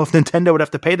 I don't know if Nintendo would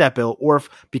have to pay that bill, or if,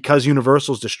 because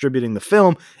Universal's distributing the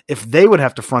film, if they would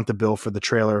have to front the bill for the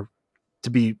trailer to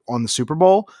be on the Super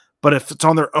Bowl. But if it's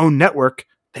on their own network,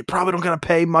 they probably don't got to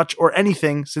pay much or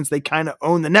anything, since they kind of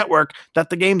own the network that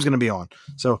the game's going to be on.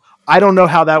 So I don't know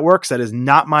how that works. That is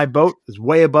not my boat. It's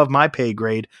way above my pay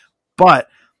grade. But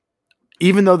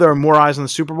even though there are more eyes on the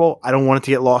Super Bowl, I don't want it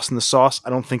to get lost in the sauce. I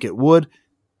don't think it would.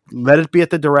 Let it be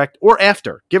at the Direct or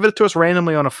after. Give it to us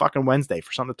randomly on a fucking Wednesday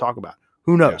for something to talk about.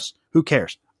 Who knows? Yeah. Who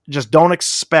cares? Just don't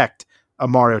expect a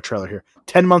Mario trailer here.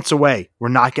 10 months away, we're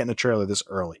not getting a trailer this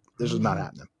early. This is not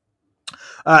happening.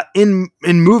 In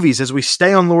movies, as we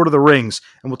stay on Lord of the Rings,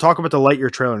 and we'll talk about the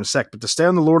Lightyear trailer in a sec, but to stay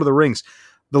on the Lord of the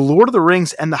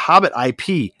Rings and the Hobbit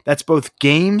IP, that's both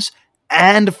games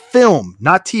and film,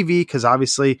 not TV, because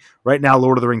obviously right now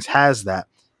Lord of the Rings has that,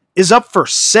 is up for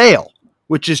sale,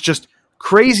 which is just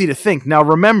crazy to think. Now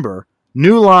remember,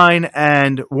 New Line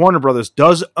and Warner Brothers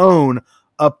does own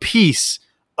a piece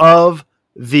of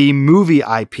the movie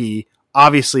IP.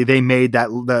 Obviously, they made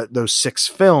those 6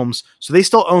 films, so they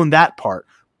still own that part.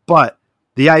 But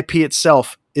the IP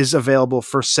itself is available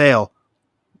for sale.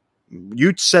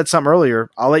 You said something earlier.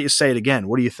 I'll let you say it again.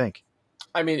 What do you think?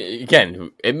 I mean,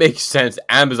 again, it makes sense.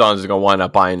 Amazon is going to wind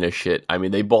up buying this shit. I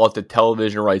mean, they bought the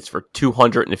television rights for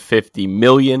 $250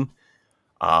 million,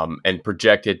 and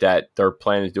projected that they're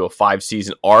planning to do a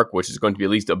 5-season arc, which is going to be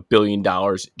at least $1 billion.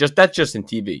 That's just in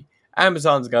TV.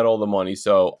 Amazon's got all the money,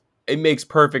 so it makes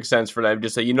perfect sense for them to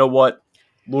just say, you know what,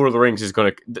 Lord of the Rings is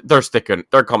going to,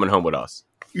 they're coming home with us.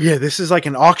 Yeah, this is like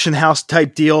an auction house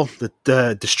type deal.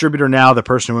 The distributor now, the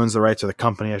person who owns the rights, or the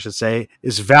company, I should say,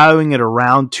 is valuing it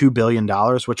around $2 billion,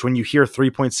 which when you hear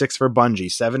 3.6 for Bungie,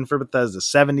 7 for Bethesda,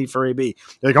 70 for AB,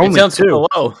 like only it sounds 2.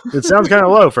 Low. It sounds kind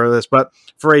of low for this, but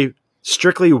for a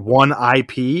strictly one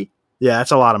IP, yeah,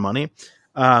 that's a lot of money.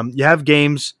 You have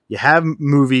games, you have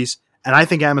movies, and I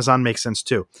think Amazon makes sense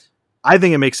too. I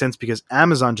think it makes sense because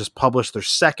Amazon just published their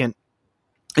second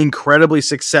incredibly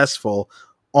successful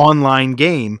online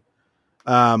game.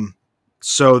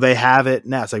 So they have it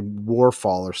now. It's like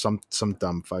Warfall or some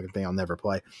dumb fucking thing I'll never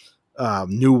play.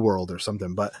 New World or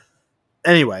something. But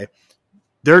anyway,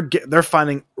 they're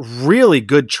finding really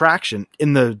good traction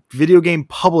in the video game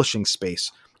publishing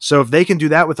space. So if they can do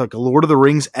that with like a Lord of the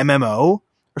Rings MMO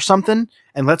or something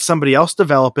and let somebody else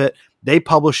develop it, they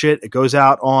publish it, it goes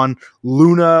out on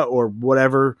Luna or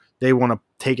whatever they want to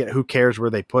take it. Who cares where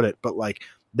they put it? But like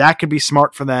that could be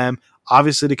smart for them.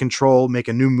 Obviously to control, make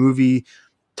a new movie,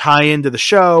 tie into the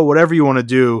show, whatever you want to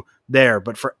do there.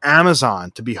 But for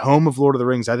Amazon to be home of Lord of the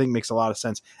Rings, I think makes a lot of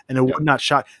sense. And it would not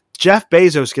shock. Jeff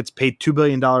Bezos gets paid $2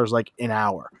 billion like an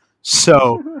hour.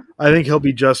 So I think he'll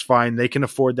be just fine. They can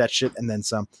afford that shit and then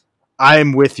some.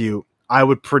 I'm with you. I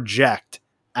would project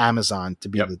Amazon to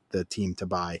be the team to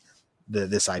buy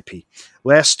this IP.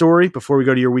 Last story before we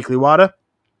go to your weekly WADA.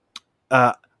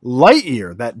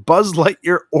 Lightyear, that Buzz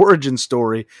Lightyear origin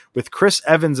story with Chris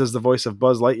Evans as the voice of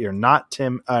Buzz Lightyear, not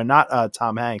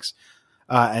Tom Hanks,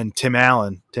 and Tim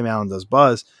Allen. Tim Allen does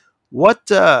Buzz. What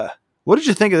did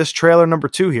you think of this trailer number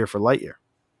 2 here for Lightyear?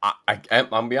 I'm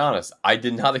gonna be honest. I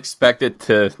did not expect it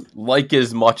to like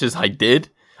as much as I did.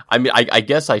 I mean, I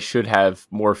guess I should have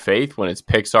more faith when it's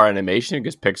Pixar animation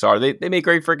because Pixar they make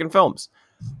great freaking films.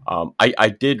 I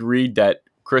did read that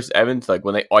Chris Evans, like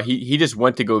when he just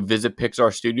went to go visit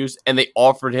Pixar Studios and they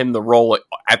offered him the role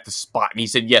at the spot and he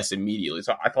said yes immediately.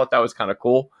 So I thought that was kind of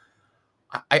cool.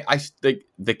 I think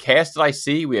the cast that I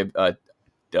see, we have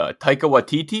Taika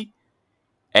Waititi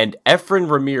and Efren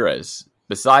Ramirez.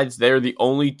 Besides, they're the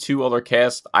only 2 other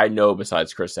casts I know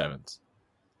besides Chris Evans.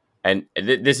 And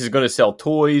this is going to sell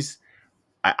toys.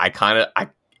 It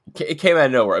came out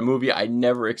of nowhere. A movie I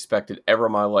never expected ever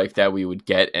in my life that we would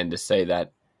get, and to say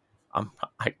that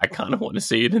I kind of want to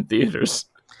see it in theaters.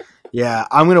 Yeah,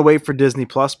 I'm going to wait for Disney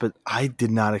Plus, but I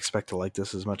did not expect to like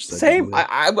this as much as I did. Same.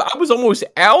 I was almost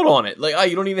out on it. Like,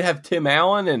 you don't even have Tim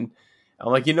Allen, and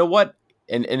I'm like, you know what?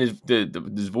 And his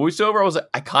voiceover, I was like,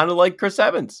 I kind of like Chris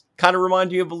Evans. Kind of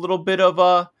reminds you of a little bit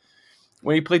of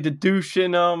when he played the douche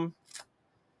in not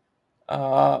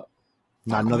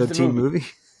another teen movie.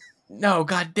 No,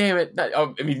 god damn it!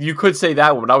 I mean, you could say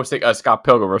that one, but I was thinking Scott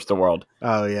Pilgrim vs. the World.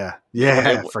 Oh yeah,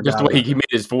 Just the way he made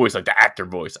his voice, like the actor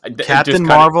voice. Captain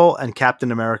Marvel and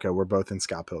Captain America were both in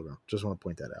Scott Pilgrim. Just want to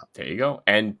point that out. There you go.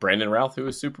 And Brandon Routh, who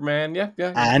was Superman. Yeah.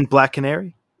 And Black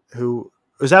Canary, who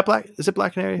was that Black? Is it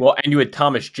Black Canary? Well, and you had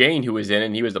Thomas Jane, who was in it,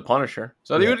 and he was the Punisher.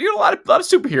 So you had a lot of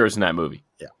superheroes in that movie.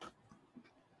 Yeah.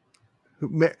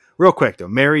 Real quick though,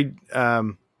 not Mary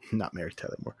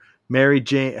Tyler Moore. Mary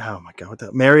Jane. Oh my god,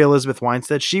 Mary Elizabeth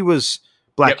Winstead. She was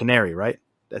Black Canary, right?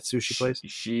 That's who she plays.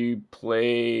 She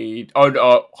played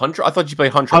Huntress. I thought she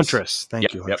played Huntress. Huntress.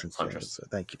 Thank you, Huntress. Huntress.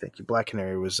 Thank you. Black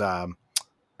Canary was the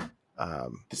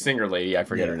singer lady. I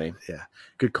forget her name. Yeah,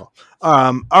 good call.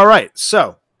 All right,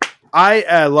 so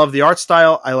I love the art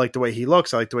style. I like the way he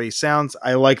looks. I like the way he sounds.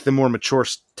 I like the more mature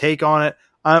take on it.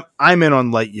 I'm in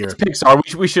on Lightyear. It's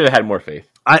Pixar. We should have had more faith.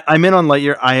 I'm in on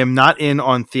Lightyear. I am not in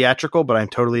on theatrical, but I'm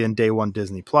totally in day one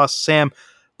Disney Plus. Sam,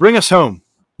 bring us home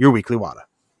your weekly WADA.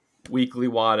 Weekly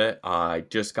WADA. I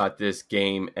just got this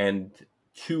game and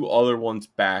 2 other ones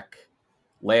back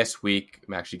last week.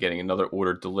 I'm actually getting another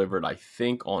order delivered, I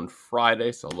think, on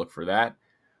Friday, so I'll look for that.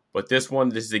 But this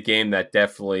is a game that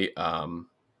definitely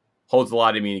holds a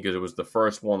lot of meaning because it was the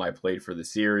first one I played for the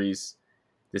series.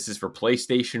 This is for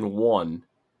PlayStation 1,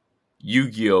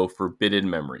 Yu-Gi-Oh! Forbidden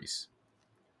Memories.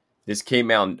 This came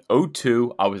out in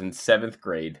 2002. I was in 7th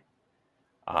grade.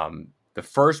 The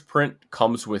first print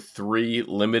comes with 3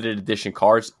 limited edition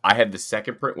cards. I had the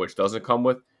second print, which doesn't come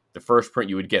with. The first print,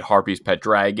 you would get Harpy's Pet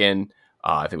Dragon.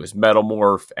 I think it was Metal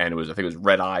Morph, and I think it was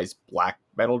Red Eyes Black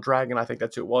Metal Dragon. I think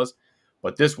that's who it was.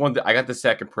 But this one, I got the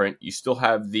second print. You still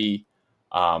have the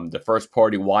first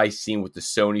party Y scene with the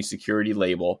Sony security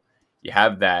label. You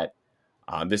have that.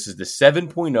 This is the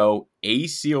 7.0 A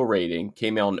seal rating.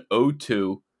 Came out in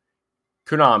 2002.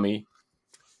 Konami,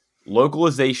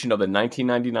 localization of the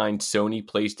 1999 Sony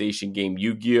PlayStation game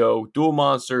Yu-Gi-Oh! Duel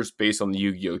Monsters based on the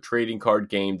Yu-Gi-Oh! Trading card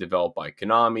game developed by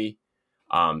Konami.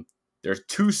 There's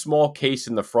 2 small case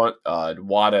in the front.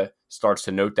 WADA starts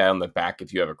to note that on the back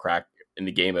if you have a crack in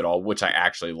the game at all, which I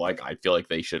actually like. I feel like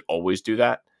they should always do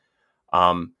that.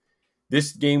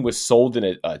 This game was sold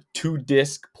in a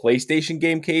 2-disc PlayStation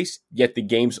game case, yet the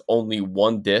game's only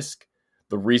 1 disc.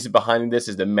 The reason behind this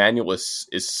is the manual is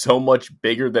so much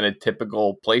bigger than a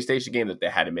typical PlayStation game that they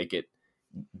had to make it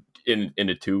in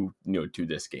a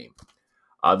 2-disc game.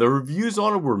 The reviews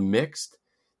on it were mixed.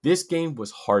 This game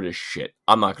was hard as shit.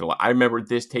 I'm not gonna lie. I remember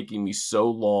this taking me so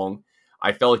long.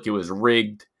 I felt like it was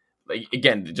rigged. Like,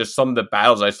 again, just some of the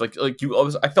battles, I felt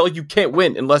like you can't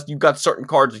win unless you got certain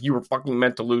cards that you were fucking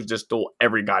meant to lose this duel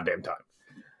every goddamn time.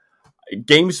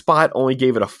 GameSpot only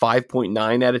gave it a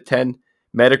 5.9 out of 10.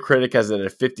 Metacritic has it at a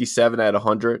 57 out of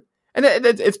 100. And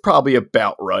it's probably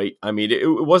about right. I mean, it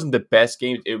wasn't the best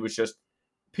game. It was just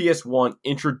PS1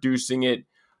 introducing it.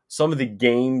 Some of the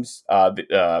games,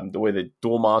 the way the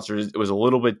Duel Monsters, it was a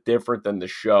little bit different than the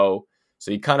show.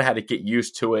 So you kind of had to get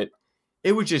used to it.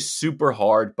 It was just super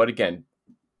hard. But again,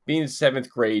 being in 7th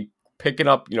grade, picking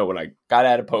up, when I got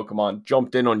out of Pokemon,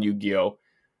 jumped in on Yu-Gi-Oh!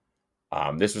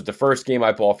 This was the first game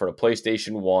I bought for the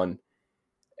PlayStation 1.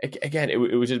 Again, it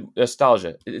was just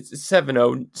nostalgia. It's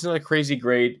 7.0. It's not a crazy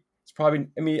grade. It's probably,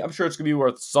 I'm sure it's going to be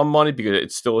worth some money because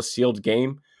it's still a sealed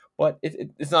game. But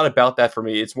it's not about that for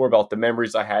me. It's more about the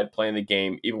memories I had playing the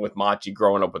game, even with Machi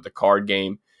growing up with the card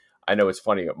game. I know it's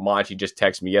funny. Machi just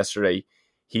texted me yesterday.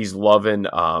 He's loving,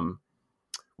 I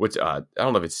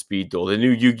don't know if it's Speed Duel, the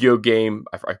new Yu-Gi-Oh! Game.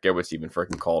 I forget what it's even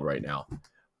freaking called right now.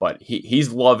 But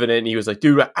he's loving it, and he was like,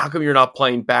 "Dude, how come you're not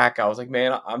playing back?" I was like,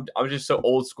 "Man, I'm just so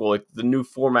old school. Like the new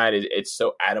format it's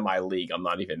so out of my league. I'm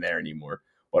not even there anymore."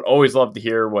 But always love to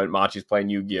hear when Machi's playing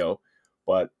Yu-Gi-Oh!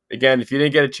 But again, if you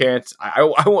didn't get a chance, I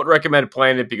won't recommend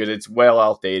playing it because it's well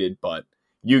outdated. But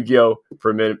Yu-Gi-Oh!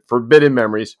 Forbidden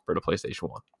Memories for the PlayStation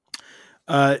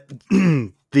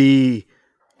 1. The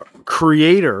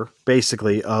creator,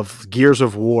 basically, of Gears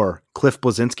of War, Cliff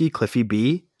Bleszinski, Cliffy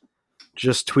B,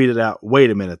 just tweeted out,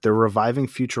 "Wait a minute, they're reviving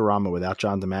Futurama without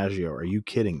John DiMaggio. Are you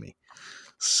kidding me?"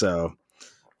 So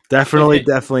definitely,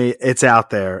 it's out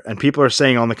there. And people are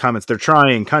saying on the comments, they're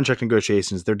trying contract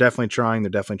negotiations. They're definitely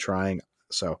trying.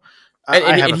 So I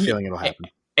have a feeling it'll happen.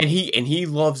 And he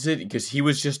loves it because he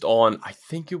was just on, I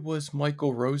think it was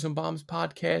Michael Rosenbaum's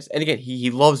podcast. And again,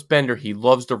 he loves Bender. He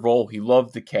loves the role. He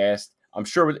loved the cast. I'm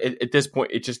sure at this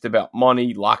point, it's just about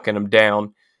money, locking him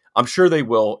down. I'm sure they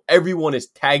will. Everyone is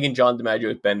tagging John DiMaggio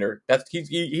as Bender.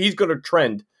 He's going to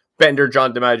trend Bender,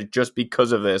 John DiMaggio just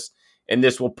because of this, and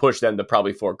this will push them to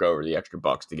probably fork over the extra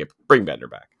bucks to bring Bender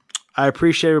back. I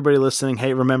appreciate everybody listening.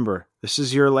 Hey, remember, this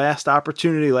is your last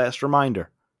opportunity, last reminder.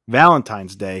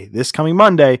 Valentine's Day, this coming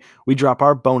Monday, we drop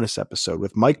our bonus episode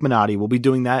with Mike Minotti. We'll be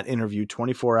doing that interview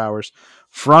 24 hours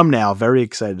from now. Very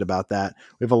excited about that.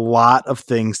 We have a lot of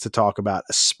things to talk about,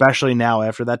 especially now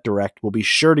after that direct. We'll be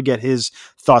sure to get his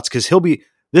thoughts because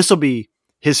this will be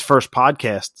his first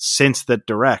podcast since the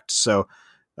direct. So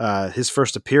his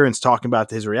first appearance talking about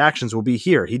his reactions will be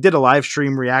here. He did a live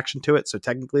stream reaction to it, so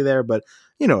technically there, but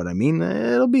you know what I mean.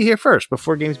 It'll be here first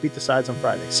before Games Beat the Sides on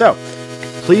Friday. So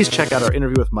please check out our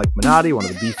interview with Mike Minotti, one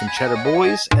of the Beef and Cheddar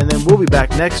boys, and then we'll be back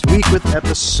next week with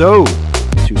episode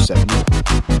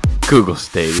 271. Google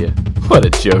Stadia. What a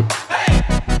joke.